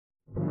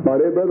My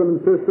dear brothers and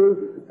sisters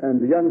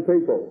and young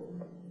people,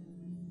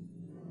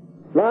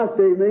 last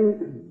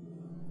evening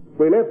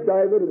we left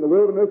David in the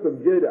wilderness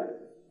of Judah.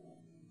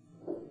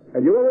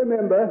 And you will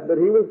remember that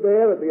he was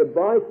there at the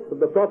advice of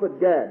the prophet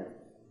Gad.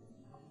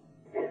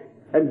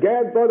 And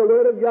Gad, by the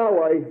word of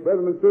Yahweh,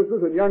 brothers and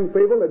sisters and young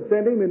people, had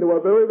sent him into a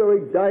very,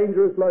 very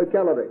dangerous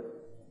locality.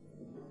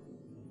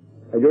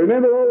 And you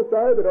remember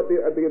also that at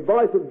the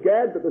advice of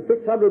Gad, that the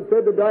 600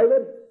 said to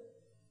David,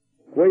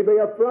 "We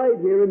be afraid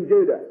here in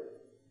Judah."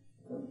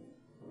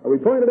 And we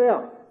pointed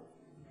out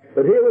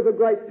that here was a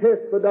great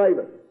test for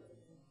David.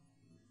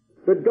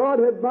 That God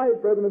had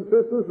made, brothers and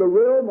sisters, the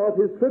realm of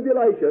his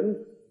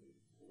tribulation.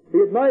 He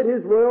had made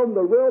his realm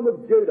the realm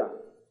of Judah.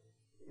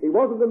 He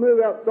wasn't to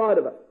move outside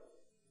of it.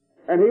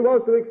 And he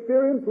was to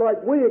experience,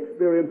 like we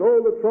experience,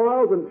 all the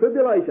trials and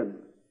tribulations,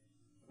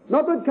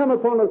 not that come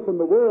upon us from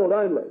the world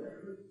only,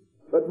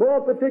 but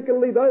more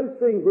particularly those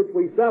things which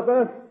we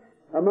suffer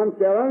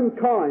amongst our own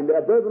kind,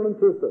 our brethren and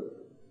sisters.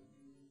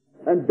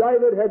 And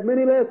David had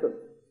many lessons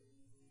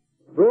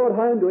brought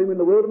home to him in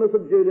the wilderness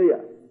of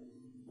Judea,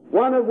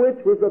 one of which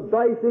was the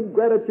base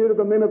ingratitude of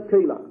the men of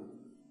Keilah.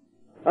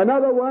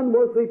 Another one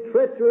was the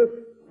treacherous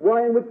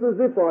way in which the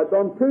Ziphites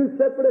on two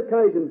separate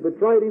occasions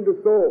betrayed him to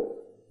Saul.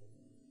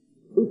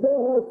 He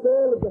saw how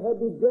Saul had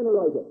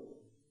degenerated,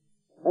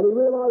 and he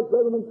realized,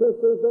 brothers and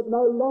sisters, that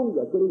no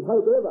longer could he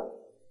hope ever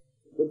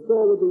that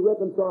Saul would be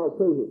reconciled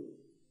to him.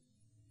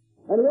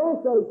 And he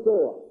also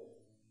saw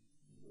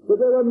that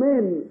there were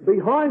men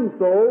behind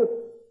Saul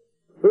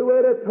who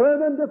were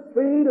determined to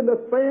feed and to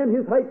fan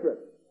his hatred,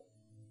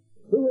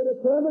 who were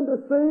determined to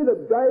see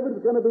that David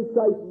was going to be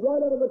chased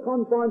right out of the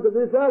confines of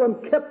Israel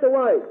and kept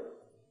away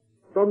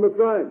from the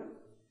throne.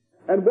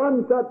 And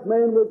one such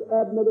man was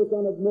Abner the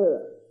son of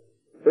Ner,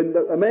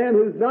 a man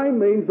whose name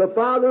means the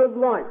father of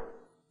light.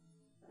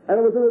 And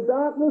it was in the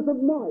darkness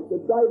of night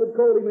that David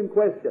called him in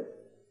question.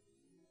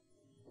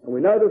 And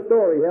we know the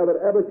story, how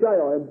that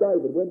Abishai and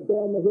David went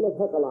down the hill of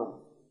Hachilah,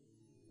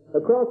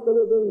 across the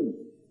ravine,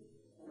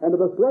 and to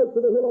the slopes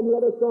of the hill on the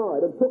other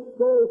side, and took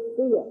Saul's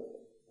spear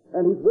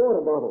and his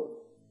water bottle,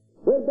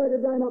 went back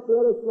again up the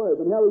other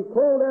slope, and how he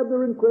called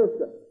Abner in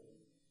question,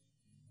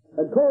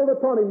 and called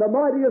upon him, the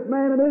mightiest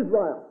man in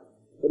Israel.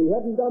 But he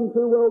hadn't done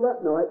too well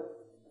that night,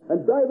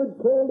 and David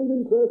called him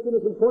in question,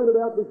 as we pointed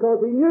out,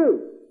 because he knew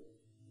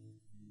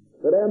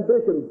that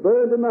ambition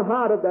burned in the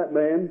heart of that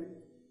man,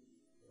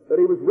 that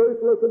he was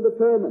ruthless and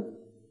determined,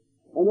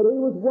 and that he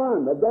was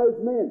one of those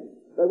men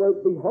that were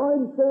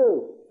behind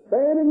Saul,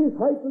 fanning his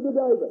hatred to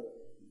David,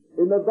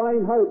 in the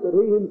vain hope that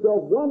he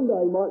himself one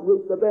day might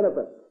reap the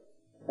benefit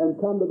and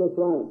come to the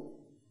throne.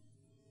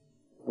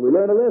 And we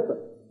learn a lesson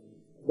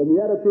from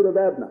the attitude of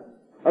Abner,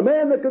 a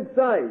man that could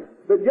say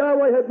that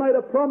Yahweh had made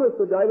a promise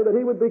to David that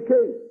he would be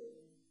king,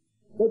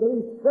 but that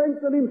he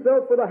strengthened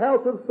himself for the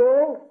house of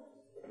Saul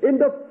in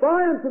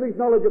defiance of his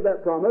knowledge of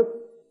that promise,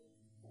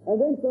 and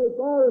then so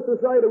far as to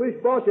say to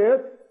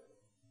Ishbosheth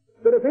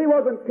that if he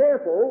wasn't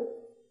careful,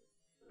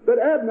 that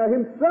Abner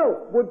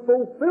himself would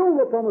fulfill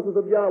the promises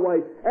of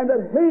Yahweh, and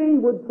that he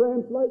would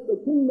translate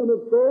the kingdom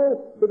of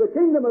Saul to the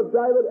kingdom of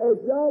David as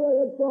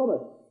Yahweh had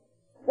promised.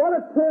 What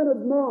a turn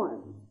of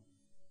mind!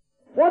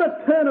 What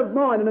a turn of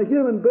mind in a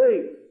human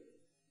being!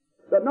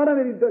 That not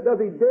only does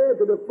he dare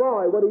to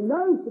defy what he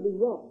knows to be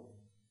wrong,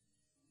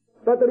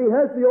 but that he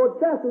has the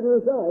audacity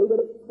to say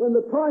that when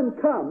the time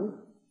comes,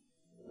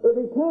 if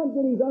he can't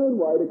get his own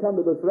way to come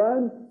to the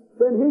throne,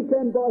 then he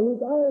can, by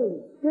his own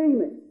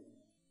scheming,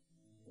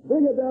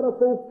 bring about a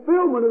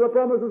fulfillment of the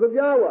promises of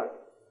Yahweh.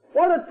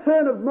 What a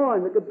turn of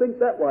mind that could think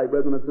that way,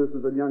 brethren and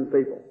sisters and young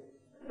people.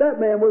 That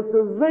man was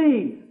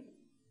diseased,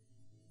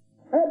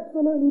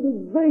 absolutely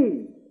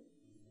diseased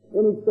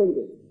in his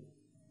thinking.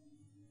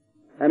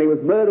 And he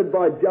was murdered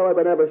by Joab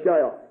and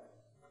Abishai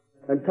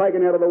and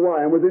taken out of the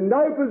way, and was in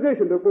no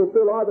position to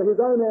fulfill either his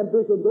own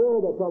ambitions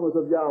or the promise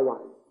of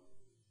Yahweh.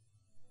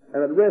 And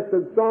it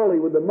rested solely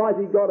with the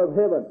mighty God of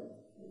heaven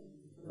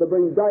to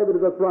bring David to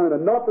the throne,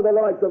 and not to the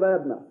likes of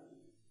Abner,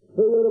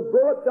 who would have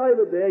brought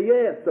David there,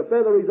 yes, to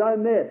feather his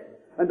own nest,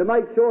 and to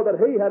make sure that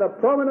he had a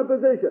prominent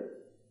position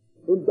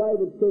in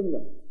David's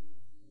kingdom.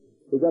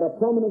 He got a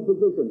prominent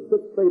position,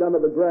 6 feet under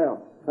the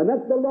ground. And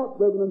that's the lot,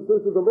 brethren and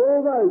sisters, of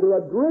all those who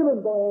are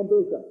driven by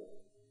ambition,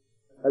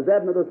 as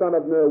Abner the son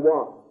of Ner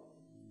was.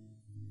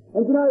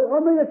 And you know,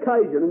 on the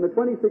occasion, in the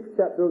 26th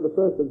chapter of the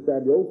 1st of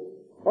Samuel,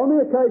 on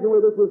the occasion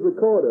where this was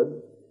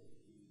recorded,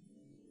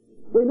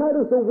 we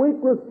notice a weak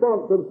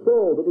response of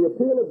Saul to the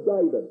appeal of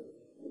David.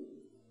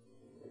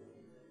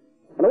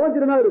 And I want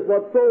you to notice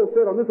what Saul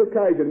said on this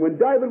occasion when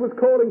David was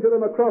calling to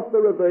them across the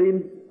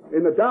ravine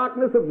in the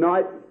darkness of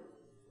night,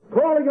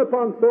 calling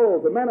upon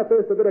Saul to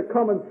manifest a bit of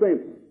common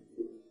sense.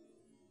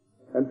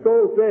 And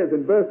Saul says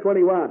in verse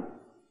 21,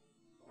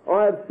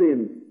 "I have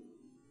sinned.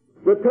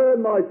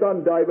 Return, my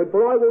son David,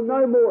 for I will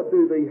no more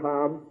do thee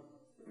harm,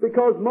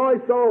 because my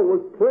soul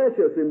was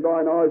precious in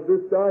thine eyes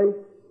this day.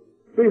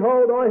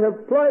 Behold, I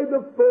have played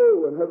the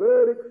fool and have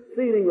erred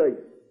exceedingly."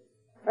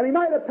 And he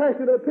made a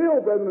passionate appeal,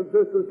 brethren and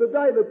sisters, to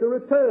David to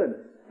return.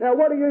 Now,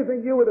 what do you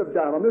think you would have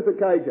done on this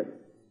occasion?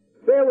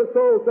 there was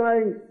Saul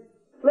saying,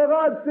 look,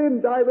 I've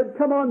sinned, David.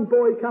 Come on,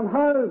 boy, come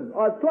home.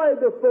 I've played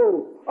the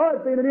fool.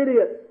 I've been an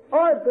idiot.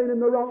 I've been in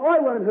the wrong. I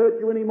won't hurt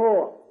you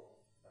anymore.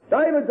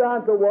 David's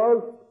answer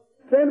was,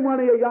 send one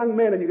of your young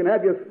men and you can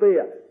have your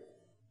spear.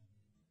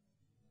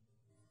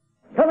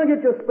 Come and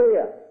get your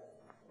spear.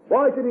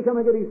 Why should he come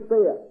and get his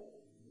spear?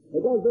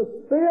 Because the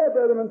spear,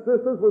 brethren and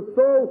sisters, was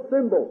Saul's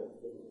symbol,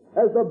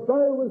 as the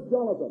bow was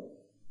Jonathan.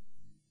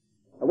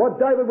 And what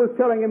David was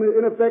telling him,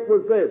 in effect,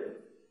 was this: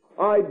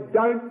 I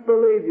don't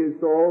believe you,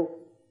 Saul.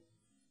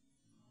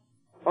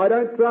 I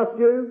don't trust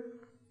you.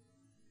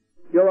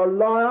 You're a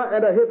liar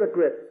and a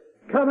hypocrite.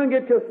 Come and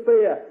get your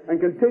spear and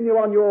continue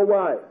on your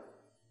way.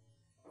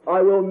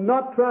 I will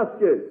not trust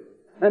you.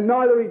 And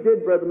neither he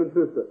did, brethren and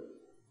sisters.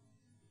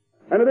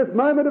 And at this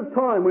moment of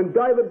time, when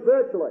David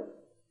virtually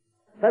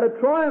had a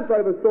triumph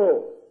over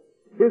Saul,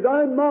 his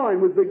own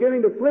mind was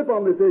beginning to slip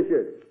on this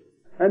issue.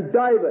 And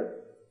David,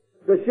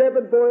 the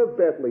shepherd boy of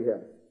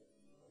Bethlehem,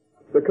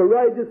 the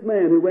courageous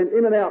man who went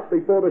in and out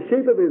before the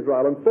sheep of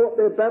Israel and fought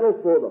their battles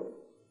for them,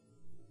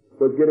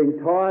 was getting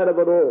tired of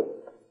it all,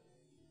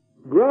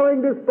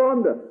 growing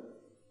despondent.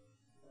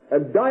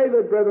 And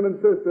David, brethren and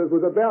sisters,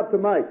 was about to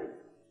make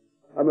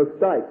a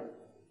mistake.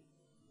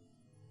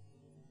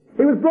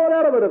 He was brought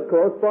out of it, of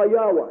course, by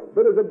Yahweh.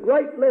 But there's a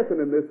great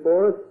lesson in this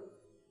for us.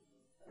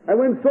 And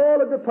when Saul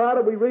had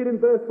departed, we read in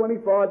verse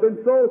 25, then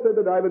Saul said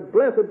to David,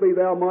 blessed be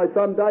thou, my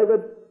son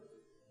David.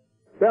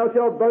 Thou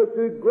shalt both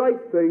do great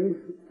things,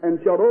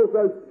 and shalt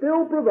also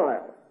still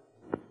prevail.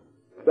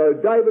 So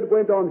David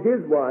went on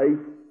his way,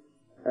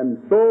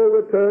 and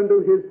Saul returned to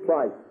his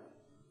place.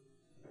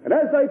 And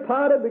as they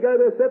parted to go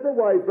their separate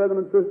ways, brethren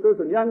and sisters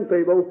and young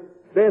people,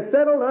 there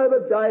settled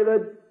over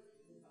David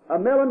a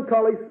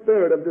melancholy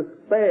spirit of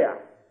despair.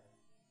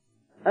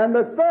 And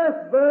the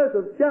first verse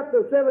of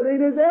chapter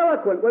 17 is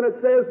eloquent when it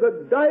says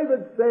that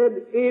David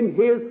said in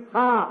his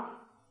heart,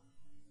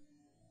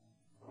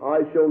 I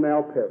shall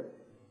now perish.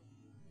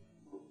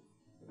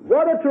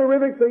 What a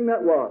terrific thing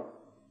that was.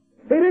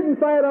 He didn't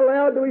say it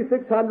aloud to his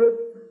 600.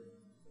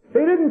 He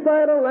didn't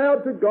say it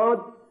aloud to God.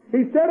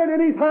 He said it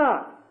in his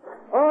heart.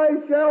 I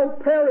shall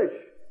perish.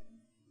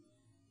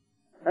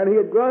 And he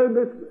had grown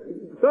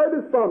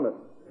so despondent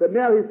that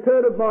now his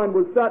turn of mind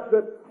was such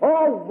that,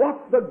 oh,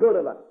 what's the good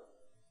of it?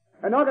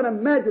 And I can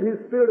imagine his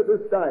spirit at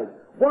this stage.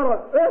 What on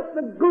earth's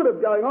the good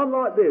of going on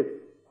like this?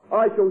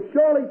 I shall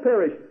surely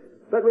perish.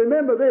 But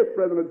remember this,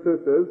 brethren and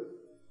sisters,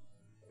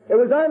 it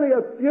was only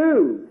a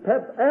few,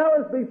 perhaps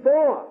hours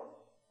before,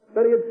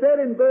 that he had said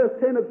in verse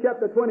 10 of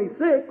chapter 26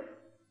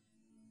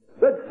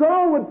 that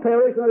Saul would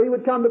perish and that he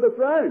would come to the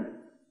throne.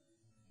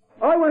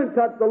 I won't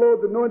touch the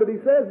Lord's anointed, he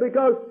says,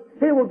 because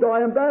he will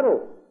die in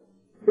battle.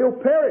 He'll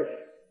perish.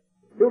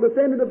 He'll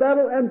descend into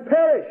battle and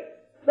perish.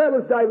 That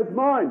was David's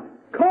mind.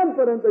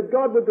 Confident that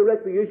God would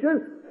direct the issue,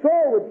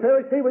 Saul would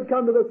perish, he would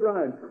come to the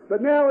throne.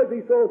 But now as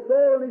he saw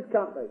Saul and his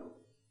company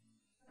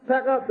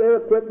pack up their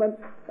equipment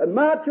and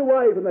march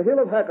away from the hill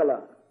of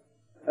Hachilah,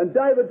 and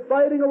David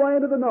fading away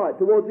into the night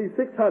towards his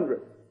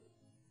 600,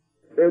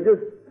 it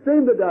just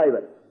seemed to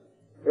David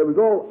it was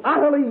all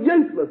utterly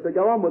useless to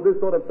go on with this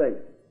sort of thing.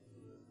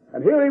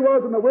 And here he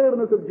was in the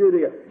wilderness of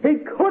Judea.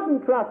 He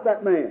couldn't trust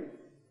that man.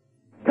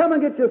 Come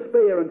and get your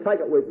spear and take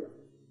it with you.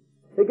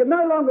 He could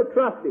no longer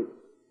trust him.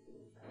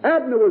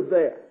 Abner was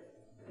there.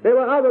 There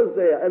were others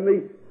there. And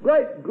the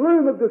great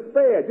gloom of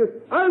despair just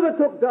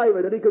overtook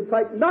David, and he could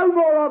take no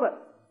more of it.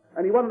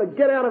 And he wanted to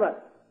get out of it.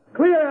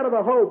 Clear out of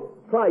the whole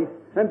place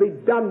and be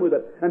done with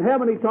it. And how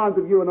many times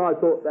have you and I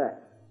thought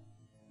that?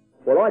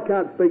 Well, I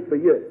can't speak for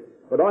you,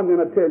 but I'm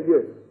going to tell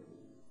you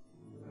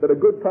that a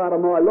good part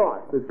of my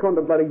life is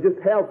contemplating just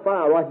how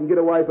far I can get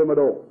away from it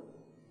all.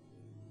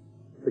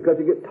 Because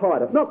you get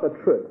tired of, not the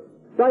truth.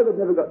 David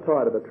never got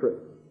tired of the truth.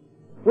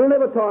 We'll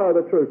never tire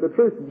of the truth. The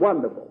truth's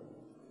wonderful.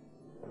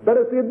 But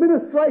it's the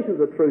administration of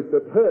the truth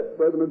that hurts,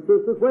 brethren and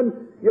sisters,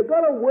 when you've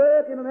got to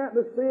work in an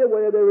atmosphere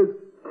where there is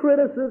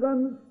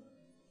criticism,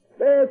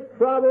 there's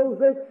troubles,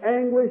 there's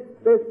anguish,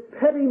 there's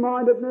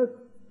petty-mindedness,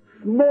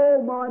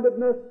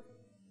 small-mindedness,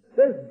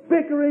 there's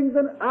bickerings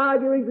and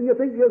arguings, and you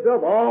think to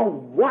yourself, oh,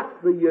 what's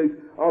the use?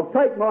 I'll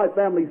take my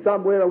family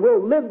somewhere and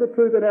we'll live the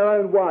truth in our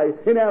own way,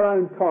 in our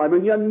own time.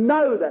 And you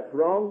know that's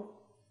wrong.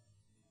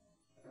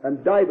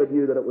 And David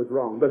knew that it was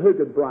wrong, but who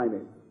could blame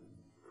him?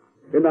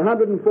 In the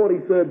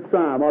 143rd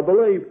Psalm, I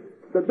believe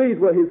that these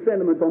were his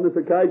sentiments on this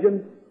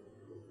occasion,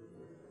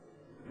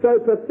 so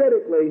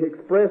pathetically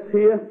expressed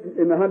here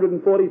in the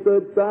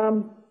 143rd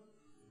Psalm.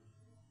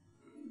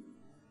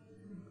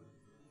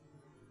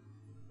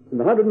 In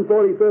the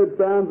 143rd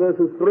Psalm,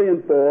 verses 3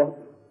 and 4,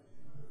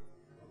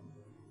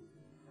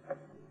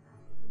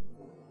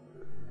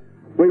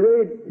 we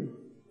read,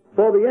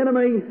 For the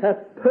enemy hath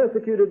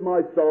persecuted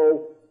my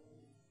soul,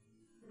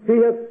 he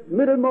hath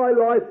smitten my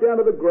life down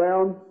to the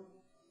ground,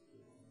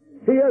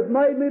 he hath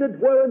made me to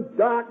dwell in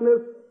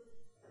darkness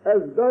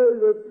as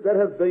those that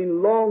have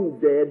been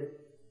long dead.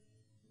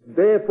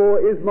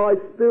 Therefore is my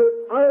spirit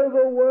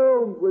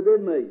overwhelmed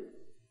within me.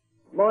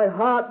 My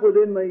heart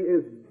within me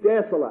is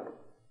desolate.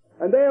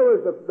 And there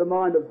was the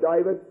mind of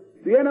David.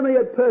 The enemy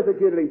had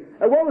persecuted him.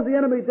 And what was the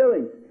enemy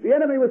doing? The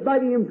enemy was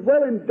making him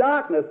dwell in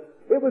darkness.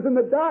 It was in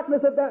the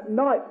darkness of that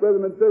night,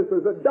 brothers and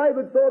sisters, that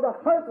David saw the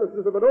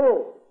hopelessness of it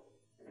all.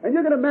 And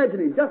you can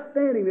imagine him just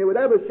standing there with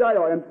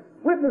Abishai and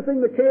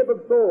witnessing the camp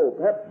of Saul,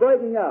 perhaps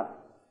breaking up.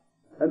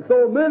 And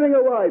Saul moving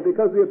away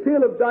because the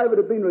appeal of David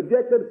had been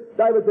rejected.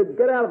 David said,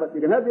 "Get out of it.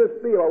 You can have your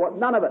spear. I want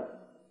none of it."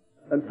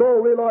 And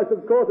Saul realized,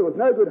 of course, it was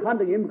no good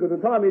hunting him, because the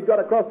time he'd got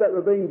across that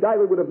ravine,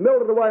 David would have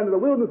melted away into the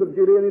wilderness of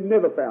Judea and he'd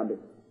never found him.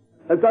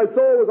 And so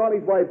Saul was on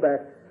his way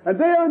back. And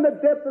there in the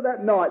depths of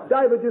that night,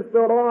 David just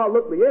thought, "Oh,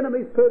 look, the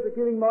enemy's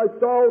persecuting my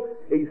soul.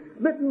 He's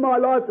smitten my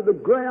life to the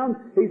ground.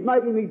 He's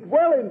making me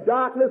dwell in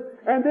darkness.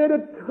 And they're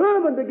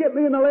determined to get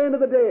me in the land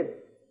of the dead."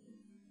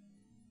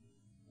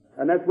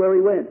 And that's where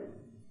he went.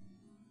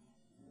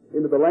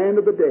 Into the land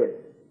of the dead.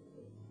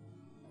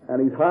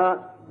 And his heart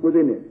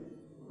within him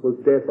was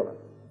desolate.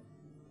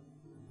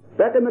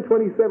 Back in the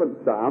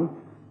 27th Psalm,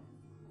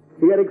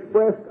 he had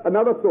expressed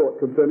another thought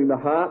concerning the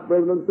heart,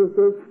 brothers and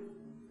sisters.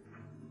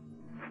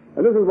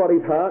 And this is what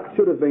his heart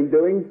should have been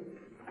doing.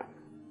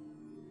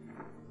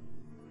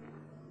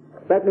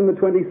 Back in the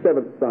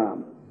 27th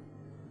Psalm.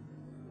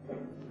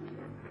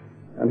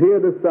 And here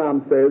this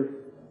psalm says,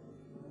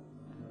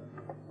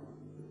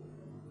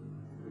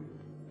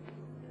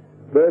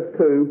 verse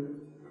 2,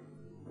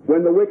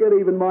 "When the wicked,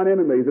 even mine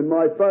enemies and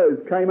my foes,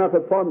 came up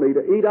upon me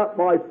to eat up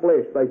my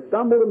flesh, they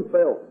stumbled and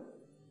fell.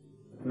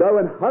 Though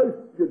an host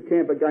should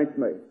camp against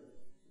me,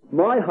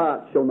 my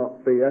heart shall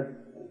not fear.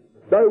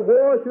 Though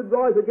war should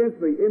rise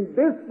against me, in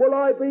this will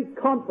I be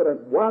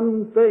confident.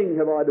 One thing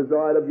have I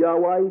desired of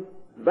Yahweh,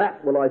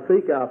 that will I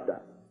seek after,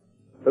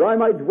 that I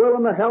may dwell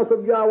in the house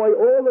of Yahweh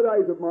all the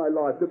days of my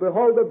life, to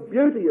behold the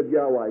beauty of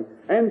Yahweh,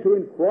 and to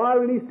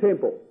inquire in his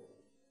temple."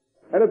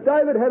 And if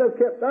David had have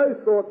kept those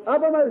thoughts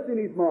uppermost in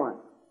his mind,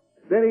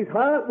 then his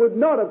heart would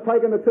not have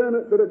taken the turn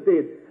that it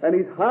did. And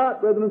his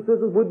heart, brothers and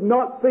sisters, would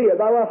not fear,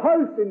 though a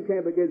host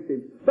encamp against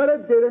him. But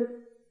it didn't.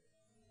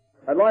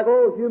 And like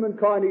all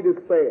humankind, he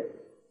despaired.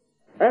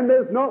 And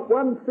there's not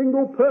one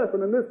single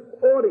person in this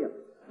audience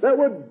that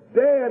would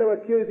dare to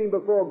accuse him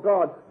before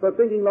God for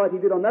thinking like he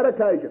did on that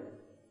occasion.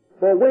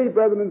 For we,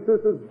 brothers and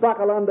sisters,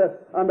 buckle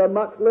under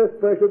much less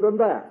pressure than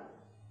that.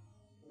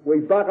 We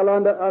buckle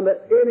under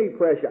any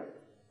pressure.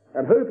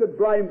 And who could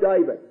blame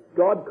David?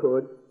 God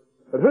could.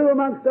 But who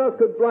amongst us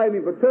could blame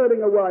him for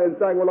turning away and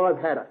saying, "Well, I've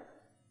had it"?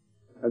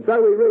 And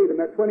so we read in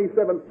that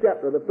 27th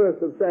chapter, the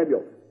 1st of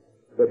Samuel,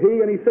 that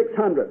he and his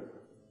 600,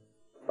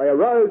 they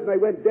arose and they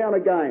went down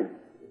again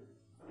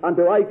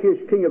unto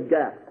Achish, king of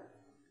Gath.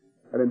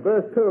 And in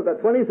verse 2 of that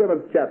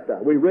 27th chapter,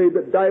 we read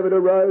that David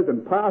arose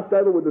and passed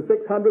over with the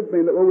 600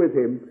 men that were with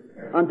him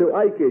unto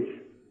Achish,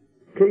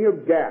 king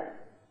of Gath.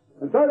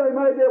 And so they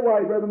made their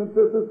way, brothers and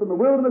sisters, from the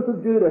wilderness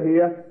of Judah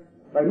here.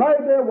 They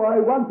made their way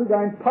once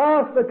again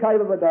past the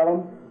cave of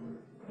Adullam,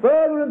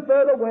 further and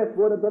further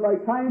westward until they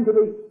came to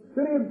the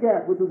city of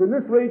Gath, which was in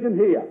this region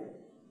here.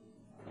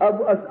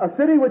 A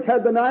city which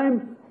had the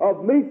name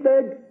of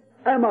Metheg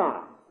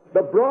Ammah,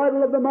 the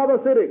bridle of the mother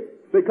city,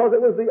 because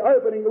it was the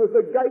opening, it was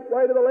the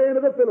gateway to the land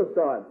of the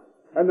Philistines.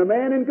 And the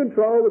man in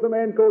control was a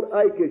man called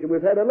Achish, and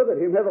we've had a look at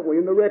him, haven't we,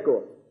 in the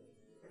record.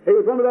 He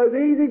was one of those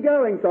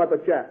easy-going type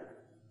of chaps.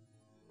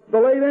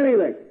 Believe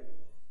anything.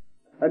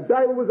 And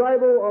David was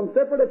able, on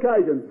separate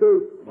occasions,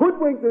 to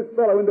hoodwink this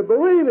fellow into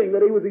believing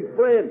that he was his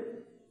friend.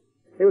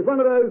 He was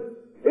one of those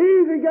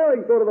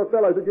easy-going sort of a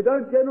fellows that you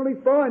don't generally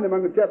find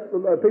among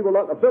the people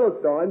like the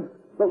Philistines.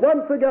 But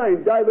once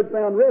again, David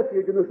found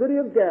refuge in the city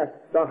of Gath,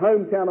 the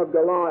hometown of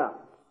Goliath.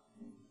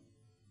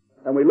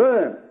 And we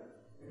learn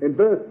in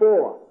verse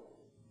 4,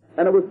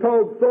 "And it was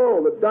told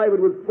Saul that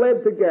David was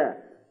fled to Gath,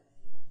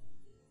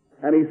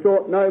 and he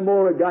sought no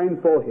more again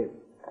for him."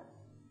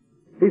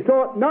 He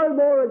sought no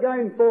more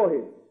again for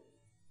him.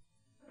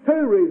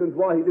 Two reasons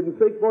why he didn't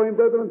seek for him,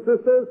 brothers and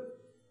sisters.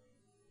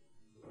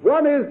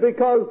 One is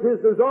because his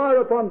desire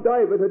upon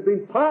David had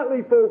been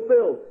partly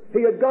fulfilled.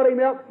 He had got him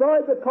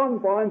outside the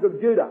confines of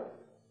Judah.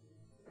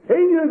 He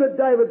knew that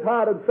David's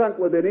heart had sunk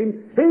within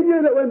him. He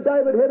knew that when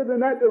David headed in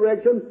that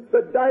direction,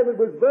 that David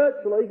was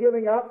virtually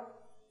giving up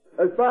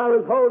as far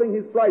as holding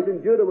his place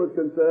in Judah was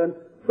concerned.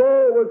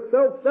 Saul was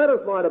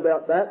self-satisfied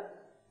about that.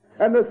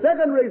 And the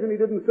second reason he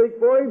didn't seek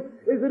for him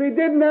is that he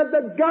didn't have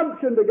the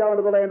gumption to go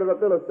into the land of the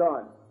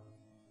Philistines.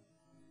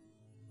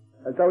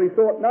 And so he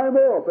sought no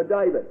more for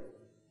David.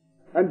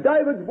 And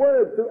David's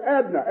words to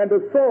Abner and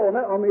to Saul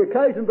on the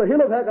occasion of the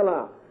hill of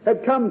Hachilah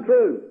had come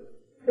true.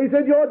 He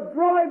said, you're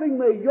driving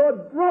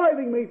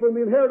me from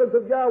the inheritance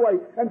of Yahweh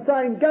and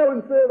saying, go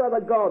and serve other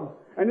gods.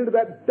 And into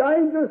that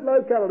dangerous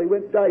locality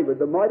went David,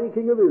 the mighty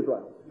king of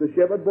Israel, the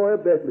shepherd boy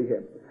of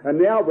Bethlehem. And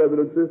now, brothers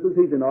and sisters,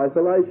 he's in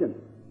isolation.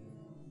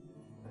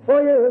 Oh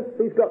yes,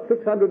 he's got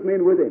 600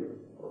 men with him.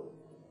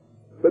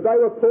 But they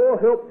were poor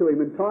help to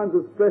him in times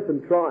of stress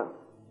and trial.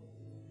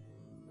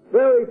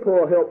 Very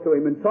poor help to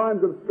him in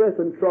times of stress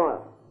and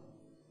trial.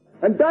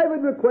 And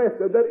David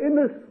requested that in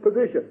this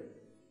position,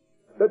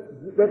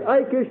 that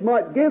Achish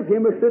might give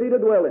him a city to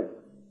dwell in.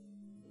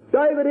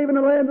 David, even in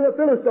the land of the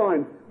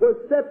Philistines, was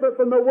separate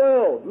from the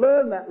world.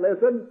 Learn that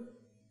lesson.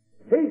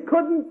 He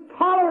couldn't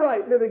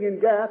tolerate living in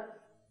Gath.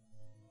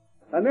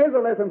 And there's a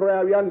lesson for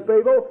our young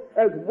people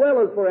as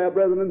well as for our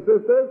brethren and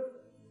sisters.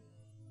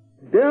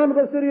 Down to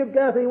the city of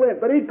Gath he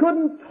went, but he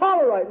couldn't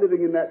tolerate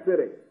living in that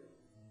city.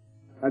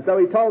 And so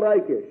he told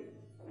Achish,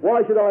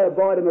 why should I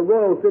abide in the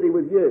royal city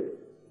with you?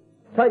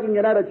 Taking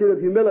an attitude of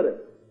humility.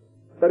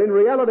 But in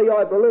reality,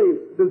 I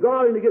believe,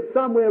 desiring to get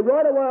somewhere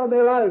right away on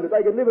their own that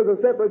they could live as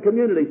a separate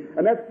community.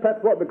 And that's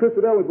perhaps what the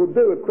Christadelphans would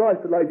do if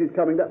Christ delays his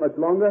coming that much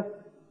longer.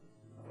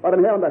 I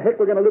don't know how in the heck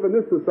we're going to live in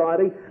this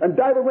society. And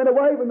David went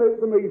away from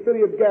the city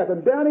of Gath,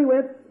 and down he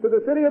went to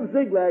the city of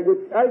Ziklag,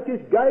 which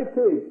Achish gave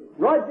to him,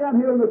 right down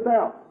here in the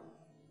south,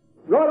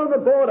 right on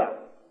the border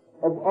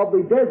of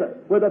the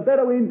desert, where the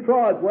Bedouin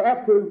tribes were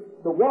apt to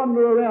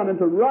wander around and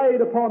to raid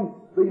upon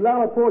the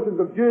lower portions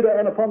of Judah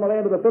and upon the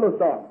land of the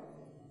Philistines.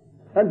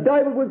 And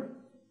David was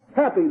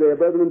happy there,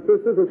 brethren and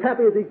sisters, as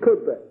happy as he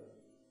could be,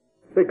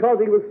 because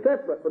he was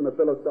separate from the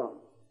Philistines.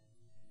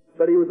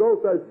 But he was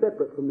also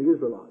separate from the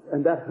Israelites,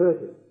 and that hurt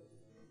him.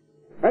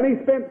 And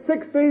he spent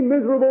 16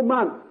 miserable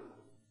months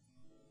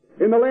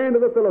in the land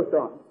of the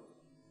Philistines.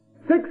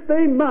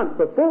 16 months,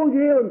 a full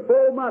year and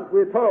 4 months,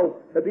 we're told,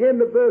 at the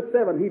end of verse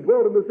 7, he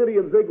dwelt in the city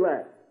of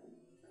Ziklag.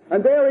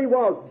 And there he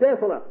was,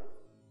 desolate,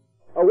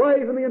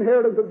 away from the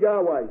inheritance of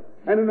Yahweh,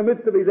 and in the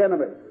midst of his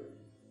enemies.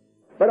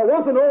 But it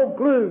wasn't all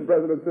gloom,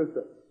 brethren and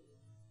sisters.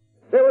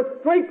 There were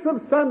streaks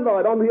of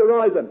sunlight on the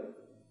horizon.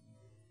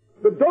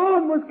 The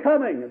dawn was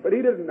coming, but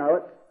he didn't know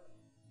it.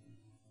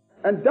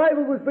 And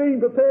David was being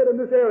prepared in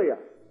this area.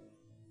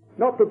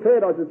 Not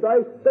prepared, I should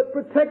say, but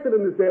protected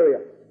in this area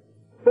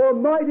for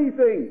mighty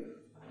things.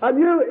 A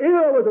new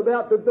era was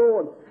about to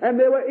dawn, and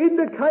there were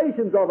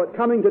indications of it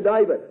coming to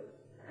David.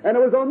 And it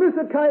was on this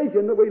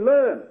occasion that we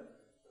learn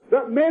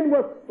that men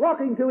were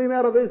flocking to him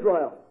out of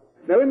Israel.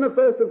 Now, in the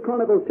 1st of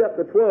Chronicles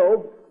chapter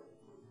 12,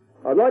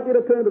 I'd like you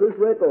to turn to this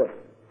record.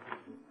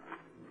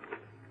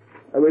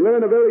 And we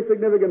learn a very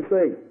significant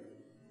thing.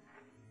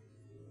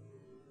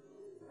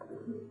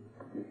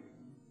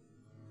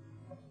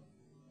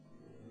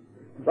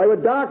 They were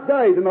dark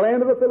days in the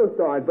land of the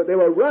Philistines, but there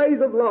were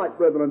rays of light,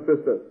 brethren and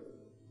sisters.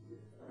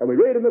 And we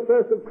read in the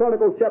 1st of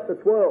Chronicles chapter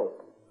 12,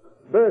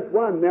 verse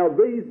 1, now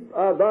these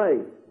are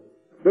they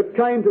that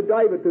came to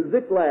David to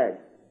Ziklag,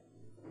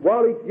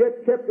 while he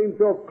yet kept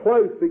himself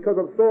close because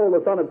of Saul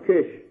the son of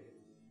Kish.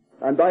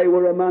 And they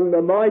were among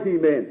the mighty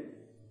men,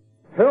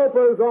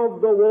 helpers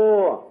of the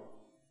war.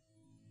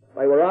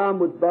 They were armed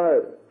with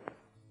bows,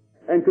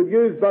 and could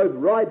use both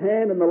right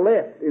hand and the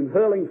left in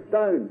hurling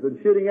stones and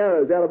shooting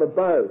arrows out of a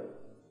bow.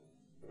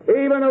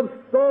 Even of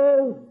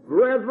Saul's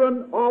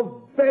brethren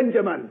of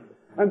Benjamin.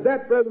 And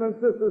that, brethren and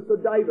sisters, to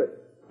David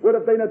would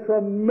have been a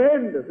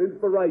tremendous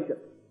inspiration.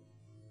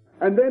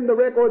 And then the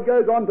record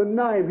goes on to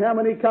name how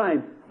many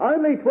came.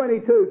 Only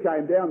 22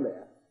 came down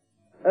there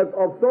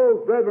of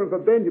Saul's brethren for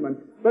Benjamin,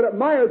 but it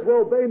may as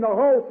well be the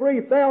whole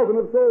 3,000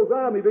 of Saul's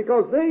army,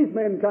 because these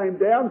men came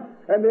down,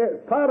 and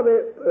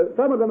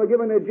some of them are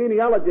given their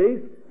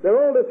genealogies. They're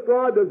all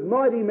described as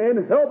mighty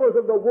men, helpers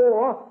of the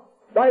war.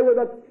 They were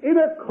the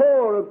inner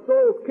core of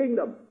Saul's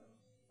kingdom.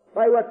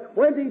 They were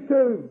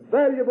 22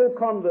 valuable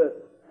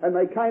converts, and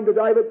they came to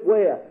David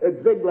where?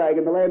 At Ziklag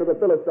in the land of the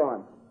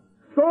Philistines.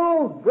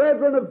 Saul's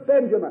brethren of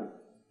Benjamin.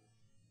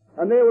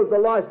 And there was the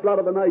lifeblood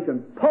of the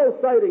nation,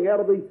 pulsating out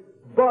of the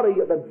body,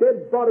 the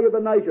dead body of the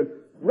nation,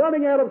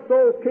 running out of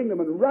Saul's kingdom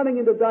and running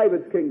into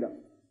David's kingdom.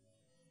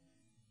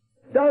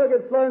 David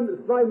had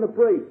slain the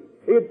priest.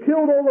 He had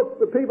killed all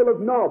the people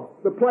of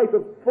Nob, the place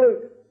of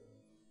fruit.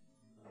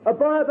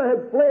 Abiathar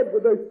had fled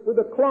with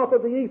the cloth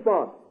of the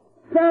ephod.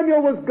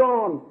 Samuel was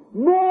gone.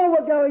 More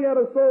were going out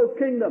of Saul's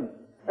kingdom.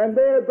 And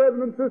there,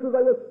 brethren and sisters,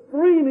 they were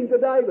streaming to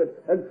David.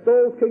 And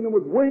Saul's kingdom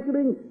was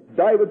weakening.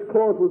 David's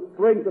cause was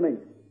strengthening.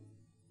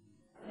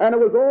 And it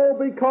was all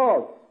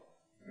because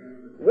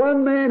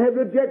one man had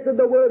rejected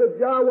the word of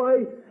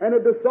Yahweh and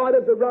had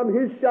decided to run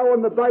his show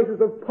on the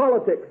basis of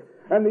politics.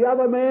 And the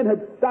other man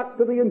had stuck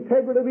to the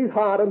integrity of his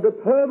heart and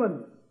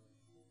determined,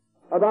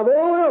 above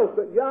all else,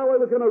 that Yahweh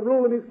was going to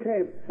rule in his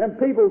camp. And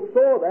people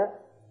saw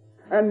that.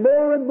 And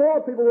more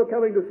people were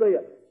coming to see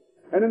it.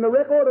 And in the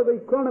record of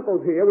the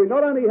Chronicles here, we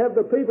not only have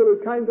the people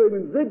who came to him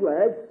in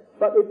Ziklag,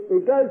 but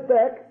it goes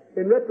back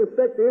in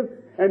retrospective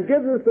and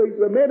gives us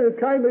the men who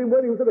came to him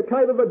when he was at the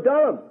cave of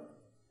Adullam.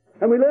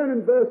 And we learn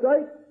in verse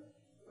 8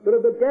 that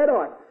of the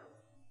Gadites,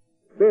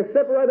 they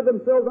separated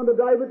themselves unto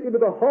David into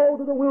the whole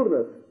of the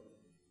wilderness.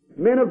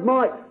 Men of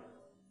might,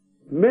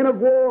 men of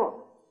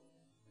war,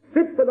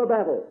 fit for the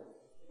battle,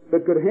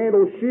 that could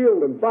handle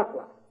shield and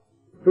buckler,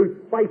 whose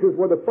faces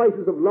were the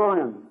faces of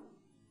lions,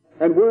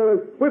 and were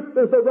as swift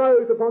as the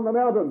roes upon the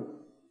mountains.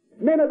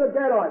 Men of the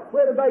Gadites,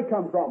 where did they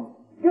come from?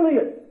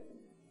 Gilead.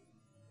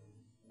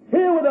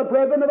 Here were the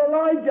brethren of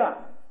Elijah.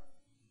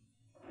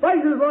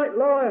 Faces like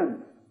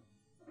lions,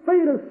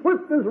 feet as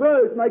swift as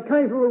roes, and they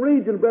came from a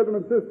region, brethren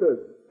and sisters.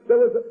 There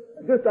was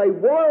just a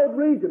wild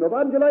region of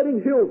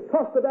undulating hills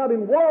tossed about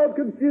in wild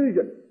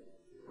confusion,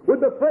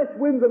 with the fresh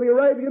winds of the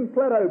Arabian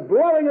plateau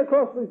blowing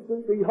across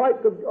the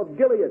heights of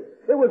Gilead.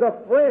 It was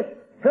a fresh,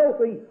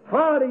 healthy,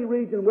 hardy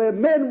region where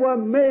men were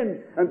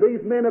men. And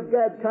these men of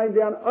Gad came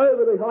down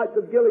over the heights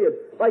of Gilead.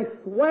 They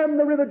swam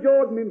the river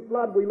Jordan in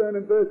flood, we learn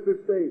in verse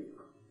 15.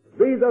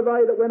 These are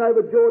they that went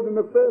over Jordan in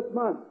the first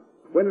month,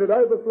 when it had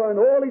overflown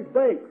all his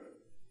banks.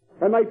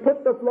 And they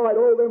put to flight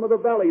all them of the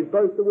valleys,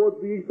 both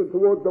towards the east and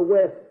towards the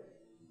west.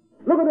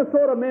 Look at the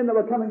sort of men that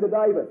were coming to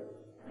David.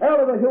 Out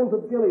of the hills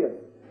of Gilead,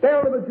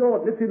 down to the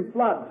Jordan, it's in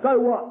flood. So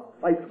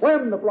what? They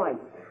swam the place.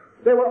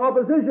 There were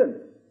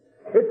opposition.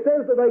 It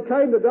says that they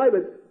came to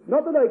David,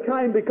 not that they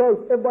came because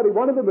everybody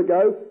wanted them to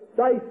go,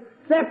 they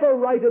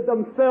separated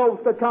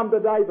themselves to come to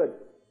David.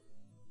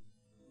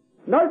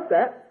 Note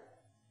that.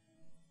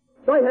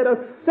 They had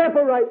to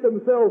separate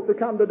themselves to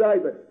come to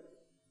David.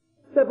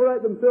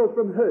 Separate themselves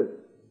from who?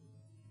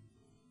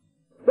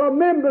 From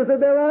members of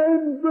their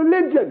own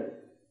religion.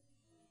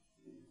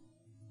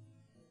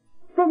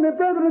 From their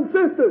brethren and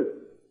sisters.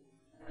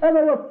 And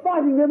they were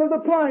fighting them of the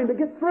plain to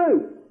get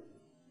through.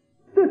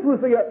 This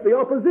was the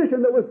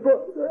opposition that was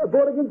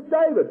brought against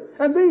David.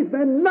 And these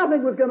men,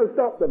 nothing was going to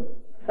stop them.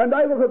 And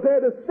they were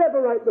prepared to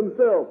separate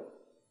themselves.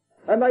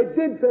 And they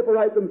did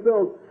separate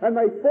themselves. And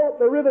they fought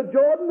the river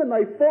Jordan, and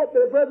they fought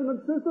their brethren and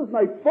sisters, and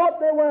they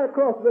fought their way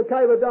across the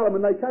cave of Adullam.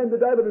 And they came to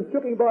David and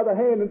took him by the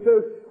hand and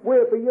says,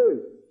 "We're for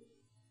you."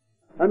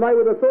 And they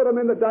were the sort of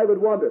men that David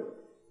wanted.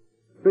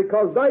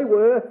 Because they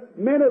were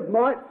men of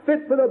might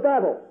fit for the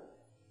battle.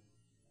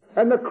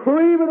 And the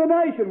cream of the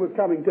nation was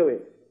coming to him.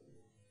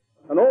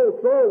 And all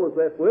Saul was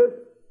left with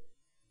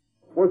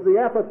was the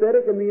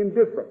apathetic and the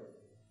indifferent,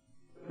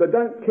 the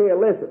don't care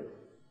lessers,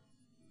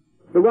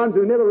 the ones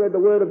who never read the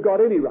Word of God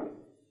anyway,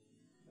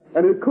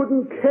 and who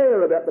couldn't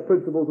care about the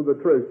principles of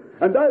the truth.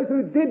 And those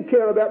who did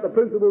care about the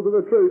principles of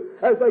the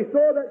truth, as they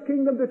saw that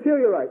kingdom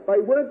deteriorate, they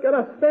weren't going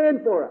to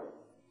stand for it.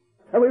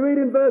 And we read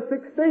in verse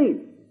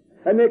 16,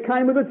 "And there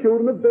came with the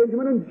children of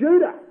Benjamin and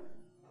Judah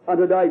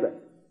unto David.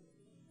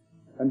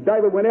 And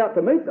David went out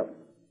to meet them,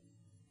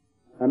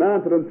 and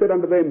answered and said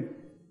unto them,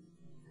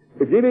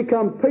 If ye be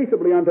come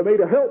peaceably unto me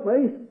to help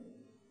me,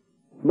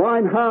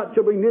 mine heart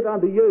shall be knit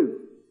unto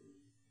you.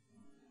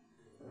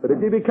 But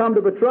if ye be come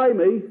to betray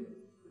me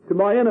to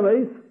my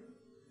enemies,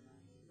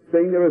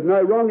 seeing there is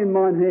no wrong in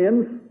mine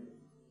hands,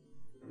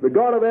 the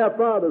God of our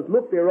fathers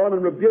look thereon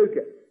and rebuke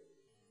it."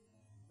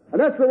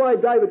 And that's the way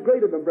David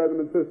greeted them, brethren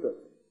and sisters.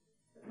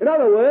 In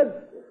other words,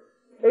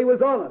 he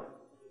was honest.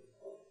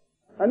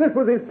 And this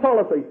was his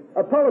policy,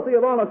 a policy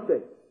of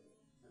honesty.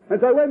 And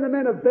so when the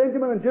men of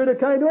Benjamin and Judah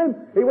came to him,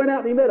 he went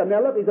out and he met them.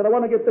 Now look, he said, "I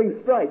want to get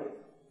things straight.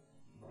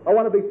 I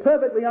want to be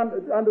perfectly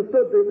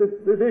understood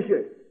this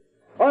issue.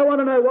 I want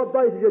to know what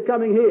basis you're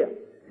coming here.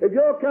 If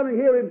you're coming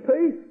here in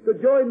peace to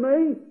join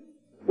me,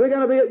 we're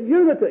going to be at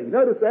unity."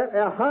 Notice that.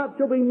 Our hearts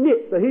shall be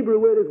knit. The Hebrew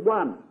word is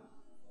one.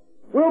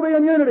 We'll be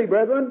in unity,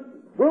 brethren.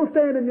 We'll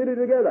stand in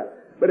unity together.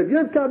 But if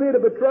you've come here to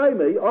betray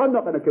me, I'm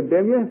not going to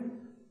condemn you.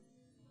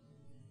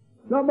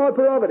 It's not my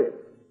prerogative.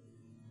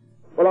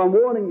 Well, I'm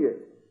warning you.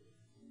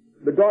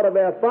 The God of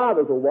our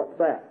fathers will watch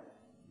that.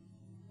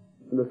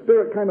 And the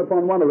Spirit came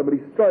upon one of them, but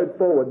he strode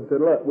forward and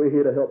said, "Look, we're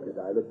here to help you,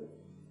 David."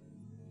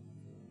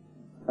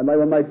 And they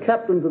were made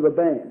captains of the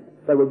band.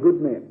 They were good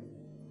men.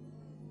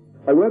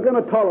 They weren't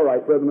going to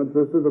tolerate, brethren and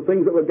sisters, the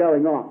things that were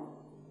going on.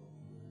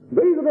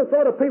 These are the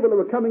sort of people that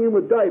were coming in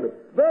with David.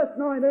 Verse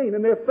 19,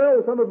 "And there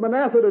fell some of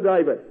Manasseh to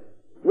David."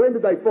 When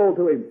did they fall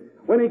to him?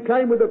 When he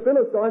came with the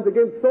Philistines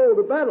against Saul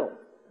to battle.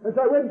 And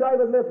so when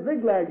David left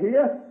Ziklag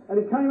here, and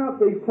he came up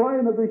the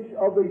plain of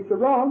the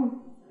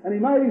Sharon, and he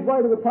made his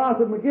way to the pass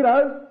of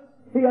Megiddo,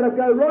 he had to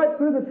go right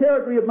through the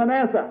territory of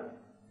Manasseh.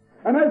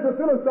 And as the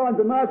Philistines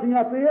are marching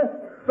up here,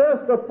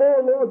 first the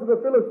 4 lords of the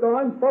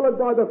Philistines, followed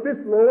by the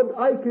 5th lord,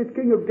 Achish,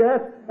 king of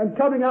Gath, and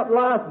coming up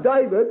last,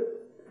 David.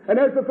 And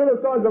as the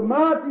Philistines are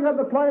marching up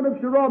the plain of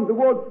Sharon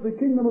towards the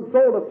kingdom of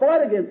Saul to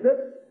fight against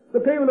it, the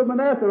people of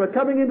Manasseh are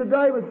coming into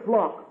David's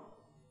flock,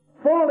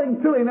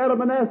 falling to him out of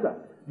Manasseh,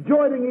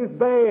 joining his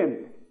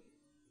band.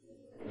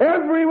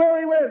 Everywhere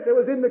he went, there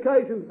was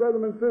indications,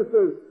 brethren and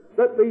sisters,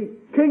 that the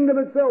kingdom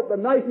itself, the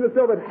nation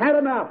itself, had had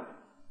enough.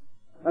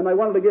 And they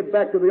wanted to get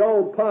back to the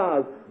old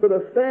paths, to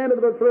the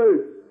standard of the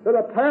truth, to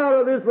the power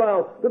of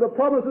Israel, to the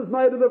promises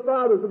made to the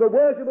fathers, to the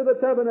worship of the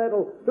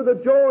tabernacle, to the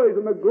joys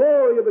and the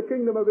glory of the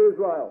kingdom of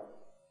Israel.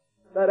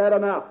 That had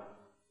enough.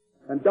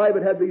 And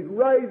David had these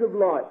rays of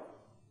light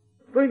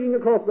streaking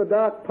across the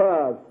dark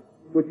paths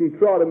which he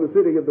trod in the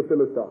city of the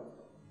Philistines.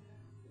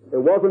 It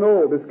wasn't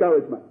all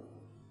discouragement.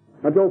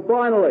 Until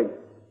finally,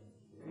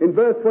 in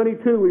verse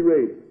 22 we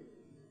read,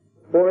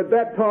 "For at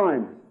that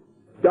time,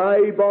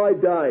 day by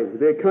day,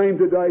 there came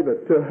to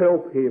David to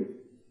help him,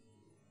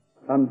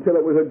 until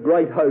it was a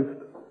great host,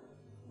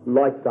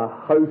 like the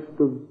host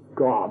of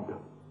God."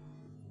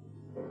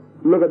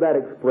 Look at that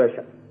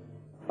expression.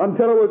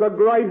 Until it was a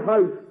great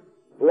host,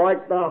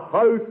 like the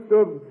host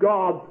of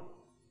God.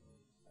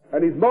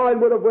 And his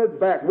mind would have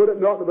went back, would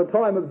it not, to the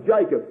time of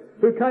Jacob,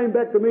 who came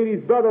back to meet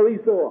his brother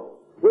Esau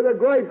with a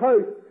great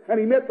host, and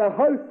he met the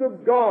host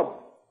of God.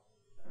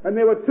 And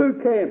there were 2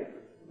 camps,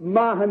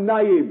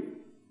 Mahanaim,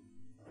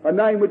 a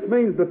name which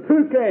means the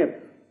 2 camps.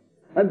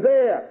 And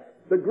there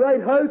the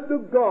great host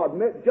of God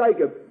met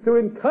Jacob to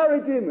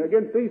encourage him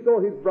against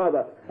Esau his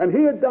brother. And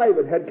here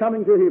David had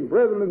coming to him,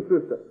 brethren and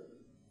sisters,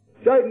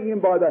 shaking him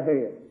by the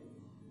hand,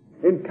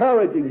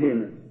 encouraging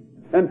him,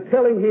 and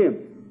telling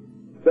him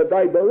that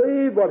they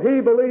believed what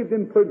he believed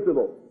in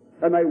principle.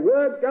 And they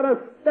weren't going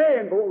to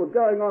stand for what was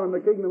going on in the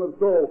kingdom of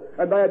Saul.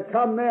 And they had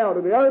come now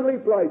to the only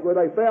place where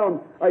they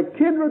found a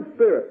kindred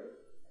spirit.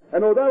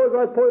 And although, as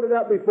I pointed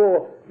out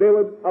before, there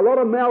were a lot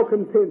of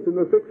malcontents in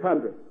the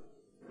 600s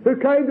who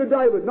came to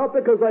David not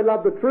because they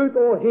loved the truth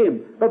or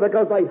him, but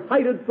because they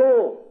hated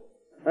Saul.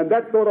 And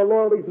that sort of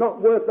loyalty is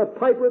not worth the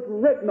paper it's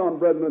written on,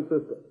 brethren and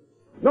sisters.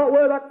 Not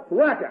worth a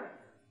cracker.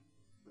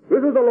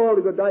 This is the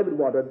loyalty that David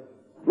wanted.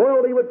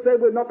 Loyalty which said,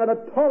 we're not going to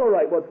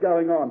tolerate what's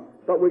going on,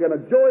 but we're going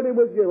to join in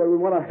with you, and we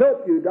want to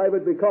help you,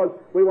 David, because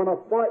we want to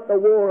fight the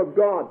war of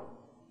God.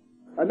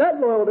 And that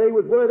loyalty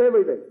was worth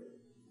everything.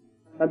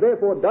 And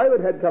therefore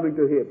David had coming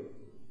to him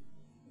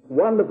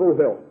wonderful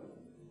help.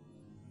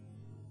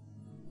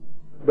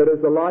 But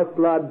as the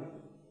lifeblood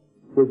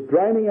was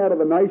draining out of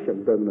the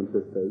nation, brethren and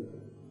sisters,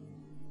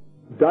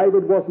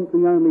 David wasn't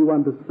the only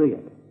one to see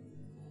it.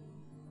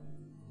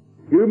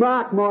 You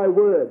mark my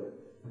words,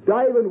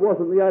 David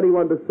wasn't the only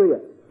one to see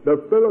it. The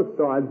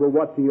Philistines were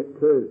watching it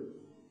too.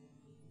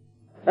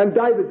 And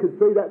David could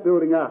see that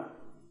building up.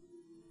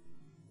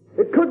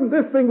 It couldn't,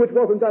 this thing which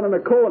wasn't done in a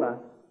corner,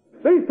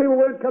 these people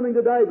weren't coming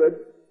to David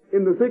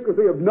in the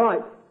secrecy of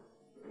night.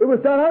 It was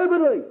done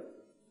openly.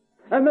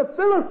 And the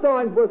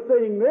Philistines were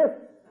seeing this,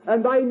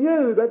 and they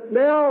knew that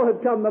now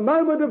had come the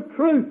moment of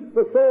truth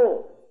for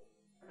Saul.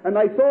 And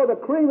they saw the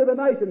cream of the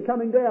nation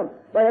coming down.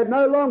 They had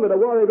no longer to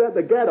worry about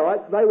the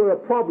Gadites. They were a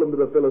problem to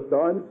the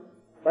Philistines.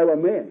 They were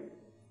men.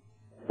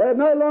 They had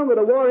no longer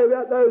to worry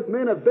about those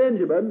men of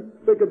Benjamin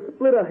who could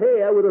split a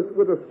hair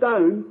with a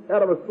stone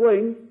out of a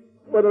sling,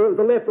 whether it was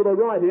the left or the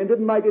right hand,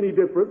 didn't make any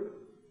difference.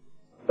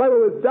 They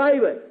were with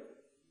David.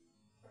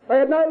 They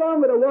had no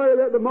longer to worry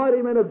about the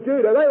mighty men of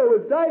Judah. They were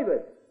with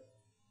David.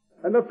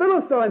 And the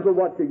Philistines were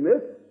watching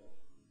this,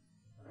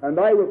 and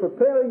they were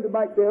preparing to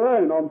make their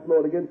own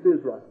onslaught against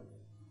Israel.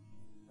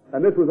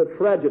 And this was a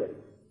tragedy.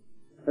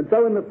 And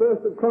so in the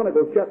 1st of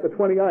Chronicles, chapter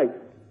 28,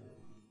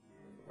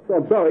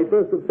 I'm sorry,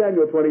 1st of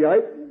Samuel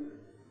 28,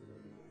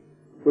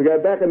 we go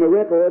back in the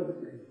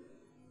record,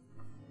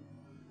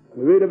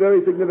 we read a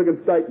very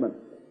significant statement.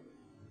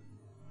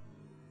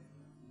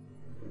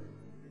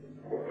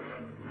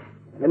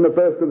 In the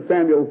 1st of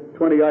Samuel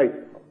 28,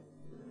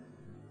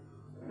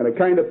 and it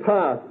came to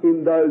pass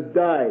in those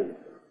days,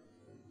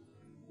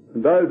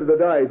 and those are the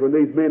days when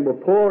these men were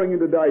pouring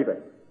into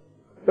David,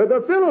 that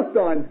the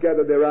Philistines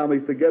gathered their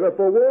armies together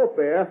for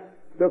warfare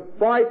to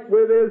fight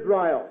with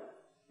Israel.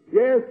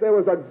 Yes, there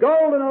was a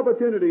golden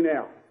opportunity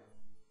now.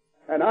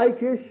 And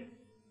Achish,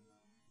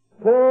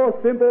 poor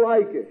simple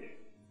Achish,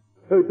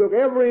 who took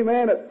every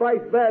man at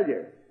face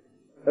value,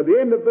 at the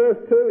end of verse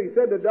 2 he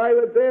said to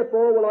David,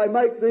 therefore will I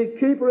make thee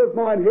keeper of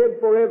mine head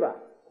forever.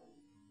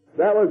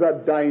 That was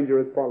a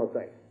dangerous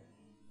policy.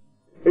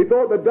 He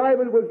thought that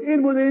David was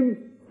in with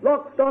him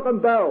lock, stock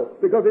and barrel,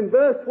 because in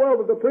verse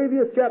 12 of the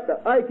previous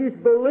chapter, Achish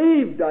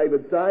believed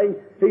David, saying,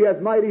 he has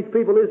made his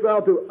people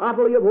Israel to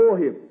utterly abhor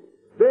him.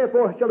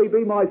 Therefore shall he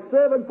be my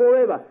servant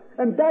forever.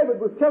 And David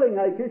was telling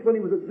Achish when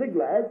he was at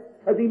Ziklag,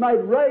 as he made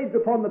raids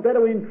upon the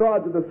Bedouin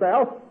tribes of the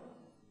south,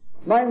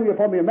 mainly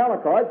upon the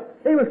Amalekites,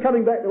 he was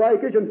coming back to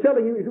Achish and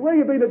telling him, he said, where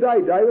have you been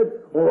today, David?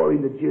 Oh,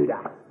 into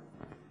Judah.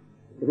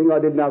 You think I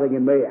did nothing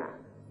in there?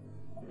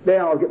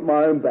 Now I'll get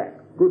my own back.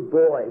 Good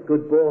boy,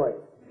 good boy.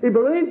 He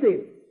believed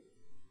him.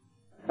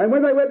 And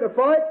when they went to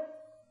fight,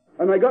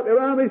 and they got their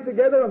armies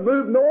together and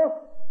moved north,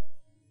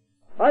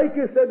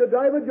 Achish said to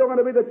David, you're going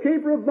to be the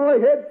keeper of my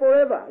head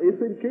forever. He's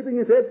been keeping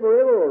his head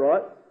forever, all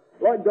right,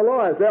 like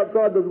Goliath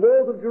outside the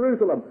walls of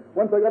Jerusalem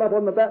once they got up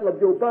on the battle of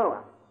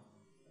Gilboa.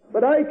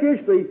 But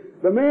Achish,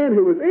 the man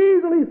who was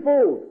easily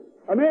fooled,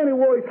 a man who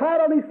wore his heart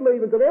on his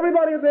sleeve and took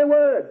everybody at their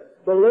word,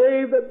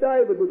 believed that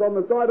David was on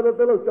the side of the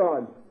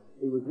Philistines.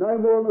 He was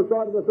no more on the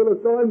side of the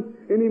Philistines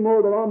any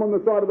more than I'm on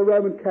the side of the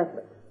Roman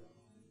Catholics.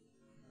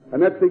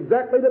 And that's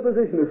exactly the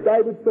position as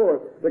David saw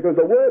it, because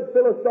the word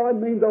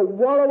Philistine means a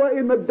wallower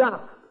in the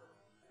dust,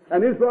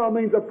 and Israel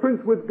means a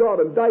prince with God,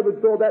 and David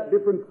saw that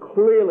difference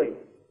clearly.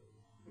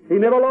 He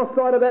never lost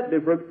sight of that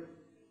difference.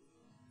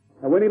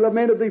 And when he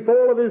lamented the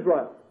fall of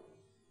Israel,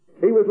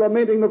 he was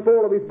lamenting the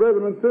fall of his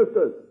brethren and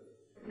sisters.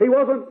 He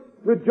wasn't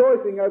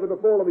rejoicing over the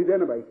fall of his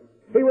enemy.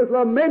 He was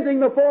lamenting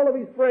the fall of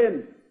his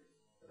friends.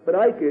 But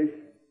Achish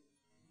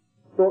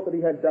thought that he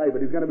had David.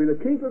 He was going to be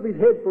the keeper of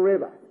his head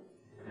forever.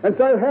 And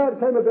so how it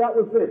came about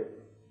was this.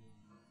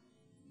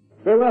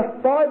 There were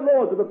 5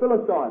 lords of the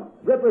Philistines,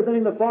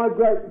 representing the 5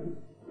 great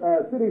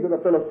cities of the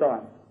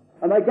Philistines.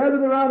 And they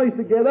gathered their armies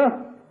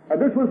together,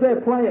 and this was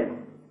their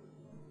plan.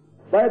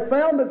 They had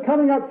found that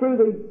coming up through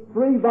the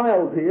 3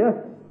 vales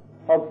here,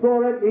 of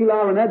Sorek,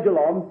 Elah and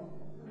Ajalon,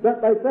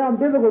 that they found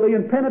difficulty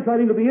in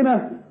penetrating to the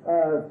inner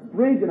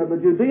region of the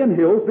Judean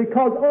hills,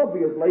 because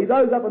obviously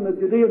those up in the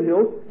Judean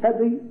hills had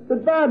the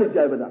advantage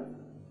over them.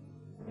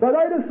 So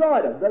they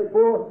decided that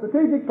for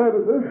strategic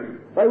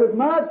purposes they would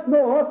march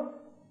north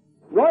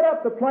right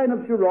up the plain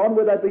of Sharon,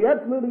 where they'd be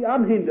absolutely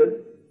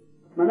unhindered.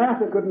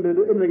 Manasseh couldn't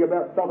do anything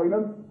about stopping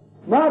them.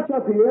 March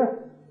up here,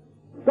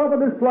 stop at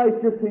this place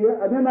just here,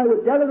 and then they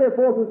would gather their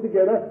forces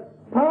together,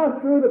 pass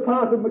through the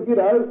pass of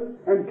Megiddo,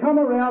 and come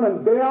around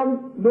and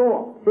down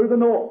north, through the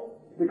north.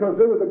 Because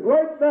there was a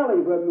great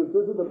valley, brothers and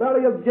sisters, the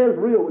valley of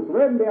Jezreel, which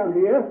ran down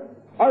here,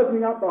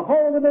 opening up the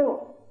whole of the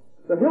north.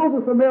 The hills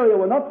of Samaria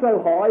were not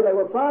so high, they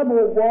were far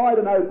more wide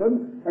and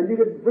open, and you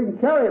could bring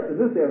chariots in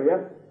this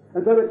area.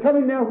 And so that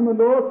coming down from the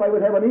north, they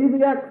would have an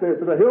easy access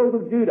to the hills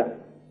of Judah.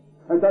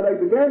 And so they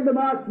began to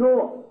march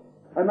north.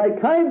 And they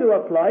came to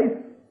a place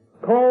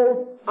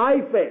called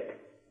Aphek.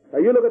 Now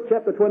you look at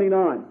chapter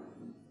 29.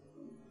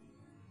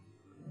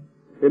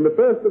 In the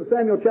 1st of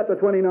Samuel chapter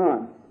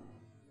 29.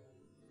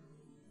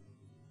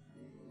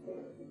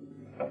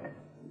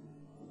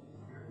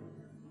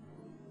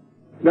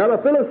 Now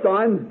the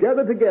Philistines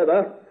gathered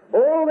together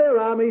all their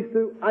armies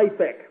to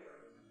Aphek.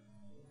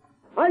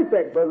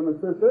 Aphek, brothers and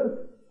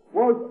sisters,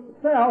 was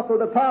south of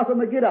the pass of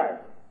Megiddo.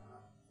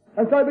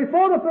 And so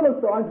before the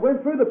Philistines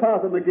went through the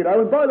pass of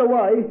Megiddo, and by the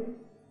way,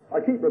 I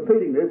keep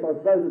repeating this, I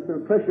suppose it's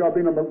the pressure I've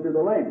been on to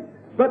the land.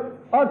 But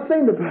I've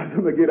seen the pass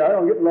of Megiddo,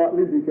 I'm getting like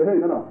Lindsay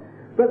Cahoon, aren't I?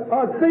 But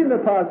I've seen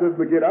the pass of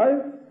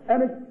Megiddo,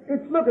 and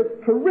it's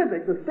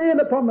terrific to stand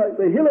upon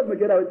the hill of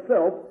Megiddo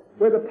itself,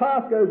 where the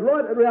pass goes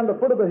right around the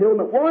foot of the hill,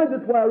 and it winds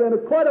its way around.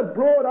 It's quite a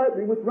broad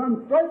opening which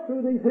runs straight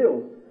through these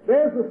hills.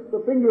 There's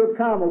the finger of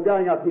Carmel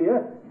going up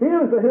here.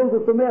 Here is the hills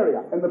of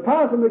Samaria. And the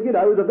pass of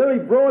Megiddo is a very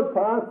broad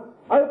pass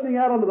opening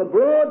out onto the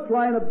broad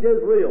plain of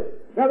Jezreel.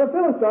 Now the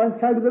Philistines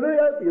came to the very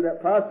opening of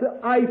that pass to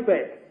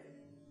Aphek.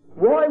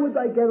 Why would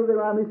they gather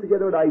their armies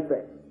together at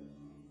Aphek?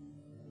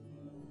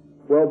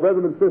 Well,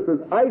 brothers and sisters,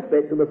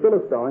 Aphek to the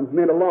Philistines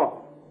meant a lot.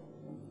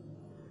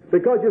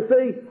 Because you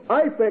see,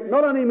 Aphek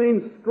not only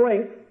means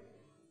strength,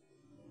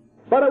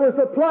 but it was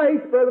the place,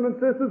 brothers and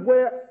sisters,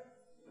 where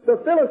the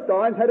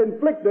Philistines had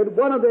inflicted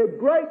one of their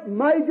great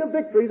major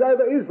victories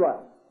over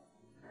Israel.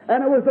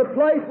 And it was the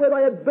place where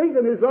they had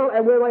beaten Israel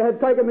and where they had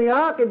taken the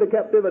ark into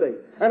captivity.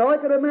 And I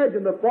can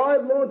imagine the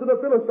 5 lords of the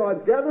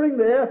Philistines gathering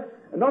there,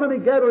 and not only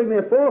gathering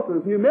their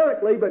forces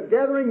numerically, but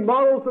gathering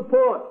moral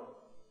support,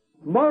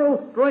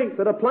 moral strength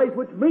at a place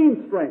which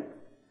means strength.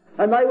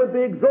 And they would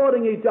be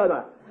exhorting each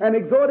other, and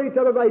exhort each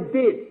other they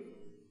did.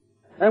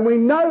 And we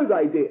know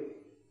they did.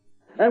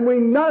 And we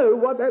know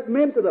what that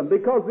meant to them,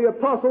 because the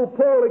Apostle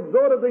Paul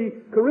exhorted the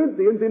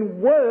Corinthians in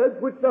words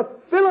which the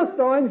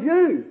Philistines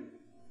used.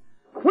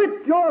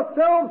 Quit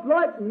yourselves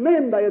like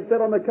men, they had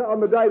said on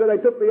the day that they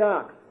took the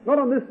ark. Not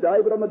on this day,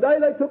 but on the day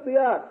they took the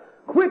ark.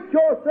 Quit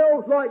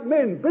yourselves like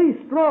men, be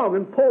strong.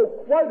 And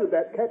Paul quoted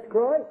that catch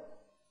cry.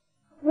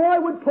 Why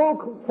would Paul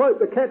quote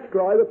the catch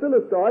cry of the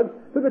Philistines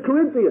to the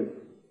Corinthians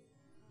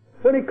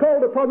when he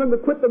called upon them to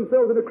quit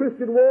themselves in a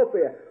Christian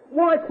warfare?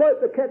 Why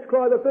quote the catch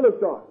cry of the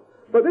Philistines?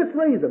 For this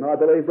reason, I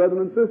believe, brothers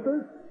and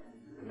sisters,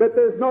 that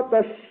there's not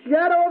the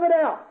shadow of a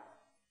doubt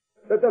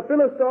that the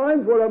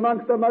Philistines were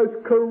amongst the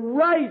most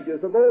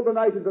courageous of all the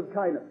nations of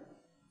Canaan.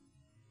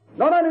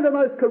 Not only the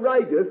most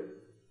courageous,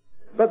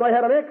 but they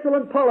had an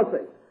excellent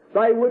policy.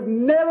 They would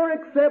never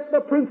accept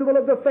the principle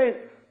of defence.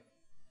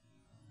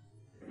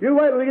 You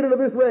wait till you get into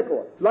this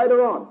record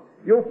later on.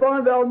 You'll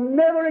find they'll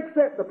never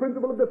accept the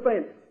principle of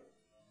defence.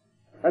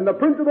 And the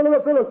principle of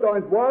the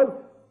Philistines was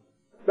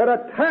that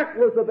attack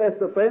was the best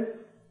defence.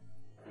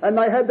 And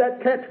they had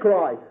that catch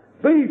cry,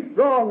 be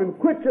strong and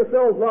quit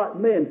yourselves like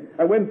men.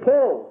 And when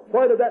Paul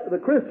quoted that to the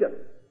Christians,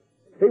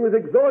 he was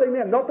exhorting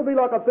them not to be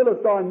like a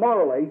Philistine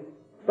morally,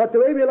 but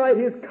to emulate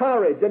his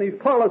courage and his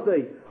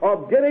policy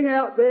of getting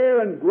out there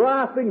and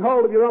grasping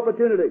hold of your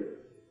opportunities.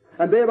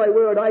 And there they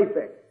were at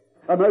Aphek,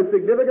 a most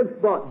significant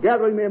spot,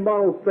 gathering their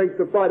moral strength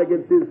to fight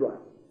against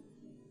Israel.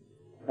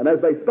 And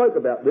as they spoke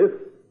about this,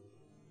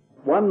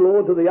 one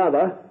lord to the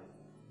other,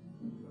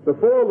 the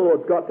 4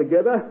 lords got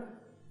together,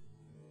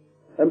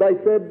 and they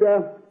said,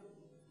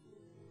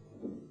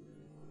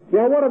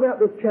 now what about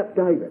this chap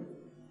David?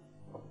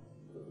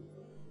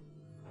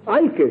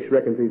 Achish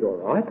reckons he's all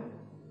right.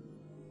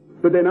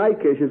 But then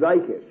Achish is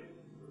Achish.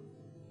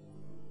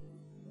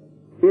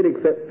 He'd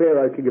accept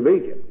Pharaoh, king of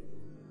Egypt.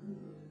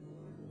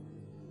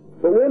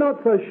 But we're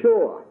not so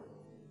sure.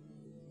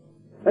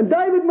 And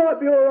David might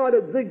be all right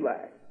at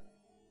Ziklag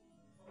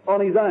on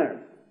his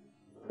own.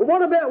 But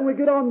what about when we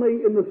get on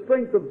in the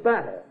strength of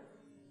battle?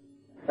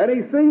 And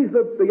he sees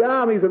the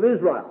armies of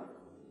Israel.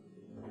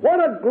 What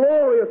a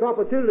glorious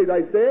opportunity,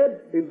 they said,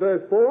 in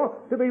verse 4,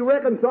 to be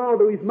reconciled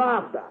to his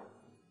master.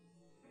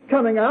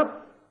 Coming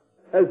up,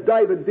 as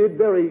David did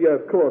very,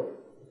 of course,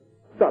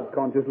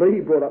 subconsciously, he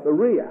brought up the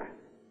rear.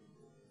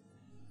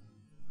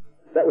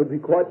 That would be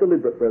quite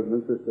deliberate, brothers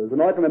and sisters.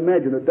 And I can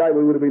imagine that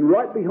David would have been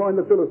right behind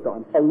the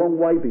Philistines, a long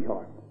way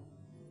behind.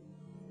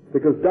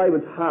 Because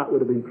David's heart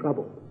would have been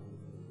troubled.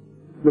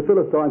 The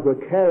Philistines were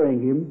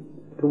carrying him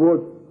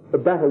towards a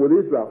battle with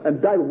Israel,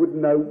 and David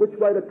wouldn't know which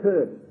way to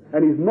turn,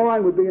 and his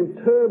mind would be in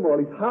turmoil,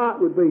 his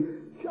heart would be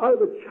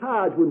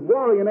overcharged with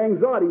worry and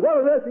anxiety. What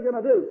on earth is he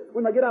going to do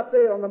when they get up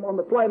there on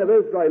the plain of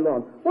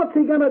Esdraelon? What's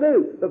he going to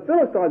do? The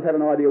Philistines had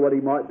an idea what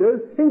he might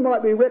do. He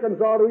might be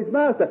reconciled to his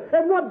master.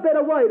 And what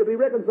better way to be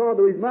reconciled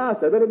to his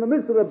master than in the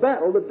midst of the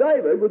battle that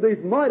David, with these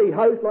mighty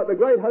hosts like the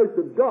great host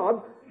of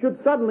God, should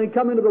suddenly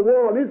come into the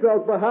war on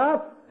Israel's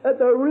behalf at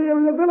the rear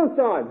of the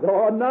Philistines.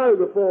 Oh no,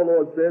 the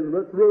forelord says,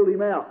 let's rule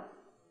him out.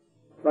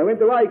 They went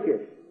to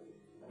Achish.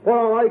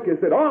 Poor Achish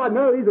said, oh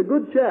no, he's a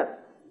good chap.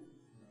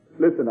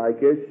 Listen,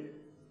 Achish,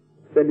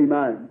 send him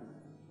home.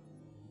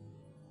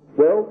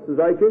 Well, says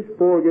Achish,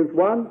 4 against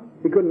 1.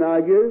 He couldn't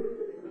argue.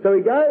 So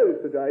he goes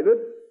to David,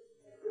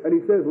 and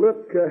he says,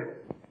 look,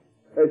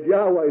 as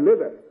Yahweh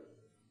liveth.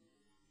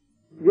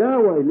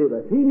 Yahweh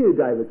liveth. He knew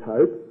David's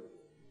hope.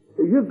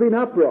 You've been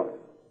upright.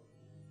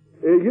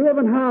 You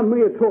haven't harmed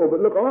me at all, but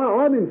look,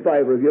 I'm in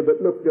favour of you,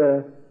 but look,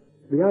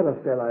 the other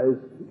fellows,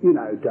 you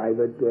know,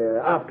 David,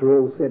 after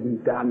all said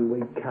and done,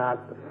 we can't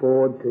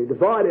afford to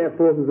divide our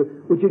forces.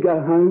 Would you go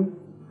home?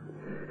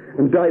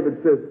 And David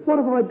says, what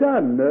have I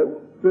done?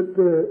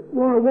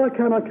 Why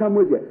can't I come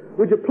with you?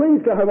 Would you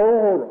please go home? Oh,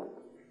 all right.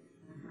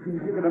 You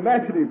can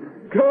imagine him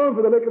going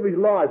for the lick of his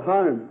life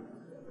home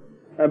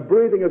and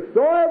breathing a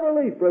sigh of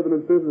relief, brothers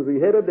and sisters, as he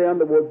headed down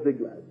towards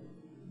Ziklag.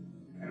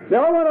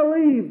 Now I want to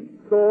leave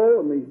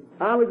Saul and the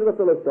armies of the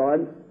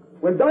Philistines.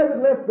 When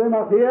David left them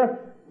up here,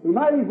 he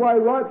made his way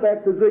right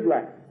back to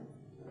Ziklag.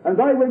 And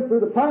they went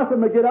through the pass of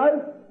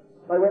Megiddo.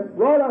 They went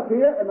right up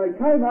here and they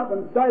came up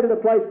and stayed at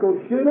a place called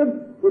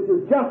Shunem, which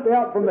is just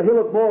out from the hill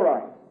of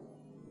Moreh.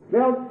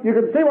 Now, you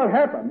can see what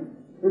happened.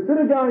 Instead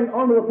of going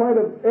onto the plain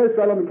of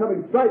Israel and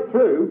coming straight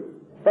through,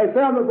 they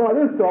found that by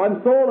this time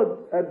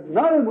Saul had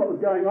known what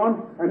was going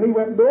on, and he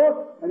went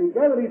north and he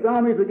gathered his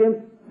armies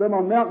against them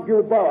on Mount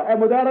Gilboa.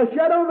 And without a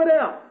shadow of a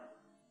doubt,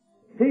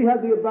 he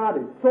had the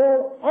advantage.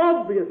 Saul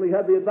obviously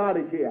had the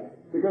advantage here,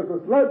 because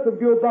the slopes of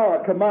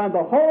Gilboa command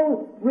the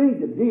whole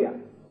region here.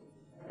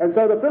 And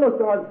so the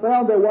Philistines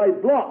found their way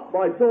blocked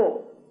by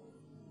Saul.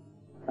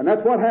 And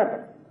that's what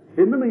happened.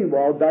 In the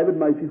meanwhile, David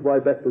makes his way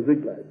back to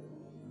Ziklag.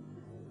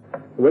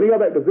 When he got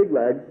back to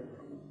Ziklag,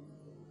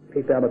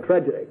 he found a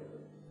tragedy.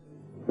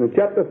 In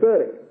chapter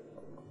 30,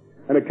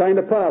 and it came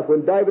to pass,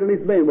 when David and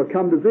his men were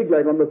come to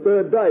Ziklag on the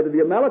 3rd day, that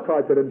the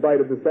Amalekites had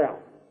invaded the south,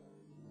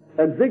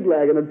 and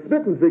Ziklag, and had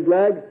smitten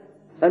Ziklag,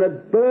 and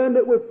had burned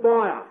it with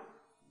fire.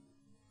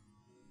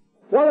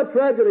 What a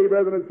tragedy,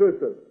 brothers and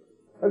sisters,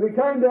 as he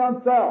came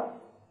down south.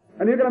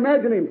 And you can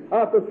imagine him,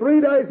 after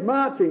 3 days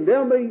marching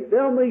down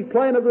the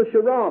plain of the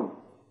Sharon,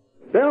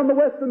 down the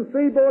western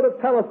seaboard of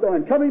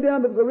Palestine, coming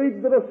down to the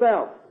regions of the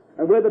south,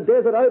 and where the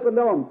desert opened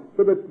on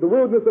to the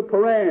wilderness of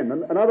Paran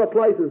and other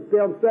places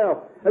down south.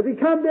 As he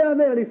came down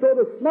there and he saw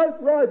the smoke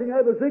rising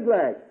over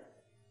Ziklag.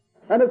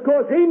 And of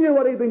course he knew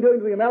what he'd been doing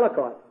to the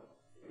Amalekites.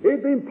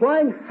 He'd been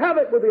playing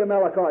havoc with the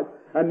Amalekites,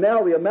 and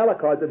now the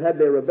Amalekites had had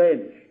their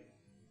revenge.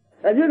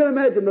 And you can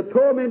imagine the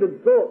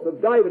tormented thoughts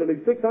of David and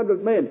his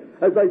 600 men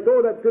as they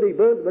saw that city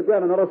burnt to the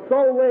ground and not a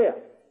soul there.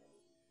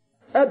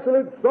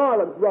 Absolute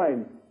silence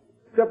reigned,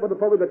 except for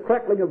probably the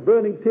crackling of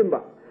burning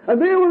timber. And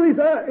there were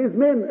his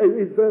men,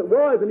 his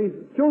wives and his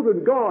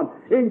children gone,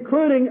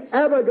 including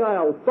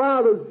Abigail,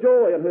 father's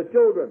joy, and her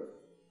children.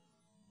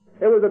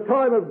 It was a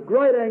time of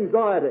great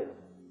anxiety.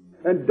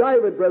 And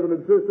David, brothers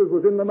and sisters,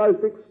 was in the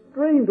most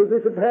extreme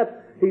position perhaps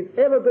he's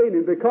ever been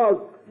in, because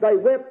they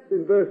wept,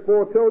 in verse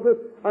 4 tells us,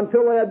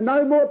 until they had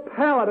no more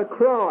power to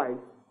cry.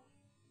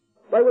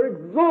 They were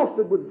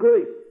exhausted with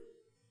grief.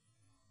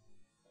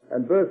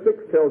 And verse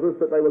 6 tells us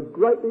that they were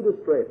greatly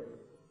distressed,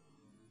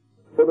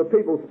 for the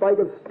people spake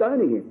of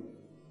stoning him.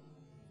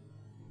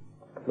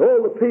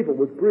 All the people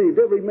was grieved,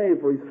 every man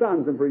for his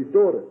sons and for his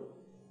daughters.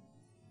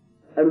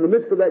 And in the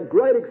midst of that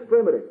great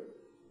extremity,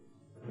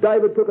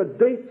 David took a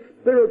deep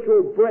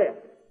spiritual breath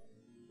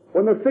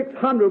when the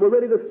 600 were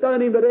ready to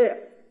stone him to death,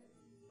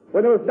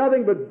 when there was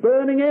nothing but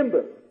burning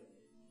embers.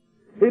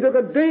 He took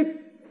a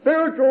deep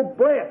spiritual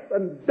breath,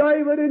 and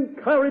David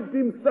encouraged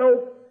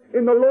himself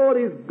in the Lord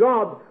his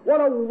God.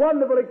 What a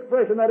wonderful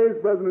expression that is,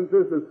 brothers and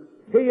sisters.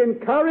 He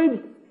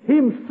encouraged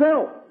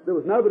himself. There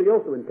was nobody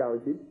else to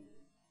encourage him.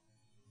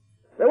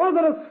 There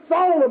wasn't a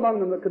soul among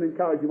them that could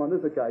encourage him on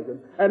this occasion.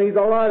 And he's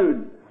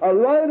alone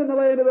in the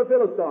land of the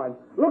Philistines.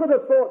 Look at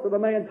the thoughts of the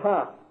man's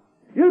heart.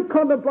 You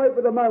contemplate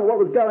for the moment what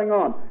was going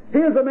on.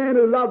 Here's a man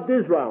who loved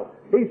Israel.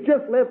 He's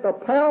just left a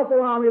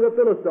powerful army of the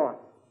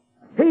Philistines.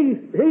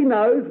 He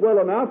knows well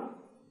enough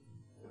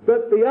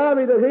that the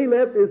army that he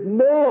left is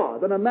more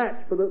than a match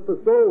for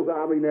Saul's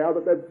army now,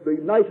 that the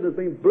nation has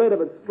been bled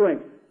of its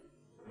strength.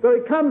 So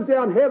he comes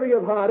down heavy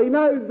of heart. He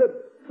knows that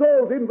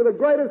Saul's in for the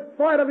greatest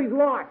fight of his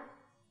life.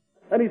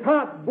 And his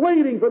heart's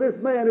bleeding for this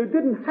man who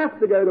didn't have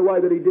to go the way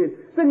that he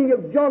did, thinking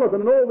of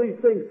Jonathan and all these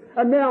things.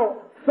 And now,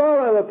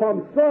 sorrow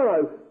upon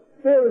sorrow.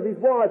 There is his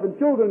wife and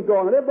children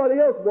gone, and everybody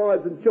else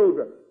wives and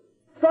children.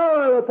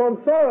 Sorrow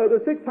upon sorrow.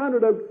 The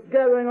 600 are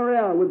gathering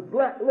around with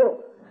black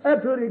looks,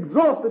 absolutely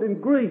exhausted in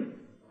grief.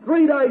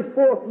 3 days'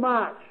 forced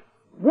march,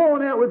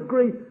 worn out with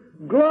grief,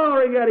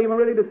 glowering at him and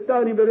ready to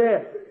stone him to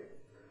death.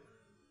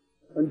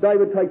 And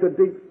David takes a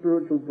deep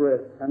spiritual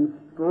breath and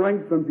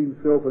strengthens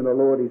himself in the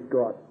Lord his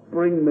God.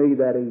 Bring me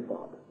that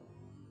ephod.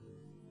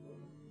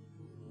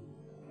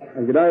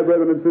 And you know,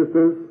 brethren and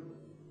sisters,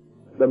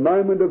 the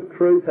moment of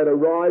truth had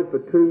arrived for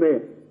two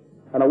men.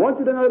 And I want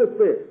you to notice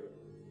this.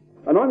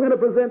 And I'm going to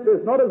present this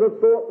not as a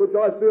thought which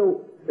I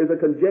feel is a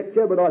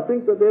conjecture, but I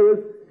think that there is,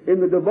 in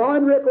the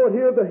divine record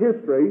here of the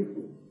history,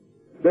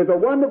 there's a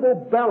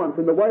wonderful balance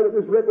in the way that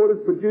this record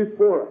is produced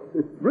for us.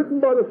 It's written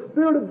by the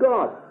Spirit of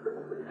God.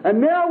 And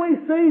now we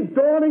see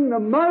dawning the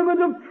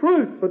moment of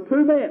truth for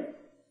two men.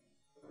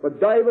 For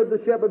David,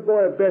 the shepherd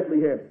boy of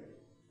Bethlehem,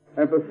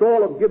 and for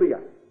Saul of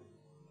Gibeah.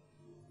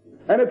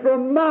 And it's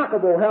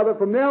remarkable how that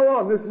from now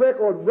on this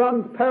record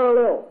runs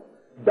parallel.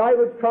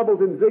 David's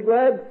troubles in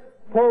Ziklag,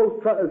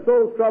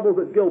 Saul's troubles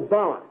at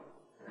Gilboa.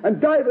 And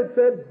David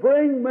said,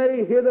 bring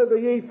me hither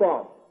the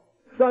ephod.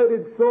 So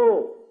did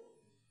Saul.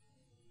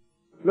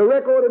 The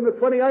record in the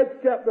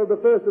 28th chapter of the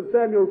 1st of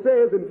Samuel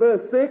says in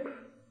verse 6,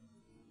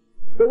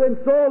 that when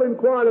Saul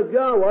inquired of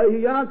Yahweh,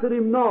 he answered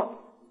him not,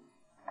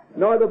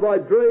 neither by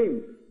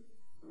dreams,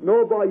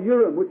 nor by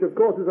Urim, which of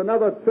course is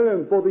another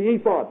term for the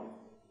ephod,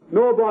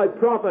 nor by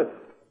prophets.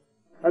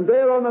 And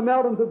there on the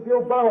mountains of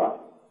Gilboa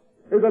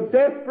is a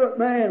desperate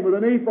man with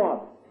an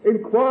ephod,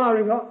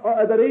 inquiring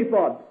at that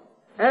ephod.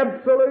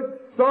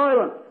 Absolute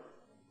silence.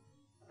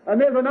 And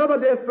there's another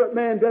desperate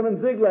man down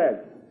in Ziklag,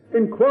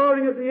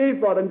 inquiring at the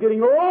ephod and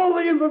getting all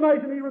the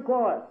information he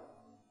requires.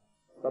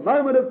 The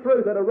moment of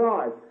truth had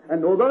arrived.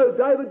 And although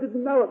David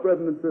didn't know it,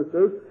 brethren and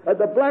sisters, at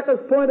the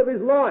blackest point of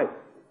his life,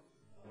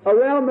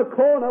 around the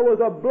corner was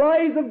a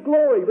blaze of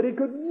glory, but he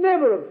could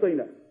never have seen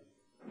it.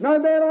 No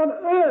man on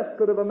earth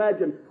could have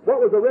imagined what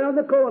was around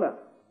the corner.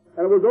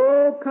 And it was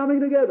all coming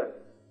together.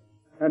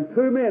 And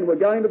two men were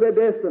going to their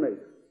destinies.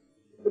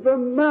 It's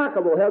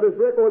remarkable how this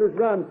record is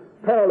run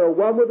parallel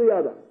one with the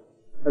other.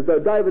 And so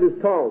David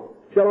is told,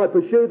 shall I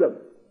pursue them?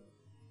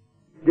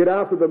 Get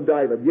after them,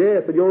 David.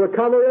 Yes, and you'll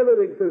recover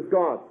everything, says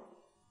God.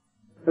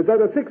 And so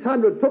the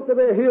 600 took to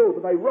their heels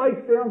and they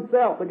raced down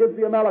south against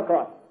the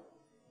Amalekites.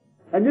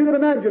 And you can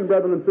imagine,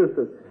 brethren and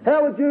sisters,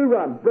 how would you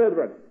run,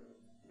 brethren?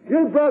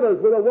 You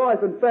brothers with a wife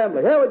and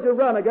family, how would you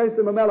run against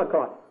the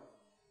Amalekites?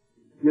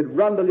 You'd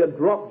run till you'd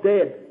drop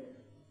dead.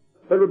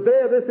 But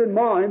bear this in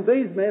mind,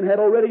 these men had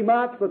already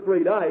marched for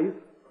 3 days.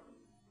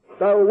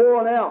 They were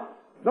worn out.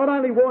 Not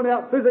only worn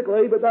out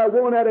physically, but they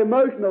were worn out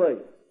emotionally.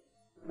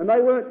 And they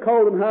weren't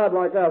cold and hard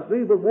like us.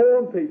 These were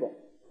warm people.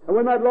 And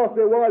when they'd lost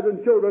their wives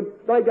and children,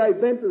 they gave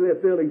vent to their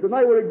feelings. And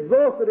they were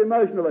exhausted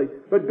emotionally.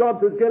 But God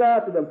says, get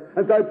after them.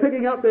 And so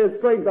picking up their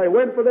strength, they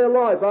went for their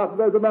life after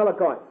those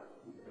Amalekites.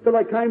 So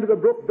they came to the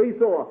brook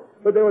Besor.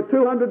 But there were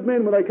 200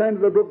 men when they came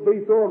to the brook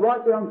Besor,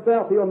 right down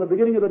south here on the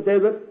beginning of the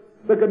desert,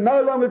 that could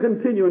no longer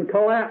continue and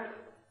collapse.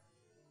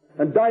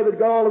 And David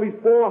got all of his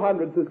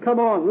 400, says, come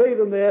on, leave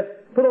them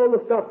there, put all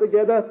the stuff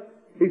together.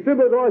 He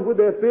sympathized with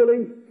their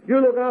feelings. You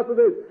look after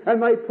this.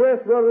 And they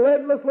pressed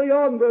relentlessly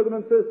on, brethren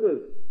and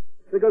sisters,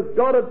 because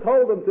God had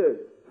told them to.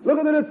 Look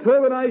at the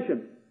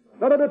determination.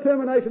 Not a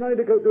determination only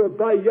to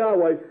obey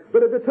Yahweh,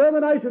 but a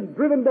determination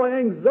driven by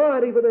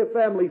anxiety for their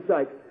family's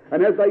sake.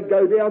 And as they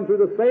go down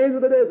through the sands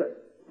of the desert,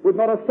 with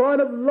not a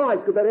sign of life,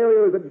 because that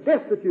area was a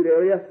destitute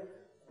area,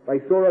 they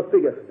saw a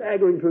figure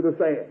staggering through the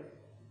sand,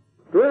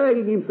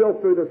 dragging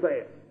himself through the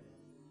sand,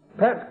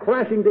 perhaps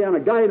crashing down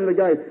again and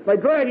again. They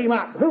drag him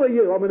up. Who are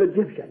you? I'm an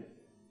Egyptian.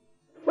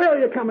 Where are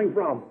you coming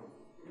from?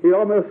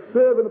 I'm a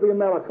servant of the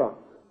Amalekites.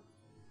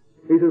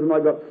 He says, and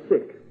I got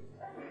sick.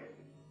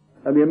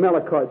 And the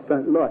Amalekites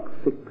don't like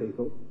sick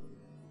people.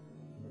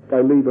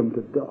 They leave them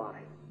to die.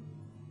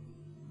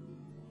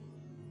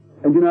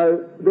 And you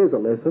know, there's a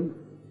lesson.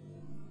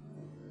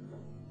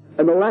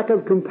 And the lack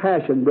of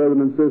compassion,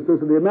 brethren and sisters,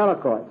 that the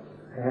Amalekites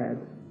had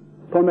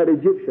upon that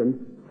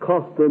Egyptian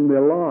cost them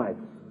their lives.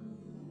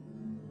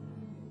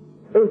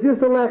 It was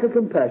just a lack of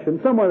compassion.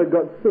 Someone had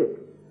got sick,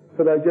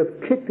 so they just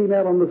kicked him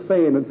out on the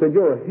sand and said,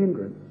 you're a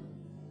hindrance.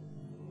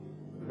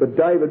 But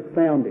David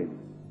found him.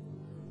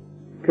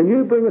 Can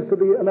you bring us to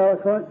the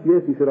Amalekites?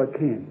 Yes, he said, I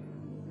can.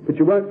 But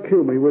you won't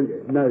kill me, will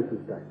you? No, says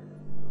David.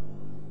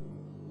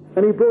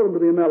 And he brought him to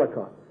the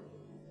Amalekites.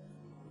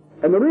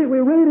 And we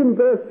read in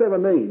verse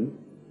 17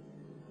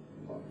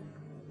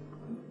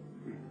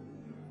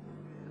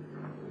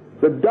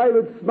 that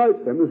David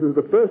smote them. This is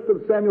the 1st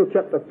of Samuel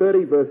chapter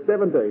 30, verse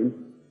 17.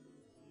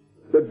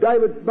 That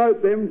David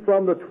smote them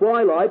from the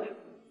twilight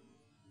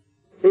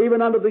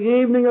even unto the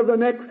evening of the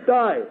next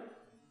day.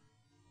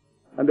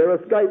 And there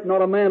escaped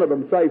not a man of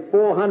them, save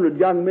 400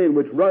 young men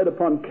which rode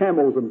upon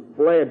camels and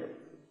fled.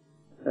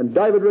 And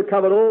David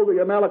recovered all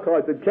the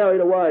Amalekites that carried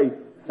away,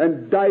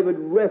 and David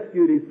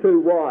rescued his 2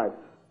 wives.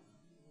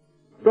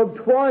 From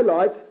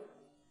twilight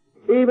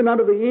even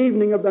unto the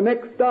evening of the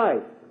next day.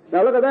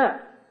 Now look at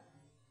that.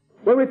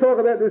 When we talk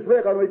about this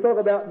record, when we talk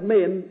about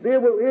men,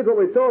 here's what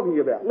we're talking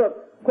about.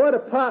 Look, quite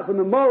apart from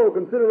the moral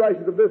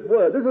considerations of this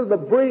word, this is the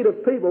breed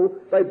of people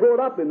they brought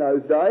up in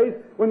those days,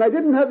 when they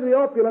didn't have the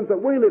opulence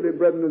that we live in,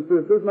 brethren and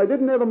sisters, and they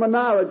didn't have a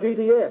Menara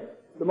GTS,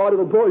 the my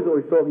little boy's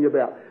always talking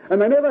about.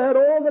 And they never had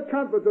all the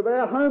comforts of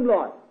our home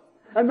life.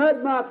 And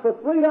they'd marched for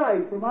 3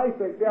 days from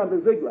Aphek down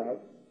to Ziklag.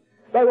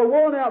 They were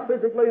worn out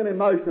physically and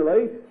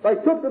emotionally. They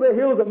took to the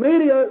hills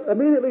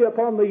immediately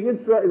upon the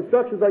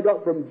instructions they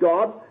got from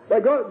God. They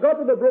got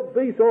to the brook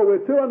Besor where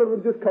 200 of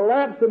them just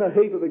collapsed in a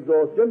heap of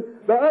exhaustion.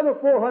 The other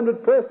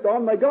 400 pressed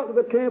on. They got to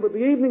the camp at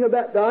the evening of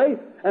that day,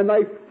 and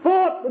they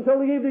fought until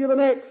the evening of the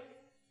next.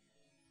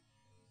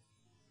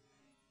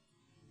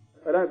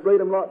 They don't breed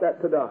them like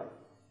that today.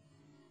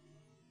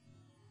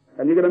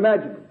 And you can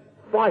imagine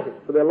fighting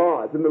for their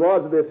lives and the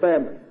lives of their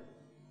families.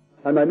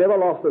 And they never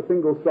lost a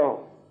single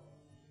soul.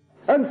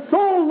 And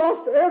Saul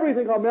lost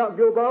everything on Mount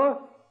Gilboa.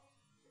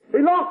 He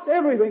lost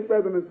everything,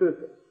 brethren and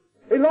sisters.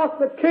 He lost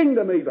the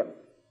kingdom even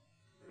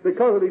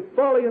because of his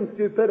folly and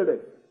stupidity.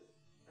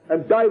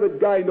 And David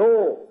gained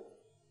all.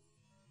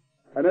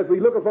 And as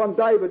we look upon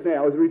David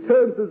now, as he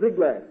returns to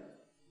Ziklag,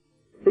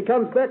 he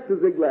comes back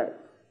to Ziklag.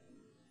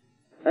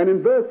 And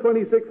in verse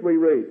 26 we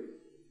read,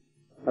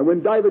 and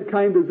when David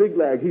came to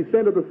Ziklag, he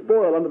sent of the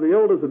spoil unto the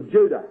elders of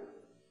Judah,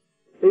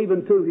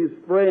 even to his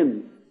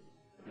friends,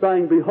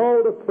 saying,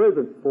 behold a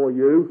present for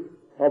you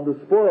of the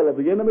spoil of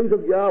the enemies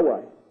of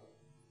Yahweh.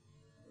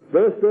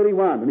 Verse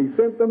 31, and he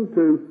sent them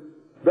to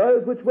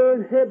those which were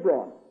in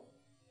Hebron,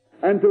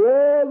 and to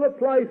all the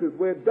places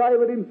where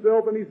David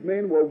himself and his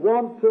men were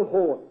wont to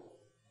haunt.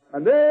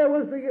 And there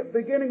was the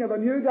beginning of a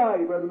new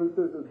day, brothers and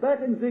sisters.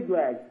 Back in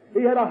Ziklag,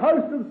 he had a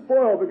host of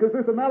spoil because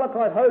this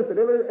Amalekite host had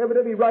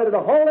evidently raided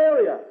a whole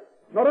area.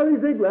 Not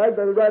only Ziklag,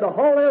 but they raided a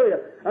whole area.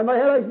 And they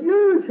had a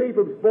huge heap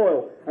of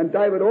spoil. And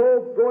David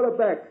all brought it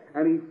back,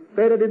 and he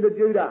fed it into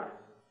Judah.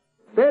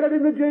 Fed it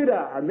into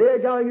Judah. And there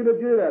going into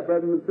Judah,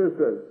 brothers and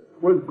sisters,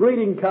 was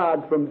greeting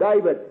cards from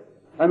David.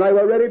 And they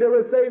were ready to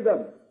receive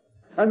them.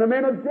 And the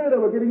men of Judah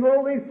were getting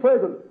all these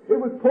presents. It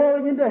was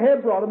pouring into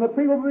Hebron, and the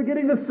people were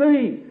beginning to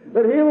see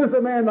that he was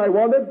the man they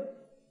wanted.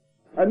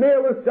 And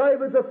there was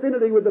David's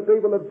affinity with the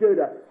people of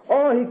Judah.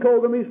 Oh, he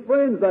called them his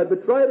friends. They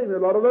betrayed him, a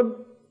lot of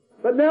them.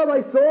 But now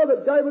they saw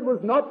that David was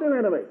not their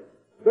enemy.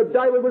 That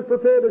David was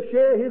prepared to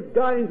share his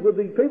gains with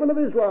the people of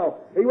Israel.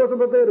 He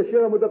wasn't prepared to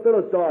share them with the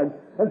Philistines.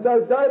 And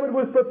so David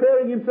was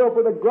preparing himself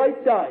for the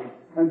great day,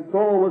 and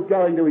Saul was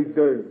going to his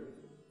doom.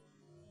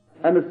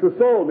 And it's to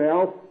Saul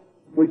now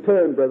we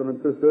turn, brethren and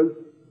sisters,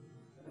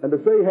 and to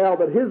see how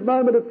that his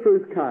moment of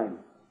truth came.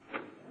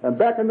 And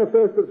back in the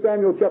 1st of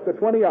Samuel chapter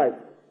 28,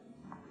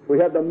 we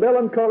have the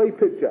melancholy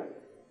picture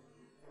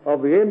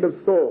of the end of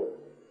Saul.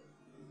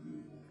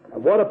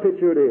 And what a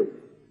picture it is.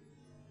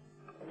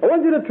 I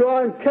want you to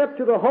try and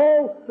capture the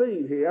whole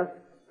scene here.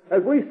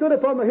 As we stood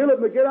upon the hill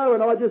of Megiddo,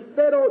 and I just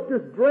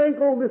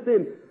drank all this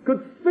in, could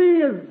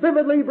see as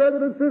vividly,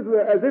 brethren and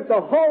sisters, as if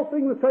the whole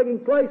thing was taking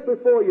place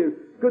before you,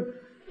 could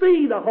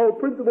see the whole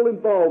principle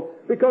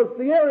involved, because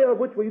the area of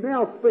which we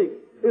now speak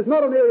is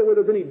not an area where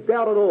there's any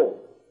doubt at all.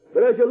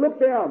 But as you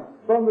look down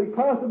from the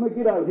pass of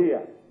Megiddo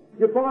here,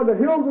 you find the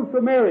hills of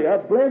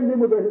Samaria blend in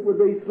with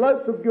the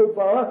slopes of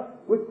Gilboa,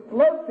 which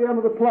slopes down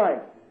to the plain.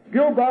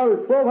 Gilboa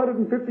is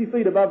 1,250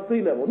 feet above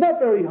sea level. Not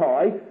very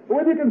high,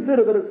 but when you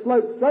consider that it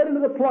slopes straight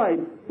into the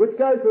plain, which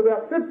goes to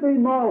about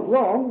 15 miles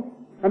long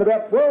and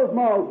about 12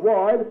 miles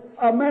wide,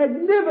 a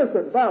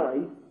magnificent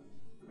valley,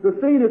 the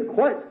scene is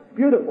quite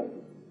beautiful.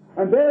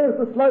 And there is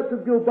the slopes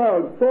of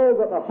Gilboa, and Saul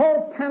got the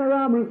whole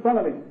panorama in front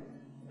of him.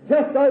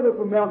 Just over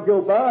from Mount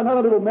Gilboa,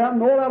 another little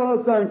mountain all out on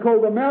its own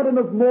called the Mountain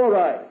of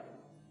Moreh.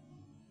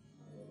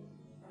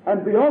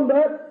 And beyond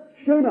that,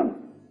 Shunem,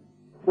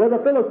 where the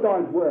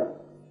Philistines were.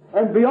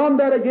 And beyond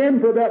that again,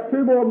 for about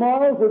 2 more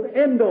miles, was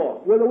Endor,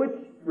 where the witch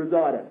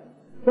resided.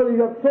 So you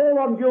got Saul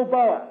on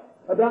Gilboa.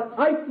 About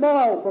 8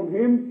 miles from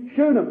him,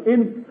 Shunem,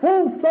 in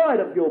full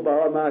sight of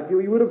Gilboa, mark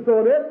you, would have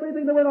thought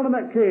everything that went on in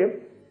that camp.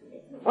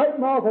 8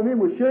 miles from him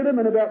was Shunem,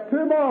 and about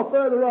 2 miles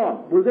further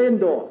on was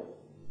Endor.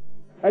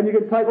 And you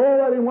can take all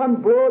that in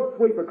one broad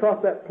sweep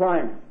across that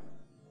plain.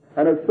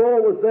 And as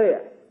Saul was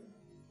there,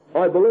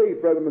 I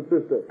believe, brethren and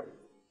sisters,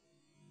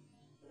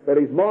 that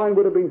his mind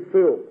would have been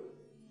filled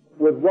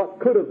with what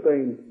could have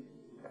been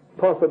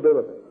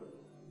possibilities.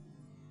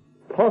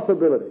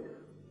 Possibilities.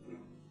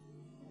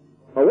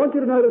 I want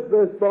you to notice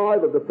verse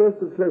 5 of the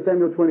 1st of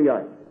Samuel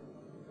 28.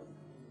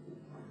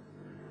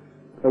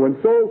 And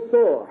when Saul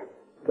saw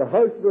the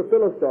host of the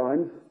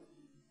Philistines,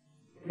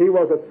 he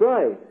was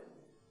afraid,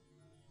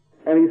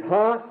 and his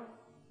heart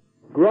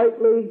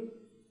greatly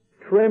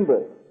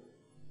trembled.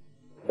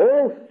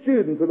 All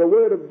students of the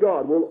Word of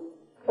God will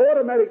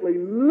automatically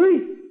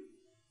leap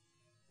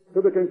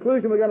to the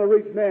conclusion we're going to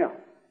reach now.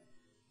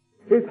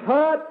 His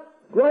heart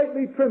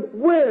greatly trembled.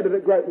 Where did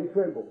it greatly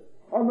tremble?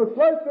 On the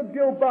slopes of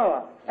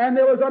Gilboa. And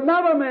there was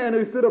another man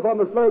who stood upon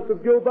the slopes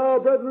of Gilboa,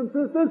 brothers and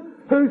sisters,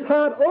 whose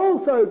heart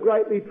also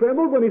greatly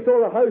trembled when he saw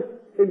the host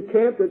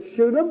encamped at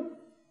Shunem.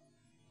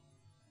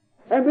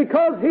 And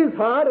because his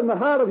heart and the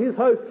heart of his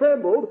host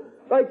trembled,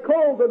 they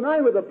called the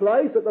name of the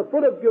place at the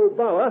foot of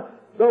Gilboa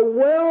the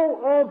Well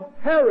of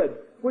Harod,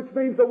 which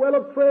means the Well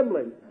of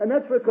Trembling. And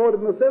that's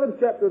recorded in the 7th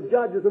chapter of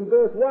Judges in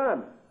verse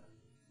 1.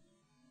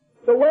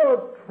 The Well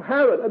of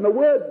Harod, and the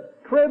word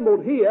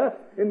trembled here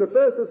in the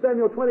 1st of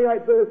Samuel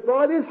 28 verse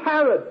 5 is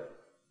Harod.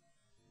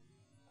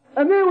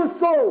 And there was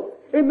Saul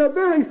in the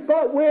very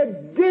spot where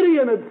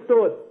Gideon had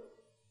stood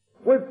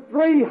with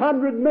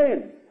 300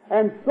 men.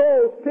 And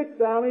Saul's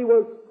picked army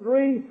was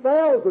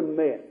 3,000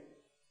 men.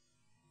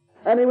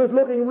 And he was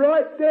looking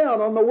right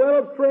down on the well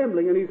of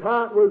trembling, and his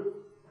heart was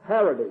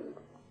harroding,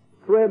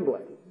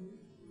 trembling.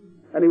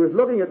 And he was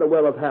looking at the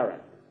well of Harod.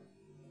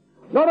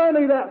 Not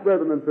only that,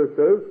 brethren and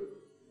sisters,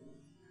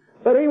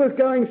 but he was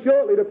going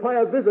shortly to pay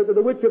a visit to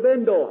the witch of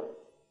Endor.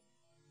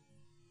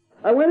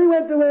 And when he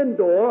went to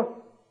Endor,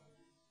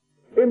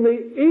 in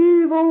the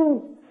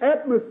evil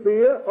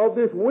atmosphere of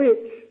this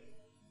witch,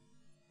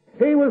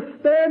 he was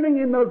standing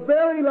in the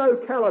very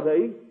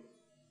locality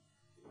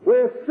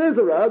where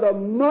Sisera, the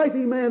mighty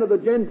man of the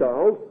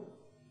Gentiles,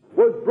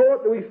 was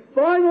brought to his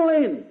final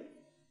end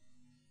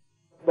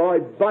by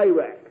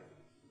Barak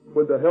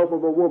with the help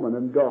of a woman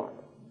and God.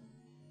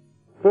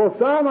 For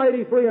Psalm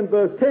 83 and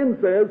verse 10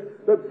 says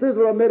that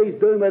Sisera met his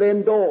doom at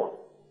Endor.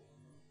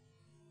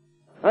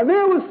 And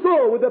there was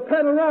Saul with the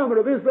panorama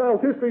of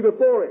Israel's history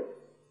before him.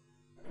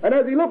 And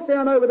as he looked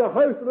down over the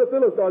host of the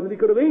Philistines, and he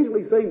could have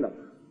easily seen them,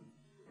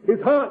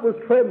 his heart was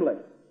trembling.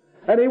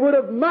 And he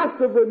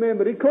must have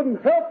remembered, he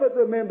couldn't help but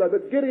remember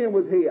that Gideon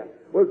was here,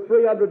 with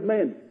 300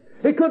 men.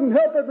 He couldn't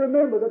help but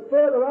remember that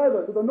further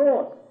over to the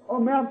north,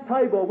 on Mount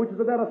Tabor, which is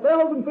about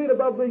 1,000 feet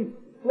above the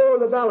floor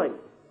of the valley,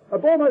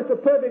 of almost a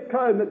perfect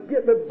cone,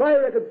 that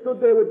Barak had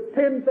stood there with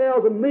 10,000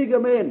 meagre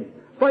men,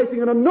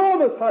 facing an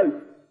enormous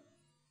host.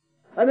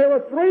 And there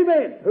were 3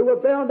 men who were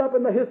bound up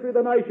in the history of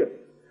the nation.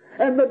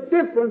 And the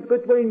difference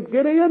between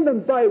Gideon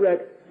and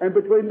Barak, and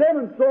between them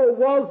and Saul,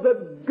 was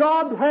that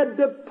God had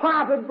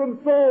departed from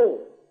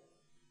Saul.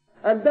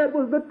 And that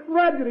was the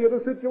tragedy of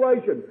the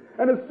situation.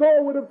 And as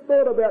Saul would have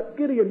thought about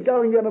Gideon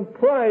going out and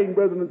praying,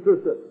 brethren and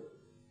sisters,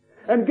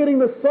 and getting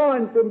the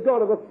sign from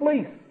God of a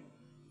fleece,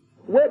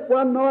 wet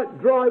one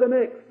night, dry the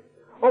next,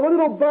 of a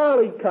little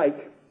barley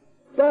cake,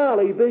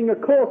 barley being a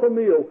coarser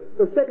meal,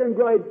 the second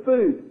grade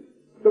food,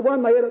 the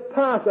one they ate at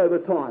Passover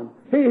time,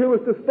 he who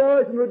was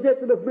despised and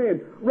rejected of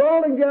men,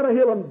 rolling down a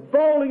hill and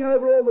bowling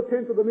over all the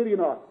tents of the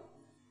Midianites.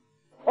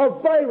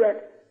 Of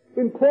Barak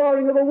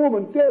inquiring of a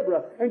woman,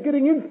 Deborah, and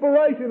getting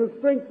inspiration and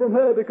strength from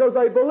her because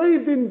they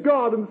believed in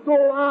God, and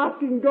Saul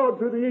asking God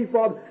through the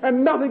ephod,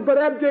 and nothing but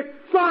abject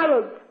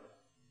silence.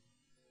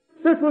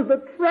 This was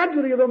the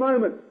tragedy of the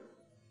moment.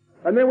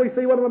 And then we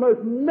see one of the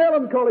most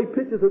melancholy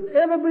pictures that's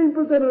ever been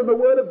presented in the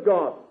Word of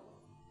God.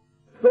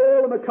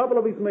 Saul and a couple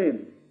of his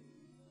men,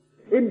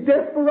 in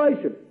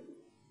desperation,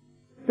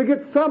 to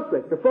get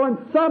something, to find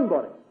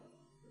somebody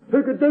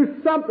who could do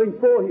something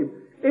for him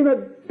in a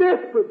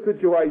desperate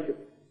situation.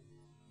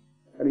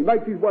 And he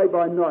makes his way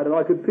by night, and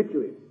I could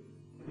picture him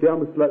down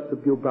the slopes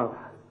of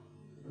Gilboa,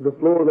 to the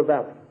floor of the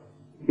valley.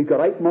 He's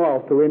got 8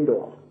 miles to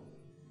Endor.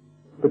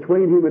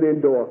 Between him and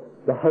Endor,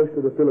 the host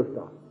of the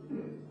Philistines.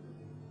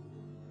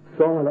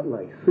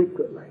 Silently,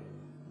 secretly,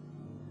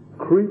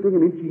 creeping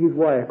and inching his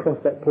way across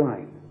that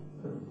plain,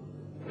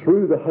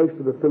 through the host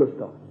of the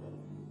Philistines,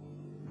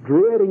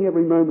 dreading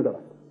every moment of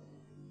it,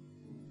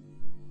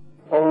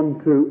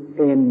 on to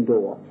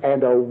Endor,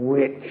 and a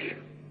witch.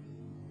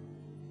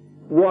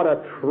 What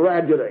a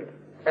tragedy.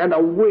 And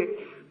a witch.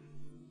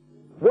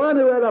 One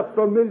who had a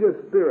familiar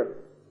spirit.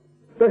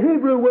 The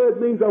Hebrew word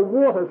means a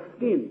water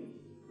skin,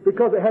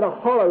 because it had a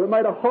hollow, it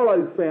made a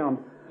hollow sound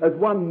as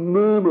one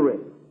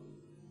murmuring.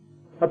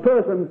 A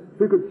person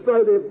who could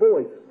throw their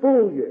voice,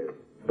 fool you,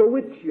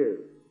 bewitch you.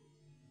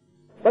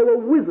 They were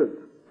wizards,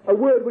 a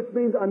word which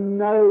means a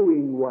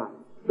knowing one,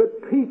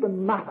 that peep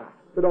and mutter,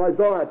 that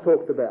Isaiah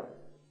talked about.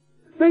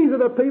 These are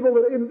the people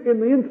that in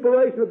the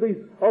inspiration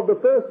of the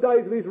first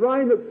days of his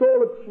reign that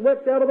Saul had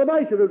swept out of the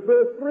nation, as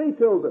verse 3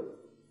 tells us.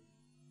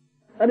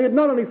 And he had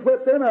not only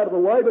swept them out of the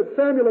way, but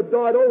Samuel had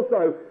died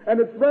also. And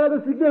it's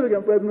rather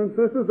significant, brethren and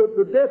sisters, that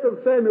the death of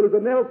Samuel is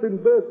announced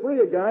in verse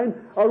 3 again,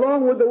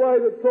 along with the way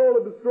that Saul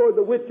had destroyed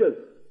the witches.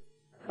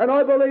 And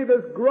I believe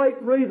there's great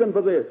reason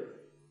for this.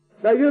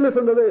 Now you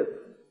listen to this.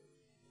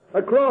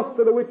 Across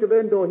to the witch of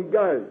Endor he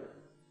goes.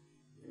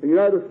 And you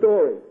know the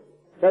story.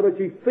 How that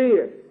she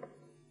feared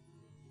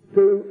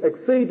to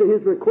accede to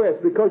his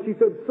request, because she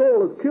said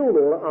Saul has killed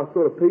all our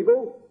sort of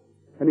people,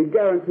 and he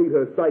guaranteed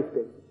her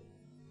safety.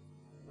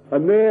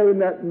 And there in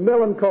that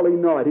melancholy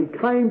night, he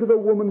came to the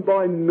woman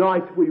by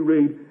night, we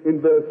read in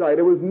verse 8.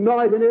 It was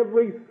night in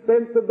every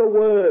sense of the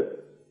word.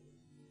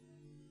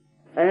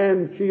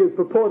 And she is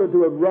purported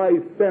to have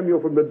raised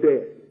Samuel from the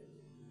dead.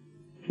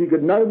 She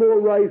could no more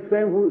raise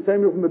Samuel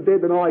from the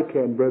dead than I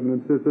can, brethren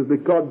and sisters,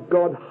 because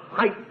God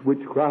hates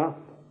witchcraft.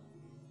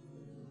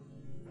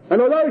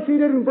 And although she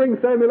didn't bring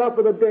Samuel up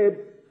from the dead,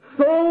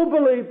 Saul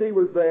believed he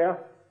was there.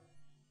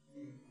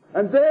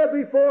 And there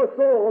before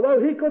Saul,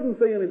 although he couldn't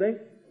see anything,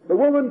 the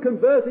woman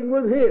conversing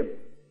with him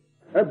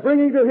and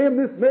bringing to him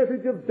this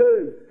message of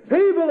doom.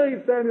 He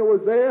believed Samuel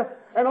was there,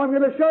 and I'm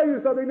going to show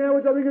you something now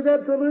which I think is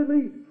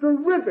absolutely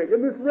terrific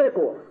in this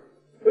record.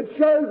 It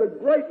shows a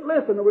great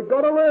lesson that we've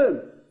got to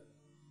learn.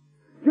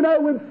 You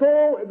know, when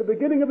Saul, at the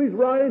beginning of his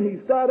reign,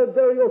 he started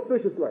very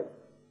auspiciously.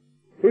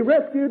 He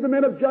rescued the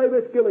men of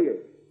Jabesh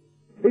Gilead.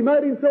 He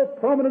made himself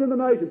prominent in the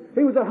nation.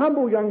 He was a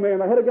humble young man.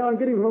 They had to go and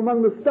get him from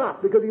among the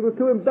stuff because he was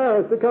too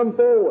embarrassed to come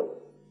forward.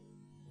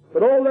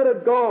 But all that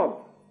had gone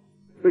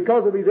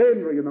because of his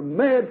envy and the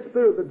mad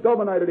spirit that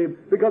dominated him,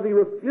 because he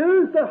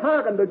refused to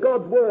hearken to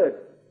God's word.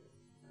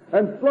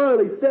 And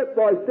slowly, step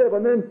by step,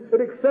 and then it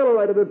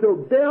accelerated until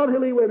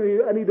downhill he went,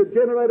 and he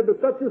degenerated to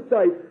such a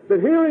state that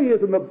here he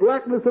is in the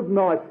blackness of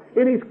night,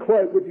 in his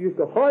cloak, which he used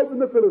to hide from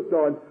the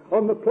Philistines,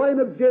 on the plain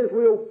of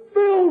Jezreel,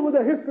 filled with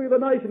the history of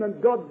the nation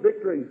and God's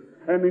victories,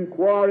 and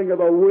inquiring of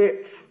a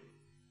witch,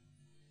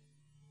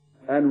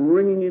 and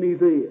ringing in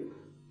his ears,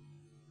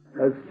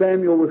 as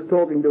Samuel was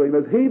talking to him,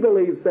 as he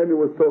believed Samuel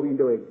was talking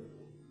to him.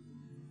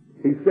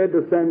 He said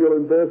to Samuel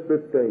in verse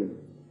 15,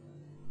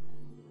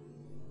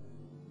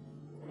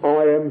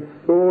 I am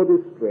sore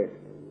distressed,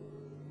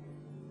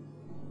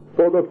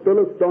 for the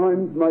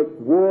Philistines make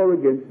war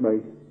against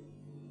me,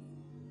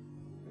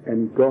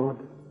 and God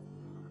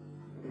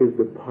is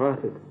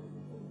departed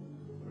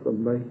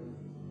from me.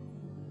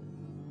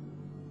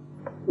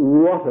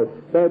 What a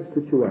sad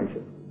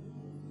situation.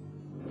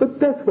 But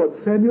that's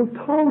what Samuel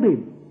told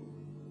him.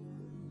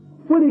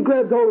 When he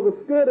grabbed hold of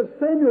the skirt of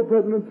Samuel,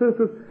 brothers and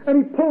sisters, and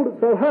he pulled it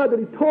so hard that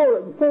he tore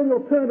it, and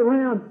Samuel turned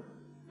around.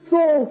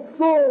 Saul,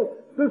 Saul,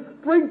 the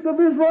strength of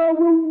Israel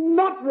will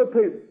not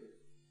repent.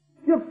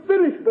 You're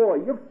finished,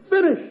 boy. You're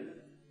finished.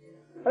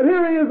 And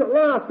here he is at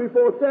last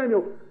before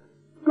Samuel.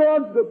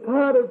 God's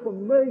departed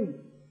from me.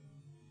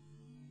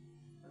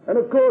 And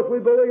of course we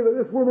believe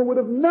that this woman would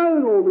have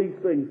known all these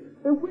things.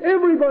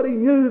 Everybody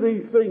knew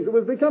these things. It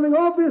was becoming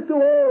obvious to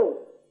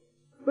all.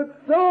 But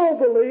Saul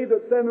believed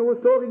that Samuel was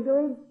talking to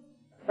him.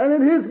 And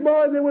in his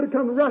mind there would have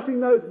come rushing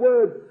those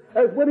words,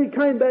 as when he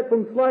came back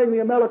from slaying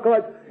the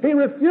Amalekites, he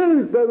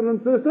refused, brothers and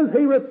sisters,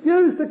 he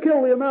refused to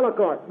kill the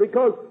Amalekites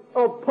because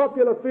of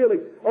popular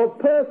feeling, of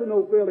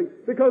personal feeling,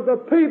 because the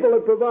people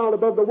had prevailed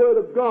above the word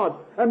of God.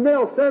 And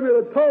now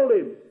Samuel had told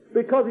him,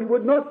 because he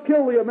would not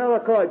kill the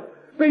Amalekites,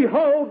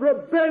 behold,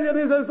 rebellion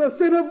is as the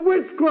sin of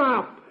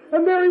witchcraft.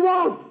 And there he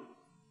was,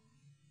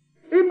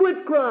 in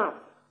witchcraft.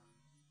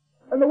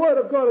 And the word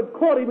of God had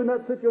caught him in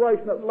that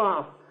situation at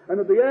last. And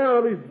at the hour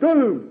of his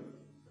doom,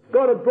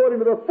 God had brought him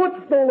to the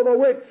footstool of a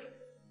witch.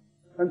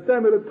 And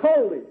Samuel had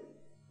told him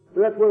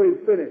that that's where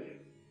he'd finish.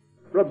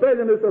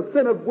 Rebellion is the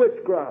sin of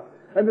witchcraft.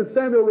 And then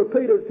Samuel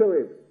repeated to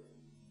him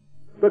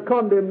the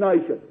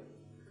condemnation.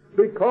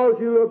 Because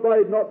you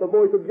obeyed not the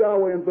voice of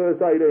Yahweh in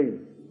verse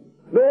 18,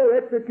 nor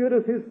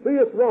executest his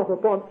fierce wrath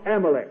upon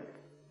Amalek.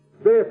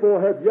 Therefore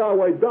hath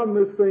Yahweh done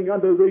this thing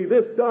unto thee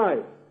this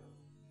day.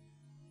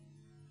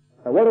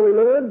 And what do we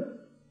learn?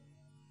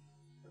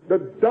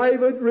 That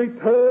David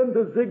returned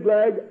to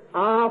Ziklag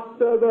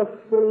after the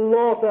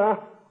slaughter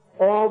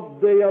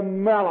of the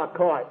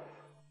Amalekites.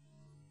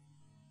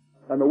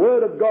 And the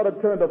word of God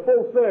had turned a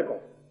full circle.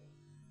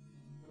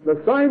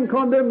 The same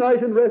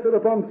condemnation rested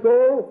upon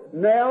Saul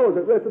now as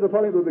it rested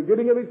upon him at the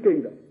beginning of his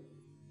kingdom.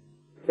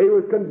 He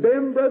was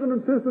condemned, brethren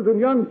and sisters and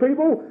young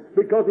people,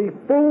 because he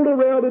fooled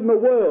around in the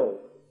world.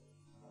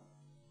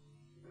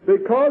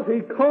 Because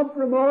he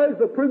compromised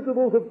the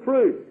principles of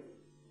truth.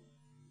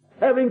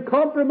 Having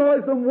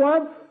compromised them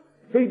once,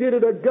 he did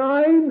it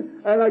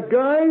again and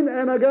again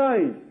and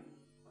again.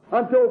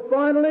 Until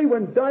finally,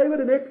 when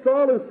David in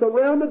exile is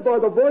surrounded by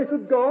the voice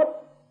of God,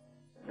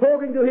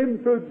 talking to him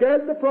through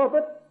Gad the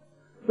prophet,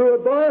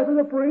 through Abiathar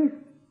the priest,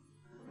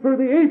 through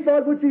the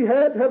ephod which he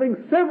had, having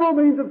several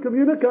means of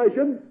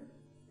communication,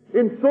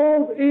 in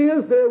Saul's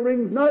ears there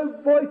rings no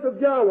voice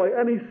of Yahweh,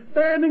 and he's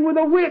standing with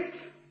a witch.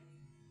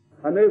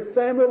 And there's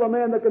Samuel, the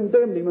man that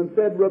condemned him, and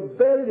said,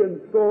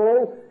 rebellion,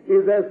 Saul,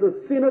 is as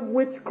the sin of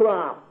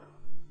witchcraft.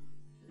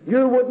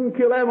 You wouldn't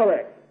kill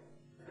Amalek.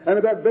 And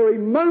at that very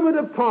moment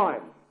of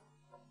time,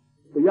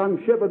 the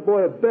young shepherd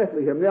boy of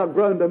Bethlehem, now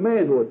grown to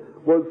manhood,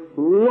 was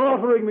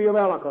slaughtering the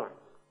Amalekites.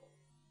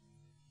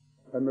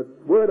 And the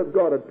word of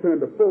God had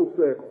turned a full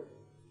circle.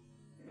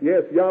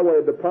 Yes, Yahweh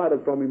had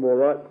departed from him, all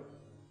right.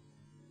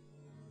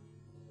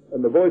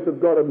 And the voice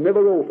of God had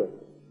never altered.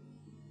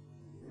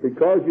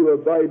 Because you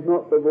obeyed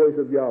not the voice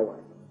of Yahweh.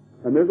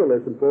 And there's a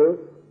lesson for us.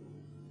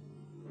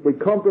 We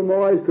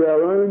compromise to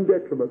our own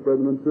detriment,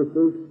 brethren and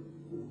sisters.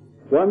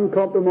 One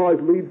compromise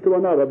leads to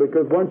another,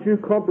 because once you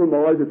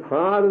compromise, it's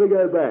harder to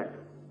go back.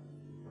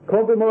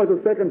 Compromise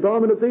a second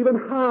time, and it's even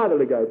harder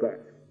to go back.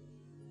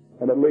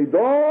 And it leads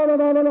on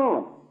and on and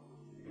on,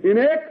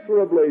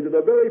 inexorably to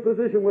the very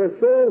position where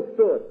Saul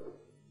stood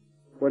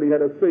when he had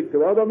to seek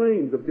to other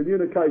means of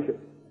communication.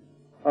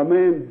 A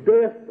man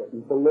desperate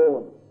and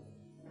forlorn.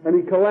 And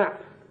he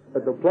collapsed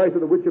at the place of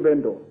the witch of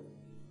Endor.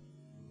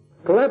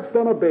 Collapsed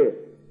on a bed.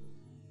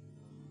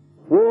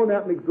 Worn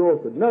out and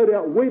exhausted. No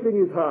doubt weeping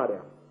his heart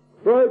out.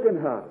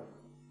 Broken hearted.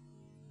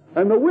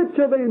 And the witch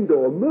of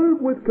Endor,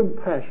 moved with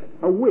compassion,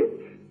 a witch,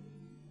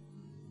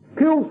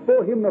 kills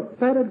for him the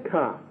fatted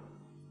calf.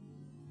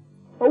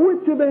 A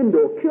witch of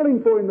Endor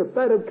killing for him the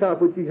fatted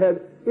calf which he had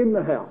in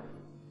the house.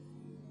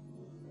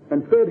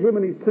 And fed him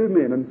and his 2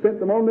 men and sent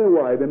them on their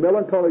way, their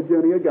melancholy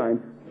journey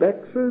again, back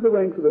through the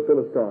ranks of the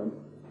Philistines,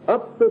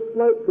 up the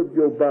slopes of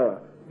Gilboa,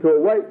 to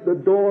await the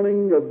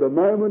dawning of the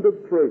moment of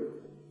truth.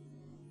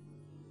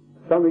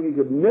 Something he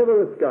could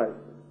never escape.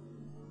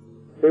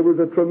 It was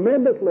a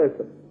tremendous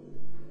lesson.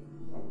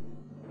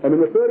 And in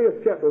the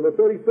 30th chapter, the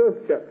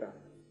 31st chapter,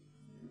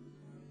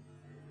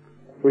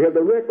 we have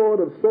the record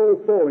of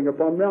Saul falling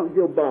upon Mount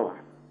Gilboa.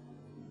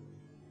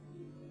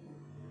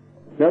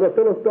 Now the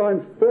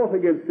Philistines fought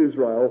against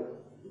Israel,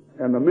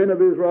 and the men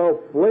of Israel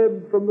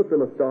fled from the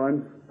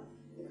Philistines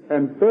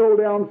and fell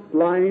down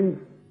slain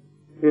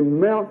in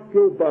Mount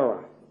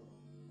Gilboa.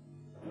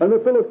 And the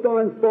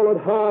Philistines followed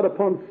hard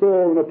upon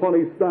Saul and upon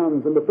his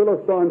sons, and the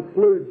Philistines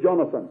slew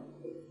Jonathan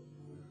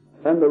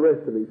and the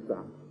rest of his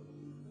sons.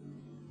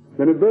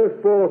 Then in verse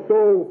 4,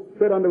 Saul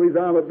said unto his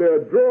armor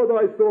bearer, Draw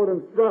thy sword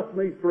and thrust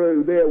me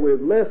through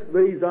therewith, lest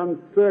these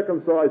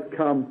uncircumcised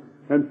come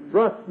and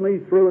thrust me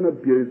through and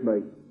abuse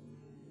me.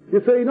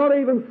 You see, not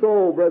even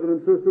Saul, brethren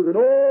and sisters, in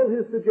all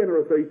his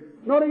degeneracy,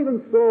 not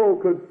even Saul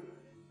could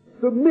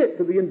submit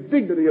to the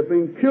indignity of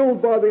being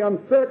killed by the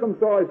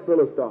uncircumcised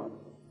Philistines.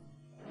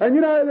 And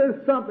you know,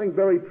 there's something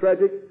very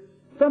tragic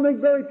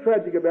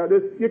about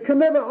this.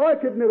 I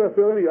could never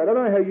feel anyway. I don't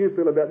know how you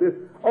feel about this.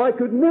 I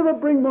could never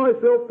bring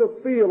myself to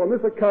feel on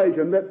this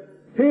occasion that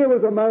here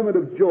was a moment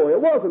of joy. It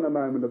wasn't a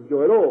moment of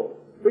joy at all.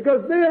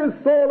 Because there is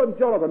Saul and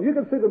Jonathan. You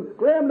can see them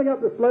scrambling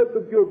up the slopes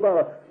of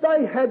Gilboa.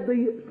 They had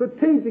the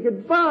strategic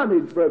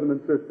advantage, brethren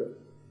and sisters.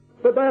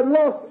 But they had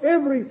lost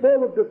every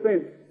form of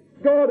defence.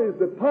 God is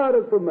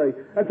departed from me.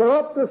 And so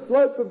up the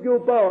slopes of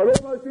Gilboa, an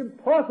almost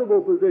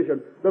impossible position,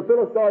 the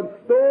Philistines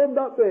stormed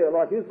up there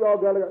like Israel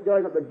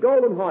going up the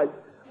Golden Heights,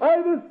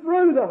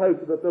 overthrew the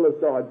host of the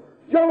Philistines.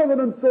 Jonathan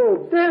and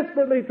Saul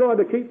desperately trying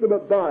to keep them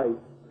at bay,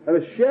 and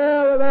a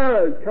shower of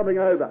arrows coming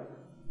over.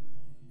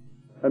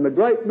 And the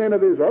great men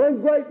of Israel,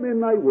 and great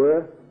men they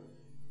were,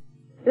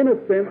 in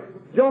a sense,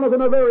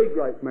 Jonathan a very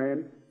great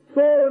man,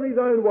 Saul in his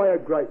own way a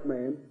great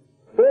man,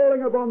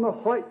 falling upon the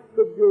heights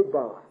of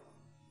Gilboa.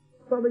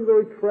 Something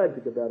very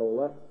tragic about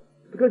all that.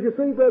 Because you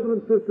see, brothers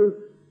and sisters,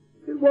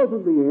 it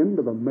wasn't the end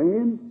of a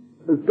man,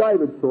 as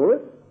David saw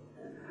it.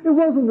 It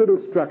wasn't the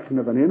destruction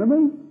of an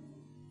enemy.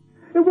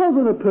 It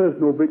wasn't a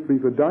personal victory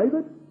for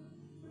David.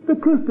 The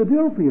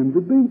Christadelphians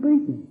had been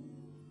beaten.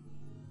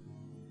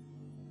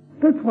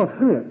 That's what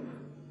hurts.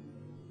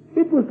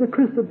 It was the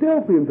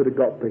Christadelphians that had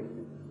got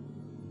beaten.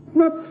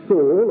 Not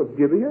Saul of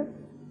Gibeah,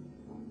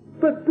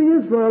 but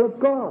the Israel of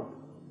God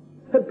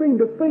had been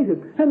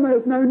defeated, and there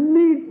was no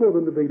need for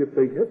them to be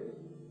defeated.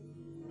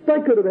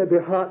 They could have had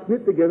their hearts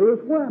knit together as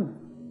one.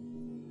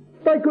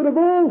 They could have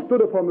all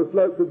stood upon the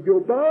slopes of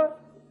Gilboa,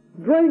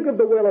 drank of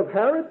the well of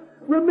Harod,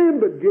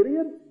 remembered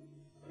Gideon.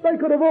 They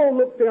could have all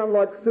looked down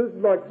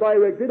like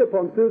Barak did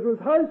upon Sisera's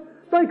host.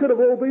 They could have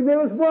all been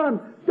there as one.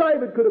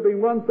 David could have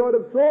been one side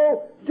of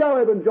Saul,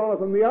 Joab and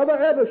Jonathan the other,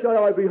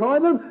 Abishai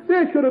behind them.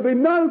 There should have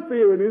been no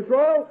fear in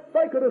Israel.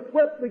 They could have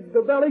swept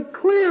the valley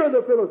clear of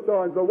the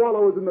Philistines, the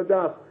wallowers in the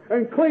dust,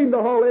 and cleaned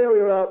the whole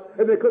area up,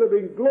 and there could have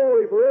been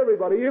glory for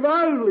everybody if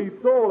only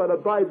Saul had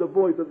obeyed the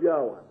voice of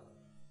Yahweh.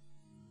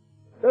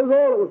 That was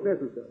all that was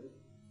necessary.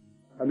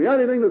 And the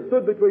only thing that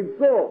stood between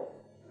Saul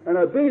and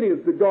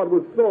obedience to God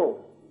was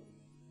Saul.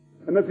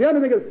 And that's the only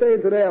thing that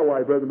stands in our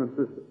way, brethren and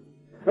sisters.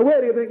 And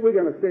where do you think we're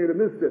going to stand in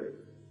this city?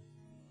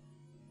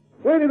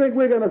 Where do you think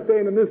we're going to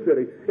stand in this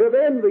city if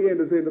envy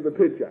enters into the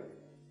picture?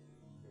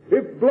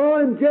 If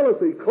blind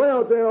jealousy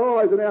clouds our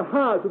eyes and our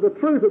hearts with the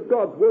truth of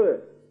God's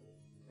Word?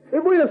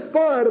 If we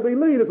aspire to be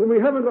leaders when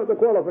we haven't got the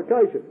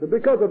qualifications, and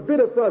because of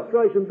bitter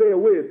frustration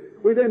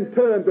therewith, we then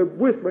turn to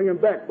whistling and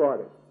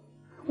backbiting?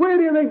 Where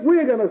do you think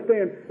we're going to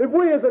stand if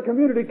we as a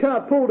community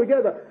can't pull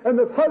together and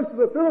the host of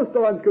the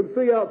Philistines can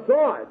see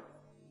outside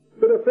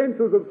the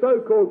defences of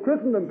so-called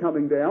Christendom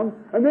coming down,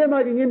 and they're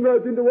making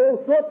inroads into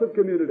all sorts of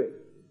communities?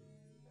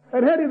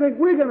 And how do you think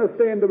we're going to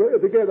stand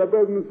together,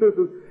 brothers and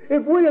sisters,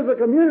 if we as a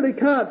community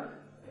can't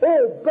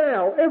all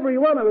bow, every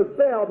one of us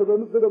bow to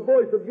the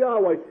voice of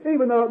Yahweh,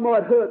 even though it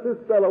might hurt this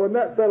fellow and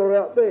that fellow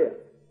out there?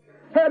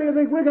 How do you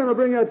think we're going to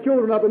bring our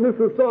children up in this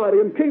society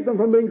and keep them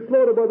from being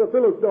slaughtered by the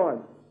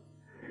Philistines?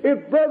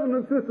 If brothers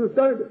and sisters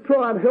don't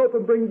try and help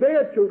and bring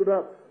their children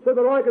up, so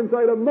that I can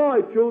say to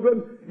my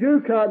children,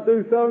 you can't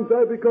do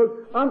so-and-so because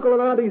uncle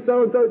and auntie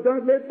so-and-so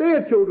don't let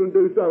their children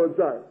do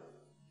so-and-so.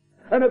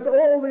 And if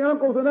all the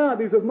uncles and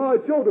aunties of my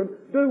children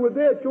do with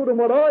their children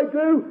what I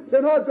do,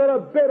 then I've got a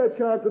better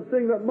chance of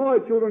seeing that my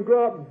children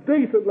grow up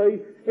decently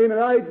in an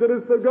age that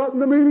has forgotten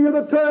the meaning of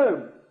the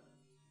term.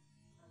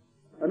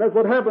 And that's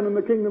what happened in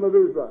the kingdom of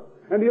Israel.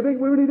 And do you think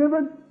we're any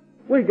different?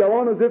 We go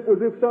on as if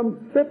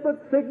some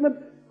separate segment,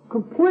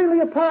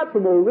 completely apart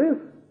from all this.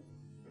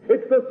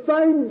 It's the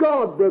same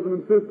God, brethren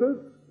and sisters,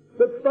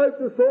 that spoke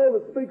to Saul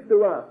that speaks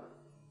to us.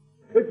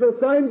 It's the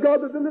same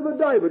God that delivered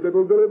David that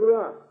will deliver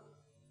us.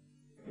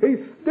 He's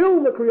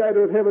still the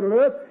creator of heaven and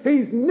earth.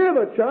 He's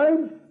never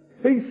changed.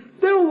 He's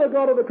still the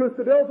God of the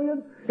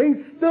Christadelphians.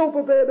 He's still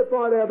prepared to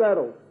fight our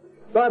battles.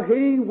 But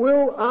He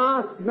will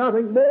ask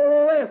nothing more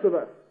or less of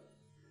us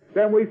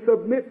than we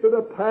submit to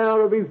the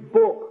power of His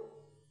book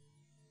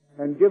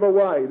and give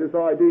away this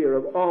idea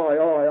of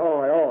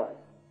I.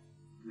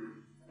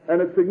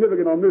 And it's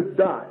significant on this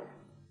day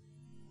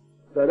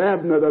that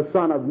Abner, the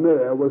son of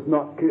Ner, was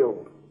not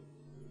killed.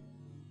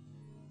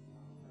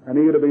 And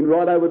he would have been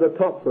right over the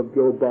tops of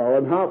Gilboa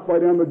and halfway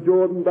down the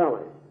Jordan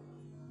Valley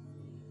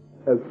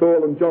as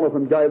Saul and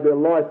Jonathan gave their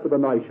life for the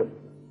nation.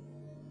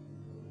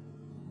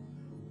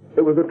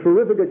 It was a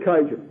terrific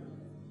occasion,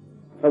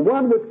 and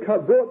one which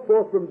brought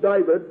forth from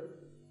David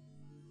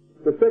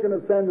the 2nd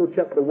of Samuel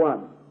chapter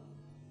 1.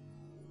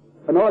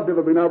 And I've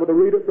never been able to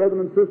read it, brothers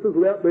and sisters,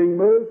 without being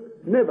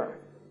moved. Never.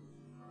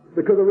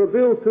 Because it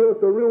reveals to us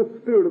the real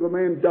spirit of the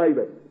man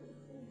David.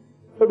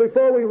 But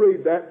before we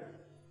read that,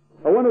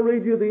 I want to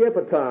read you the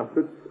epitaph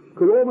that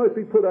could almost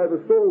be put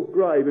over Saul's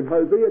grave in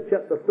Hosea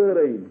chapter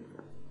 13.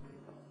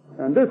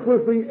 And this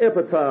was the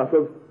epitaph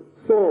of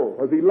Saul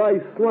as he lay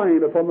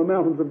slain upon the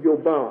mountains of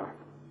Gilboa.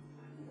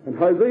 In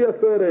Hosea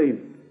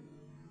 13.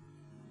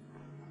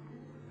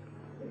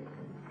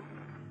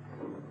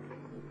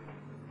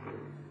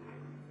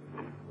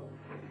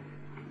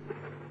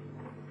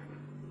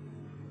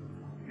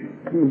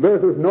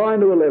 Verses 9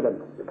 to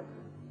 11.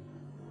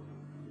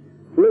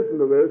 Listen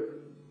to this.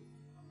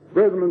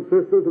 Brethren and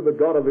sisters of the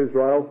God of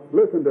Israel,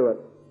 listen to it.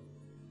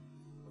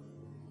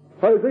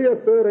 Hosea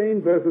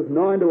 13, verses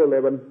 9 to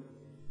 11.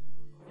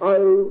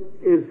 O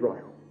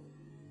Israel,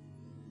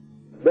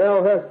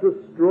 thou hast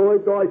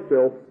destroyed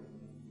thyself,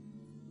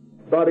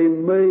 but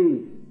in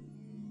me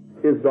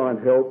is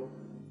thine help.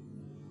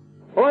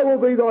 I will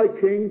be thy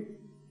king.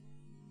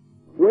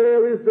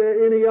 Where is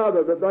there any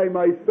other that they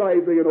may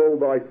save thee in all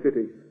thy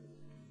cities?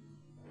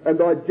 And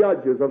thy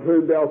judges, of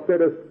whom thou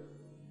saidest,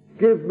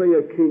 give me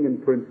a king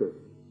and princes.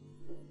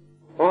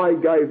 I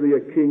gave thee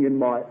a king in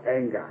my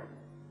anger,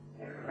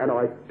 and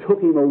I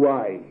took him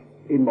away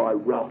in my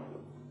wrath.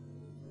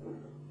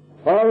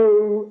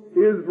 O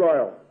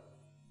Israel,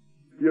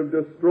 you've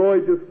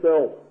destroyed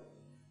yourself.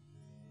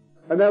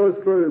 And that was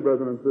true,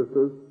 brethren and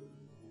sisters.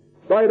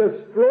 They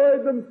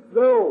destroyed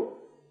themselves,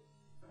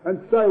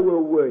 and so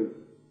will we.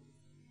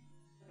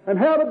 And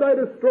how did they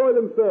destroy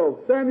themselves?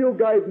 Samuel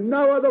gave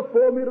no other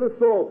formula to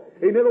Saul.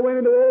 He never went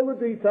into all the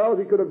details.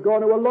 He could have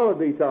gone into a lot of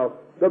details.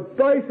 The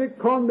basic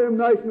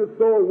condemnation of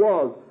Saul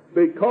was,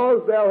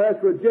 because thou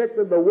hast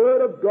rejected the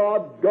word of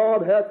God,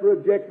 God hath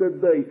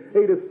rejected thee.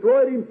 He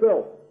destroyed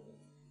himself.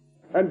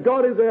 And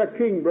God is our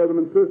King, brethren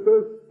and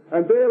sisters,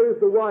 and there is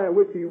the way in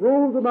which he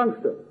rules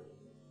amongst us.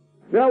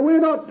 Now,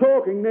 we're not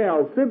talking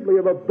now simply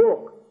of a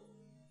book.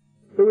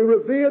 So we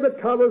revere the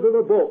covers of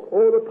a book,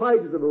 or the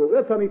pages of a book.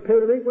 That's only pen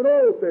and ink when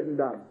all is said and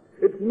done.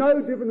 It's no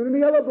different than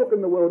any other book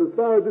in the world as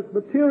far as its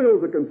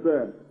materials are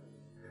concerned.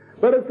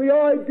 But it's the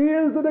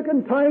ideas that are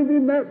contained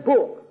in that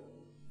book.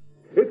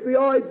 It's the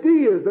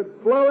ideas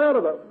that flow out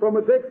of it from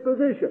its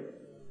exposition,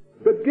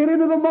 that get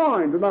into the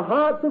minds and the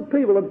hearts of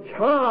people and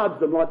charge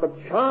them like the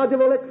charge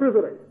of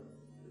electricity,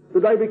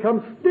 that they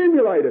become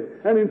stimulated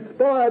and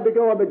inspired to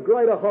go on to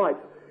greater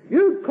heights.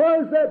 You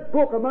close that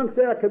book amongst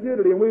our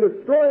community and we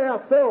destroy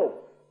ourselves.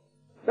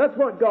 That's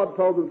what God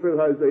told them through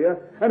Hosea.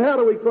 And how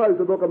do we close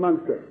the book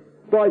amongst us?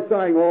 By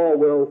saying, oh,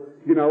 well,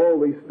 you know, all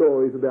these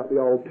stories about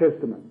the Old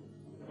Testament.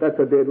 That's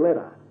a dead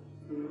letter.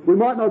 We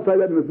might not say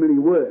that in as many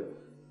words,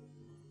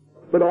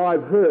 but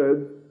I've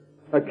heard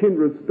a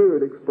kindred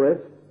spirit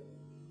expressed.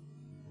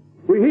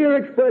 We hear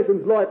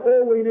expressions like,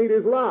 all we need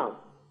is love.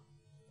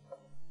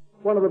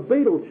 One of the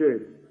Beatles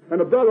tunes.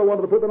 And a brother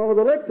wanted to put that on as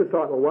a lecture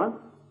title once,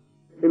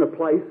 in a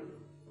place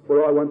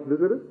where I once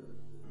visited,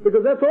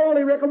 because that's all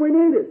he reckoned we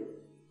needed.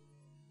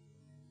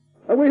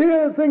 And we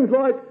hear things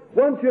like,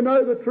 once you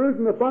know the truth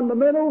and the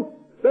fundamentals,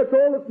 that's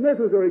all that's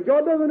necessary.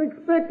 God doesn't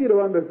expect you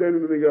to understand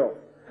anything else.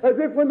 As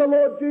if when the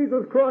Lord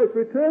Jesus Christ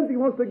returns, he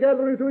wants to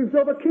gather into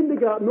himself a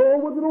kindergarten, all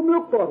with little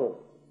milk bottles.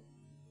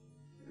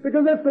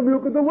 Because that's the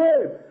milk of the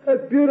Word. As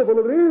beautiful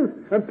as it is.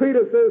 And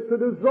Peter says, to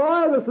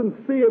desire the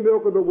sincere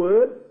milk of the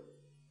Word,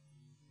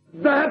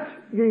 that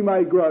ye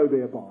may grow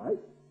thereby.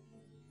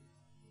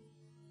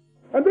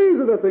 And these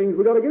are the things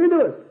we've got to get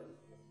into us.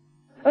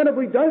 And if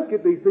we don't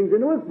get these things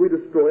into us, we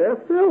destroy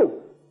ourselves.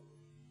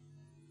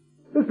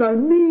 There's no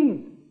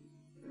need.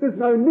 There's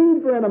no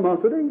need for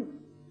animosity.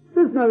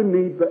 There's no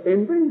need for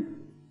envy.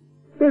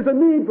 There's a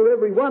need for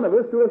every one of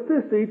us to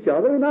assist each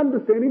other in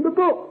understanding the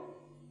book.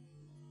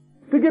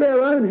 To get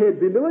our own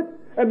heads into it,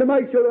 and to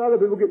make sure that other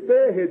people get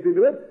their heads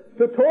into it,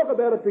 to talk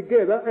about it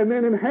together, and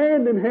then in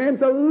hand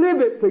to live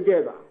it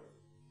together.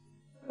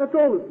 That's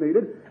all that's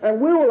needed.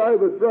 And we will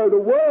overthrow the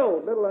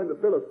world, let alone the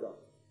Philistines.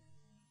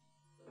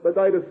 But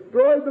they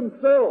destroyed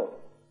themselves.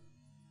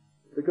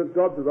 Because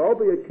God says, I'll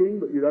be a king,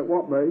 but you don't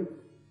want me.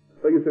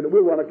 So you said,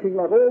 we want a king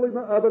like all the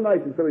other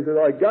nations. So he said,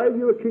 I gave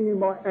you a king in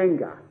my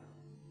anger.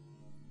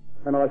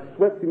 And I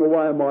swept him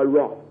away in my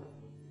wrath.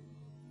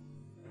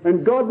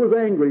 And God was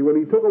angry when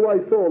he took away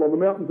Saul on the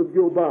mountains of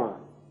Gilboa.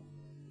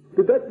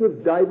 Did that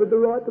give David the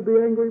right to be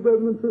angry,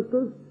 brothers and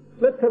sisters?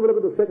 Let's have a look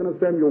at the 2nd of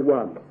Samuel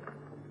 1.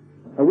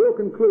 And we'll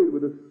conclude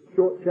with this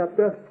short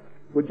chapter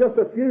with just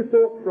a few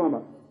thoughts from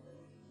it.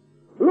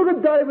 Look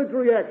at David's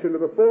reaction to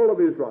the fall of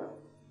Israel.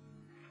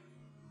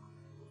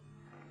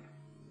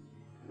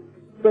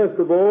 First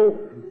of all,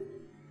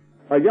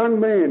 a young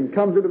man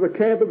comes into the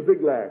camp of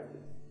Ziklag.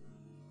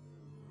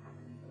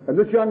 And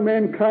this young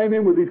man came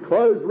in with his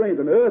clothes rent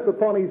and earth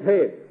upon his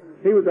head.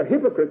 He was a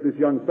hypocrite, this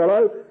young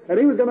fellow, and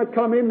he was going to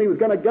come in, he was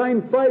going to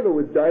gain favour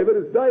with David.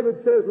 As David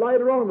says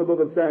later on in the book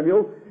of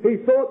Samuel, he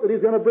thought that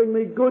he's going to bring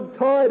me good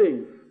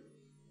tidings.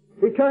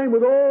 He came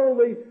with all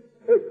the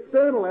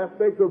external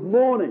aspects of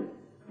mourning,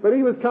 but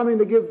he was coming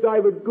to give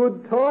David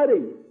good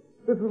tidings.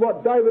 This is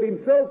what David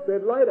himself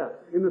said later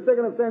in the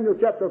 2nd of Samuel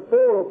chapter 4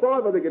 or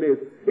 5, I think it is.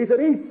 He said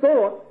he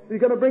thought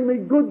he's going to bring me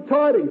good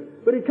tidings,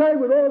 but he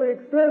came with all the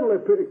external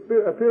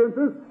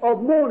appearances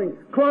of mourning,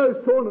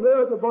 clothes torn and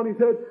earth upon his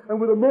head, and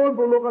with a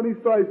mournful look on his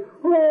face.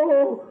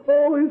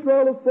 Oh,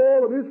 Israel has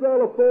fallen,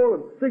 Israel has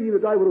fallen. Thinking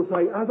that David will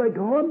say, are they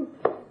gone?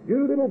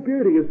 You little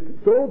beauty, is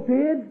Saul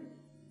dead?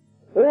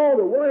 Oh,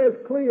 the way is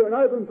clear and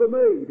open for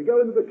me to go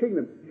into the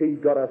kingdom. He's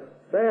got a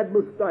sad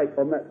mistake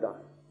on that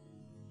day.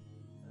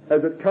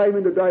 As it came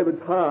into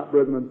David's heart,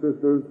 brethren and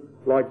sisters,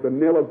 like the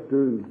knell of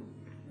doom.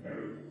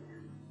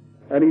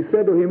 And he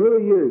said to him, who are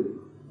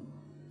you?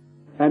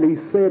 And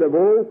he said of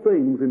all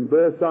things in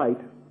verse 8,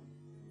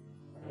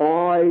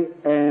 I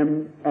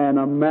am an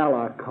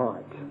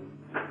Amalekite.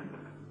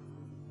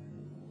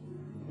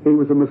 He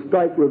was a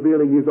mistake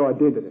revealing his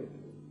identity.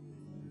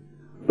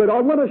 But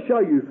I want to show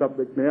you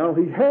something now.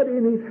 He had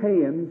in his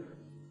hands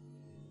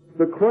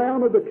the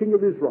crown of the king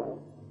of Israel.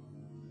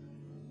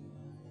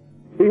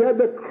 He had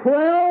the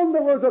crown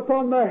that was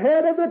upon the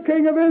head of the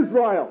king of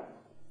Israel.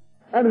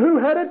 And who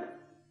had it?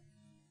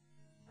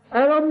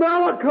 An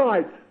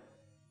Amalekite.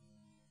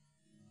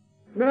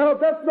 Now,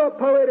 if that's not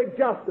poetic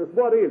justice,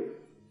 what is?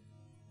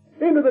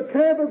 Into the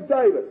camp of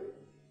David,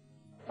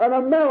 an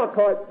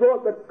Amalekite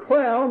brought the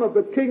crown of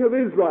the king of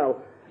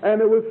Israel. And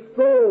it was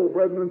Saul,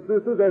 brethren and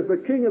sisters, as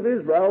the king of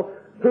Israel,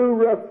 who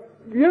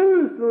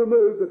refused to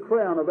remove the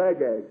crown of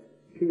Agag,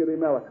 king of the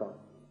Amalekites.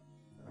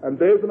 And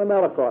there's an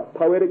Amalekite,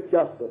 poetic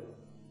justice.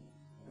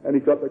 And he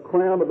got the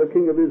crown of the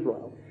king of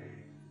Israel.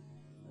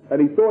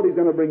 And he thought he's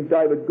going to bring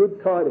David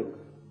good tidings.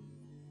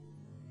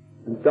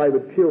 And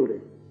David killed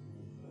him,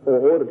 or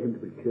ordered him to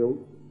be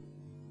killed.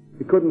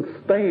 He couldn't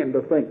stand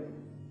to think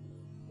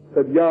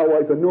that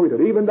Yahweh's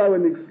anointed, even though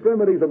in the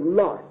extremities of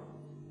life,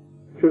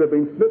 should have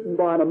been smitten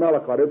by an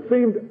Amalekite. It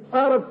seemed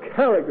out of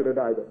character to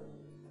David.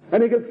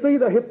 And he could see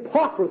the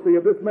hypocrisy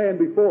of this man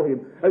before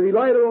him. As he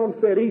later on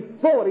said, he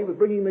thought he was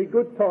bringing me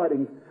good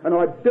tidings, and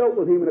I dealt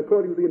with him in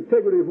according to the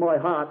integrity of my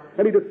heart,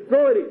 and he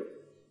destroyed him,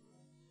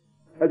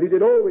 as he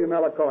did all the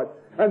Amalekites.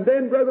 And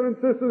then, brethren and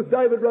sisters,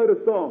 David wrote a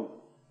song.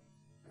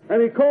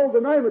 And he called the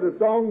name of the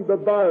song, The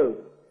Bow.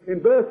 In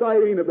verse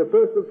 18 of the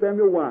 1st of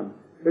Samuel 1,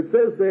 it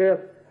says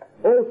there,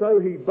 also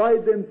he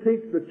bade them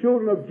teach the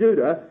children of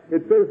Judah,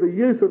 it says the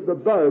use of the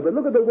bow. But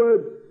look at the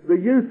words, the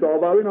use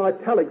of, are in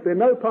italics. They're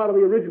no part of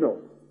the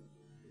original.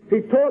 He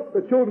taught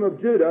the children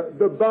of Judah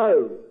the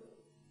bow.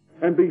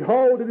 And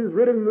behold, it is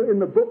written in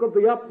the book of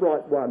the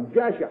upright one,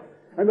 Jasher.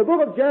 And the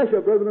book of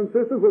Jasher, brethren and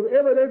sisters, was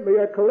evidently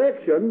a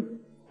collection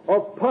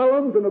of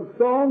poems and of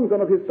songs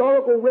and of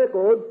historical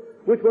records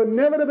which were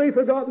never to be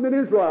forgotten in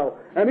Israel.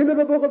 And into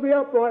the book of the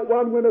upright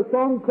one went a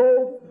song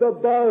called The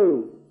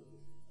Bow.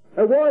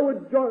 And why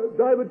would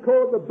David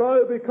call it The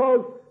Bow?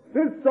 Because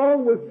this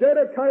song was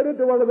dedicated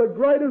to one of the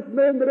greatest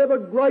men that ever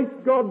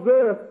graced God's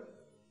earth,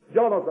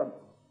 Jonathan.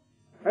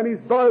 And his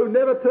bow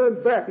never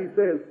turned back, he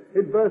says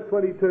in verse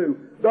 22.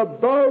 The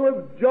bow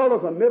of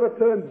Jonathan never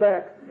turned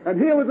back. And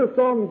here was a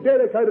song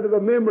dedicated to the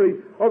memory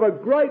of a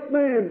great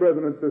man,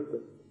 brethren and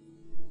sisters.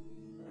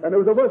 And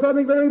there was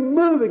something very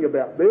moving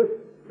about this,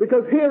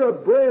 because here are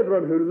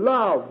brethren who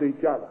loved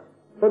each other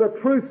for the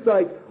truth's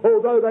sake,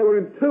 although they were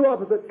in two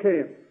opposite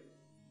camps.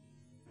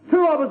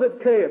 Two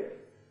opposite camps.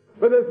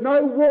 But there's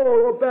no wall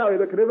or barrier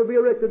that can ever be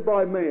erected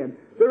by man.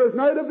 There is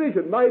no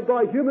division made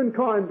by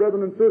humankind,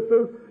 brethren and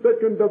sisters, that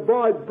can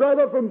divide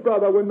brother from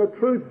brother when the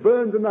truth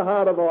burns in the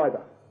heart of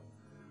either.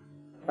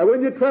 And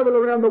when you travel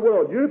around the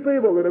world, you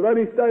people that have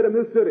only stayed in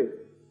this city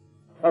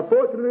are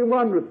fortunate in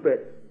one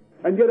respect,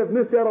 and yet have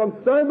missed out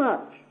on so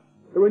much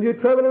that when you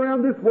travel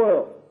around this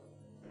world,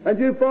 and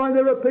you find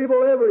there are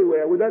people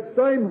everywhere with that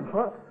same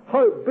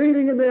hope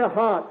beating in their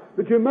heart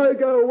that you may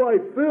go away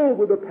filled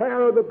with the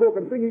power of the book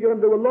and thinking you're going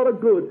to do a lot of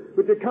good,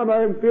 but you come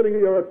home feeling that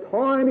you're a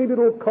tiny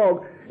little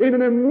cog in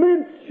an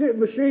immense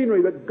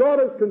machinery that God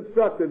has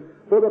constructed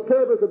for the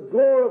purpose of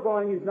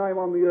glorifying His name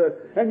on the earth.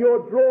 And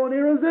you're drawn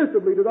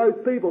irresistibly to those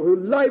people who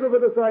labour for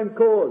the same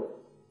cause.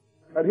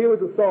 And here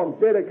was a song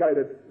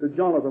dedicated to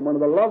Jonathan, one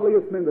of the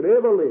loveliest men that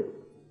ever lived.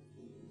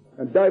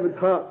 And David's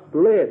heart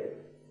bled.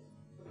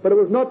 But it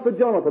was not for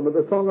Jonathan that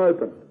the song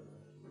opened.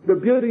 The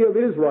beauty of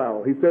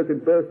Israel, he says in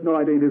verse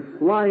 19, is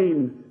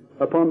slain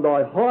upon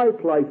thy high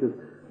places.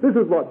 This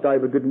is what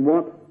David didn't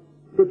want.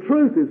 The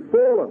truth is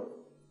fallen.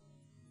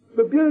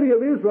 The beauty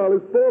of Israel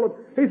is fallen.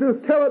 He says,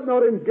 tell it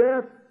not in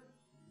Gath.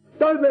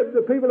 Don't let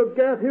the people of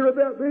Gath hear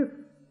about this.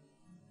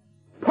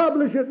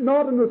 Publish it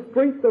not in the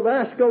streets of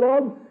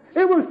Ashkelon.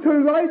 It was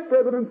too late,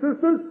 brethren and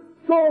sisters.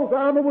 Saul's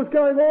army was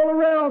going all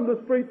around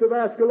the streets of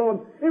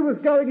Ashkelon. It was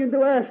going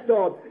into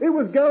Ashdod. It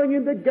was going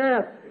into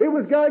Gath. It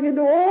was going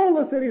into all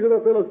the cities of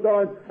the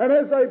Philistines. And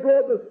as they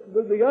brought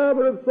the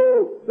armor of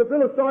Saul, the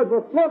Philistines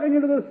were flocking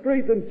into the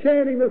streets and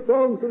chanting the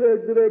songs to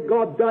their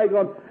god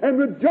Dagon and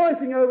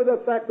rejoicing over the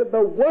fact that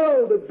the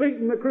world had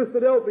beaten the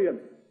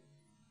Christadelphians.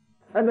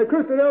 And the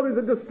Christadelphians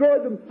had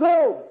destroyed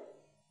themselves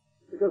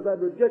because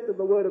they'd rejected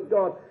the word of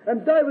God.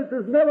 And David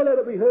says, never let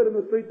it be heard in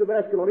the streets of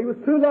Ashkelon. He was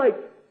too late.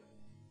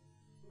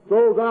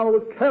 Saul's armor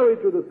was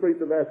carried through the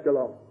streets of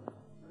Ashkelon,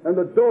 and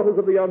the daughters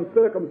of the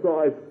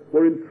uncircumcised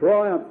were in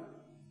triumph.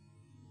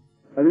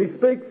 And he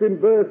speaks in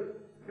verse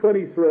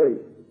 23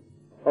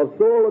 of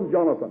Saul and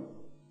Jonathan.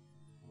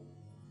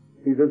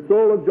 He said,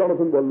 Saul and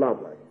Jonathan were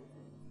lovely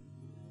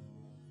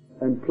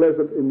and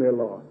pleasant in their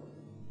lives.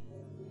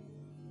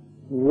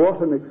 What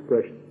an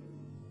expression.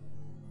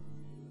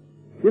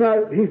 You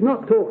know, he's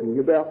not talking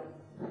about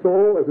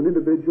Saul as an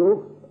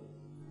individual,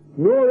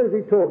 nor is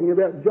he talking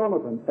about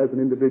Jonathan as an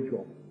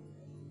individual.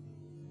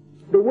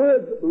 The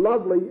words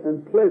lovely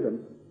and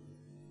pleasant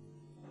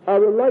are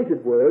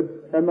related words,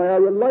 and they are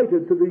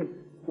related to the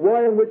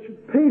way in which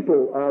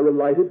people are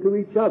related to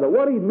each other.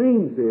 What he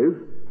means is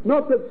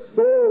not that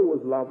Saul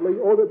was lovely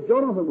or that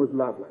Jonathan was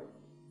lovely,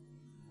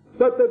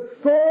 but that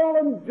Saul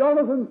and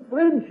Jonathan's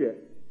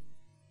friendship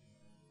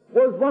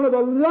was one of the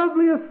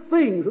loveliest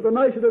things that the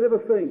nation had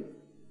ever seen.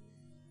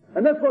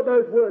 And that's what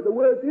the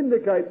words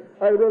indicate,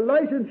 a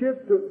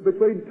relationship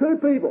between two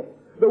people.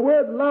 The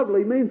word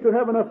lovely means to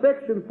have an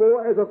affection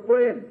for as a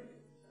friend.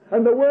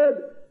 And the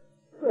word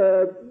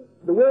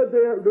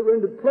there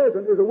rendered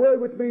pleasant is a word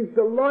which means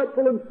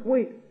delightful and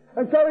sweet.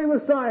 And so he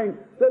was saying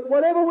that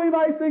whatever we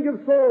may think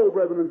of Saul,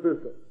 brethren and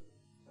sisters,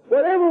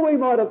 whatever we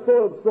might have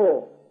thought of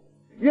Saul,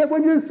 yet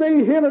when you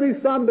see him and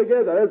his son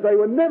together, as they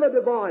were never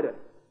divided,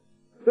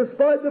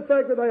 despite the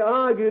fact that they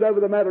argued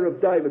over the matter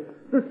of David,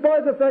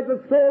 despite the fact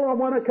that Saul on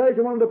one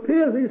occasion wanted to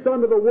pierce his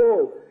son to the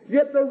wall,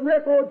 yet the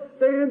record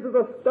stands as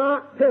a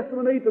stark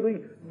testimony to the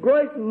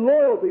great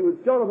loyalty which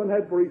Jonathan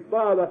had for his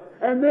father.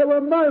 And there were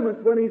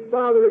moments when his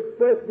father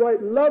expressed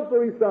great love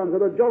for his son, so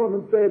that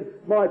Jonathan said,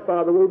 my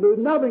father will do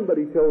nothing but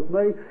he tells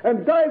me.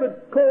 And David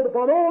called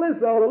upon all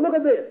Israel to look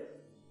at this.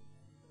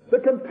 The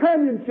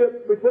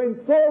companionship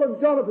between Saul and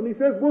Jonathan, he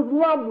says, was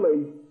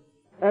lovely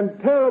and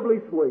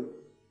terribly sweet.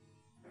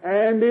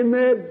 And in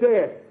their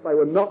death, they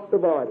were not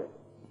divided.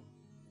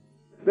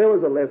 There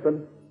was a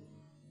lesson.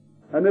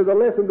 And there's a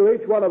lesson to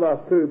each one of us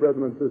too,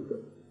 brethren and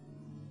sisters.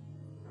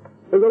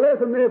 There's a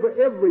lesson there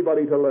for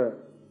everybody to learn.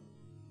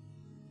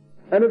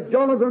 And if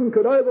Jonathan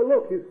could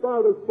overlook his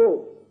father's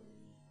faults,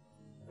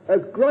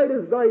 as great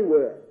as they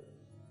were,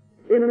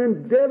 in an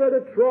endeavour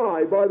to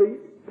try, by the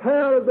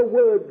power of the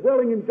word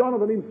dwelling in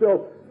Jonathan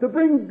himself, to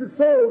bring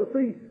Saul to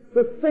see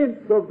the sense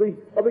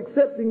of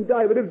accepting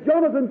David. If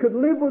Jonathan could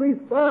live with his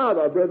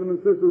father, brethren and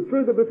sisters,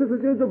 through the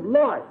vicissitudes of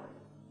life,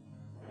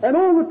 and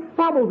all the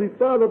troubles his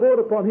father brought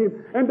upon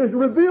him, and to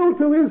reveal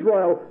to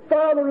Israel,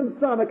 father and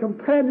son, a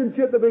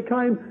companionship that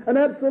became an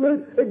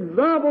absolute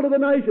example to the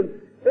nation,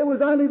 it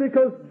was only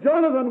because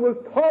Jonathan was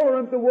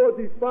tolerant towards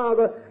his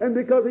father, and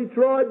because he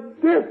tried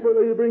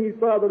desperately to bring his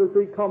father to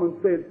see common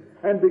sense,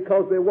 and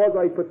because there was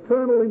a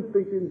paternal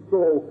instinct in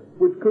Saul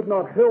which could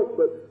not help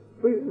but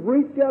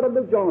reached out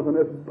unto Jonathan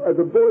as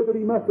a boy that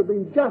he must have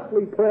been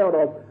justly proud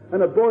of, and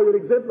a boy that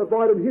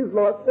exemplified in his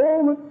life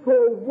all that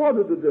Saul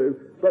wanted to do,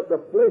 but the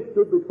flesh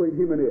stood between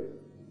him and it.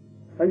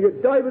 And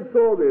yet David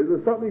saw this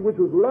as something which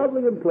was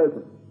lovely and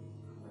pleasant.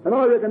 And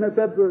I reckon that's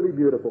absolutely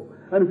beautiful.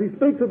 And as he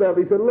speaks about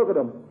it, he said, look at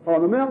them,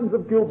 on the mountains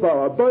of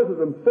Gilboa, both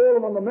of them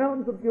fallen on the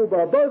mountains of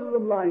Gilboa, both of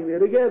them laying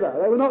there together.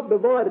 They were not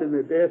divided in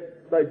their death.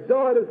 They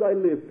died as they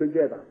lived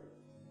together.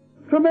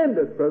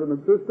 Tremendous, brothers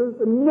and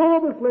sisters,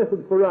 enormous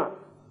lessons for us.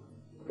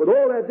 With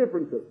all our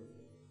differences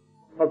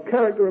of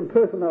character and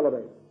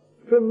personality.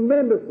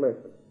 Tremendous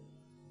lesson.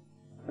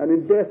 And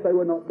in death they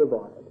were not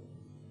divided.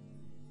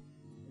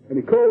 And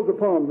he calls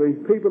upon the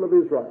people of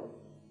Israel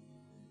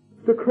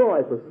to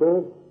cry for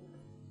Saul,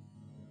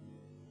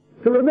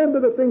 to remember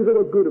the things that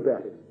are good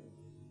about him,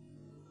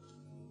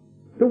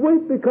 to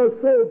weep because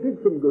Saul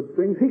did some good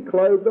things. He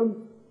clothed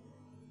them.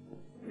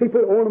 He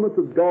put ornaments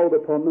of gold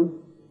upon them.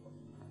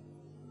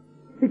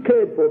 He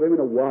cared for them in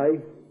a way.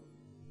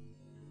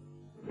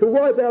 To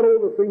wipe out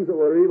all the things that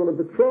were evil, and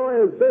to try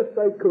as best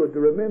they could to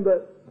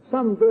remember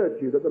some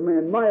virtue that the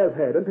man may have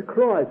had, and to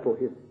cry for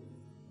him.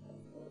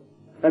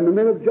 And the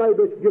men of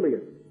Jabesh Gilead,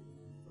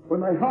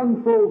 when they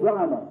hung Saul's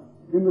armour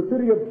in the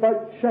city of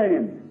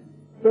Bethshan,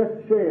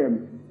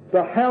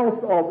 the house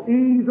of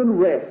ease and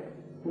rest,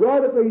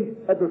 right at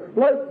the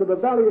slopes of the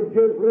valley of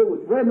Jezreel,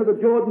 which ran to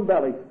the Jordan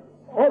Valley,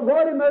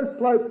 right in those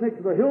slopes next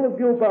to the hill of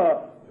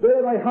Gilboa,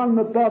 there they hung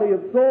the body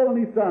of Saul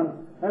and his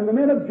sons. And the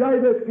men of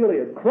Jabesh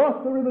Gilead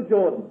crossed the river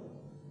Jordan.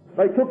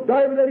 They took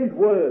David at his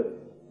word.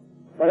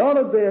 They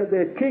honoured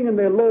their king and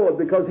their lord,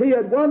 because he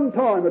at one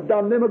time had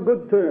done them a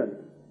good turn.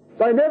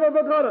 They never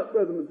forgot it,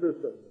 brothers and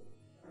sisters.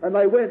 And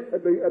they went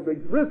at the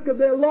risk of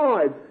their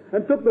lives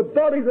and took the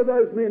bodies of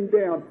those men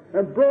down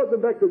and brought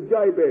them back to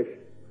Jabesh,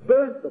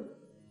 burnt them.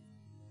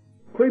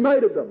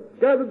 cremated them,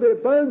 gathered their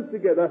bones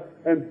together,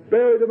 and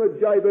buried them at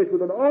Jabesh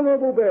with an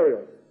honourable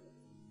burial.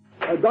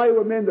 And they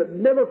were men that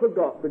never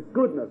forgot the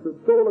goodness that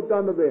Saul had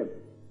done to them,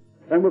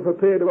 and were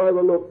prepared to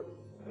overlook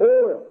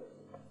all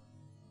else.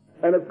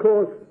 And of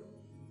course,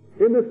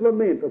 in this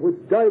lament of which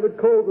David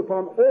calls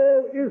upon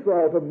all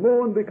Israel to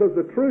mourn because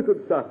the truth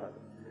had suffered,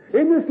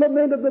 in this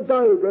lament of the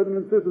day, brethren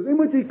and sisters, in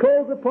which he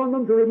calls upon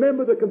them to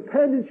remember the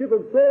companionship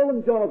of Saul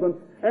and Jonathan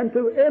and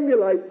to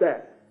emulate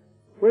that,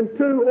 when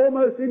two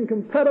almost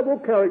incompatible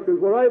characters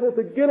were able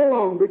to get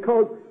along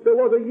because there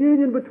was a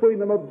union between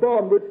them, a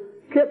bond which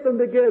kept them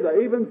together,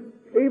 even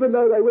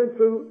though they went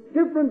through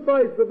different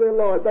phases of their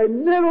lives. They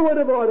never were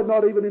divided,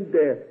 not even in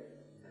death.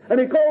 And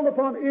he called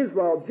upon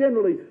Israel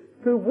generally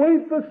to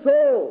weep for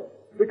Saul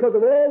because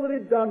of all that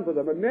he'd done for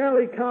them. And now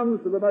he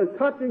comes to the most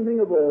touching thing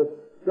of all,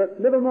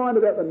 that never mind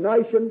about the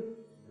nation,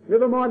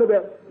 never mind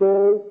about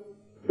Saul.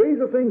 These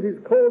are things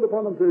he's called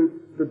upon them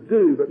to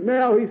do. But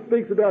now he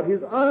speaks about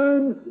his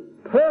own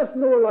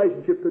personal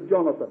relationship to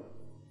Jonathan.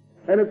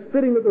 And it's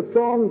fitting that the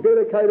song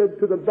dedicated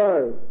to the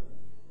bow,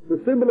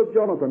 the symbol of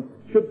Jonathan,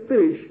 should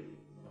finish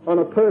on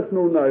a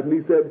personal note. And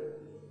he said,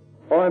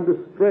 I am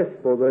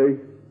distressed for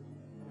thee,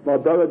 my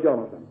brother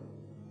Jonathan.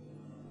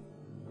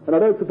 And I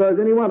don't suppose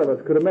any one of us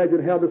could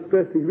imagine how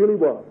distressed he really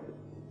was.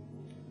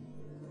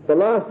 The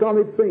last time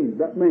he'd seen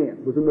that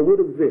man was in the wood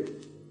of Ziph,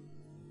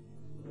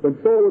 when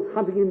Saul was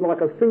hunting him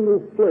like a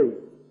single flea,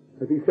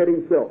 as he said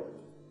himself.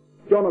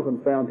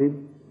 Jonathan found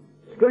him,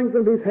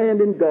 strengthened his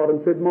hand in God,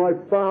 and said, my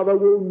father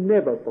will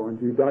never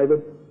find you,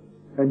 David,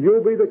 and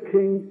you'll be the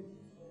king,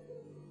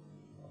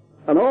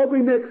 and I'll be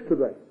next to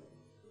thee.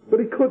 But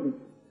he couldn't.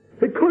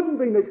 He couldn't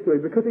be next to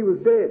him because he was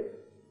dead.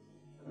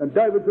 And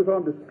David says,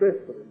 I'm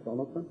distressed for this,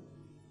 Jonathan.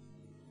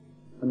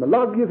 And the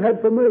love you've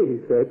had for me,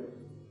 he said,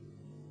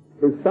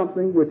 is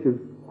something which is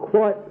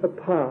quite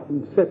apart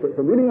and separate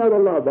from any other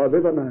love I've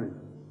ever known.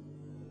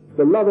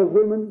 The love of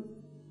women,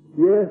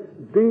 yes,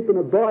 deep and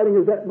abiding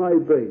as that may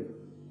be,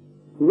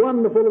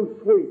 wonderful and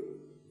sweet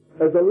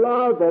as the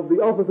love of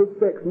the opposite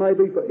sex may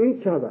be for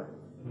each other.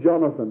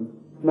 Jonathan,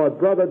 my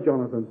brother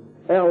Jonathan,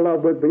 our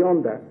love went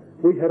beyond that.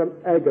 We had an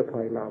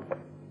agape love.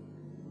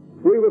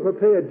 We were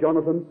prepared,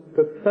 Jonathan,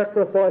 to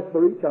sacrifice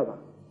for each other.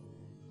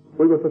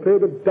 We were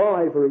prepared to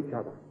die for each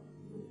other.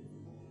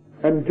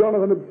 And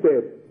Jonathan had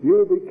said,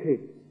 you'll be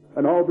king,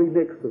 and I'll be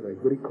next to thee,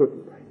 but he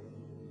couldn't be.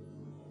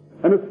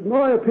 And it's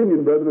my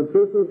opinion, brothers and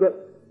sisters, that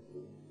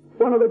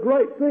one of the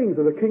great things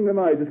of the kingdom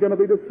age is going to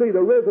be to see the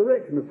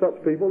resurrection of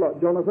such people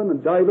like Jonathan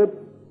and David,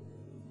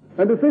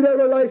 and to see their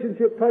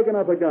relationship taken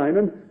up again.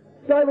 And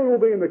David will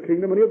be in the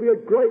kingdom, and he'll be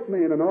a great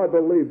man, and I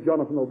believe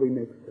Jonathan will be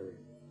next to him.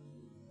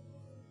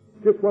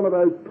 Just one of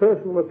those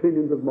personal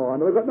opinions of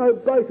mine, and I've got no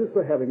basis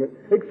for having it,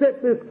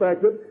 except this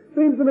fact that it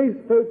seems to me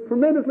so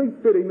tremendously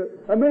fitting that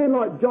a man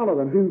like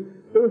Jonathan, who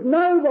there was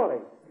nobody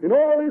in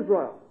all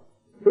Israel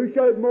who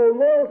showed more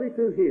loyalty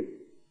to him.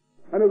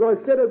 And as I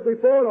said it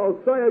before, and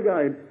I'll say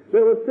again,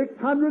 there were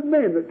 600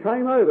 men that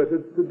came over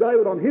to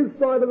David on his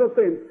side of the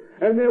fence,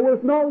 and there was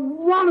not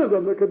one of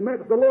them that could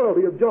match the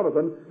loyalty of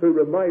Jonathan, who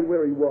remained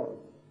where he was.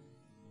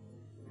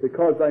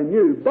 Because they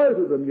knew, both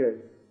of them knew,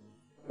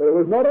 that it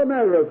was not a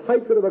matter of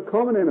hatred of a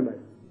common enemy.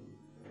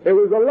 It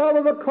was the love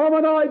of a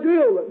common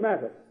ideal that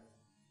mattered.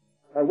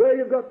 And where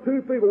you've got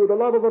two people with the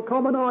love of a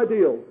common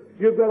ideal,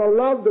 you've got a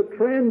love that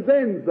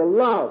transcends the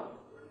love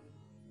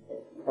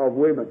of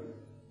women.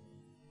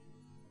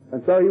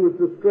 And so he was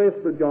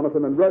distressed for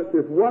Jonathan and wrote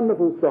this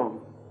wonderful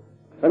song.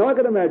 And I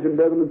can imagine,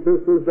 brothers and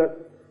sisters, that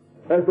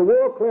as the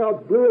war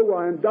clouds blew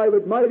away and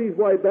David made his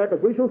way back,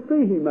 as we shall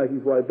see him make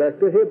his way back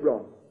to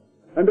Hebron,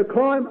 and to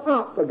climb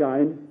up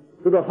again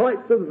to the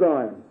heights of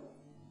Zion,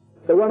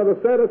 that one of the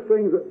saddest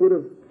things that would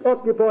have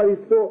occupied his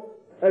thought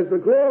as the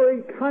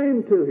glory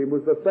came to him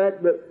was the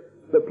fact that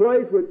the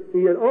place which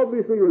he had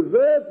obviously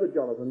reserved for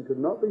Jonathan could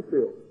not be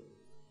filled.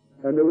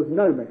 And there was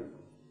no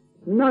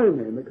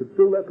man that could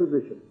fill that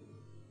position.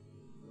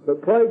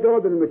 But pray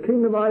God that in the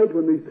kingdom age,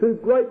 when these two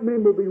great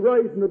men will be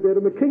raised from the dead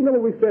and the kingdom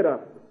will be set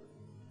up,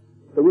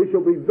 that we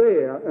shall be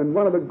there, and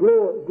one of the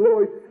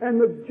glories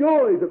and the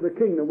joys of the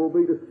kingdom will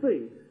be to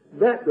see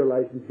that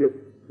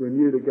relationship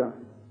renewed again.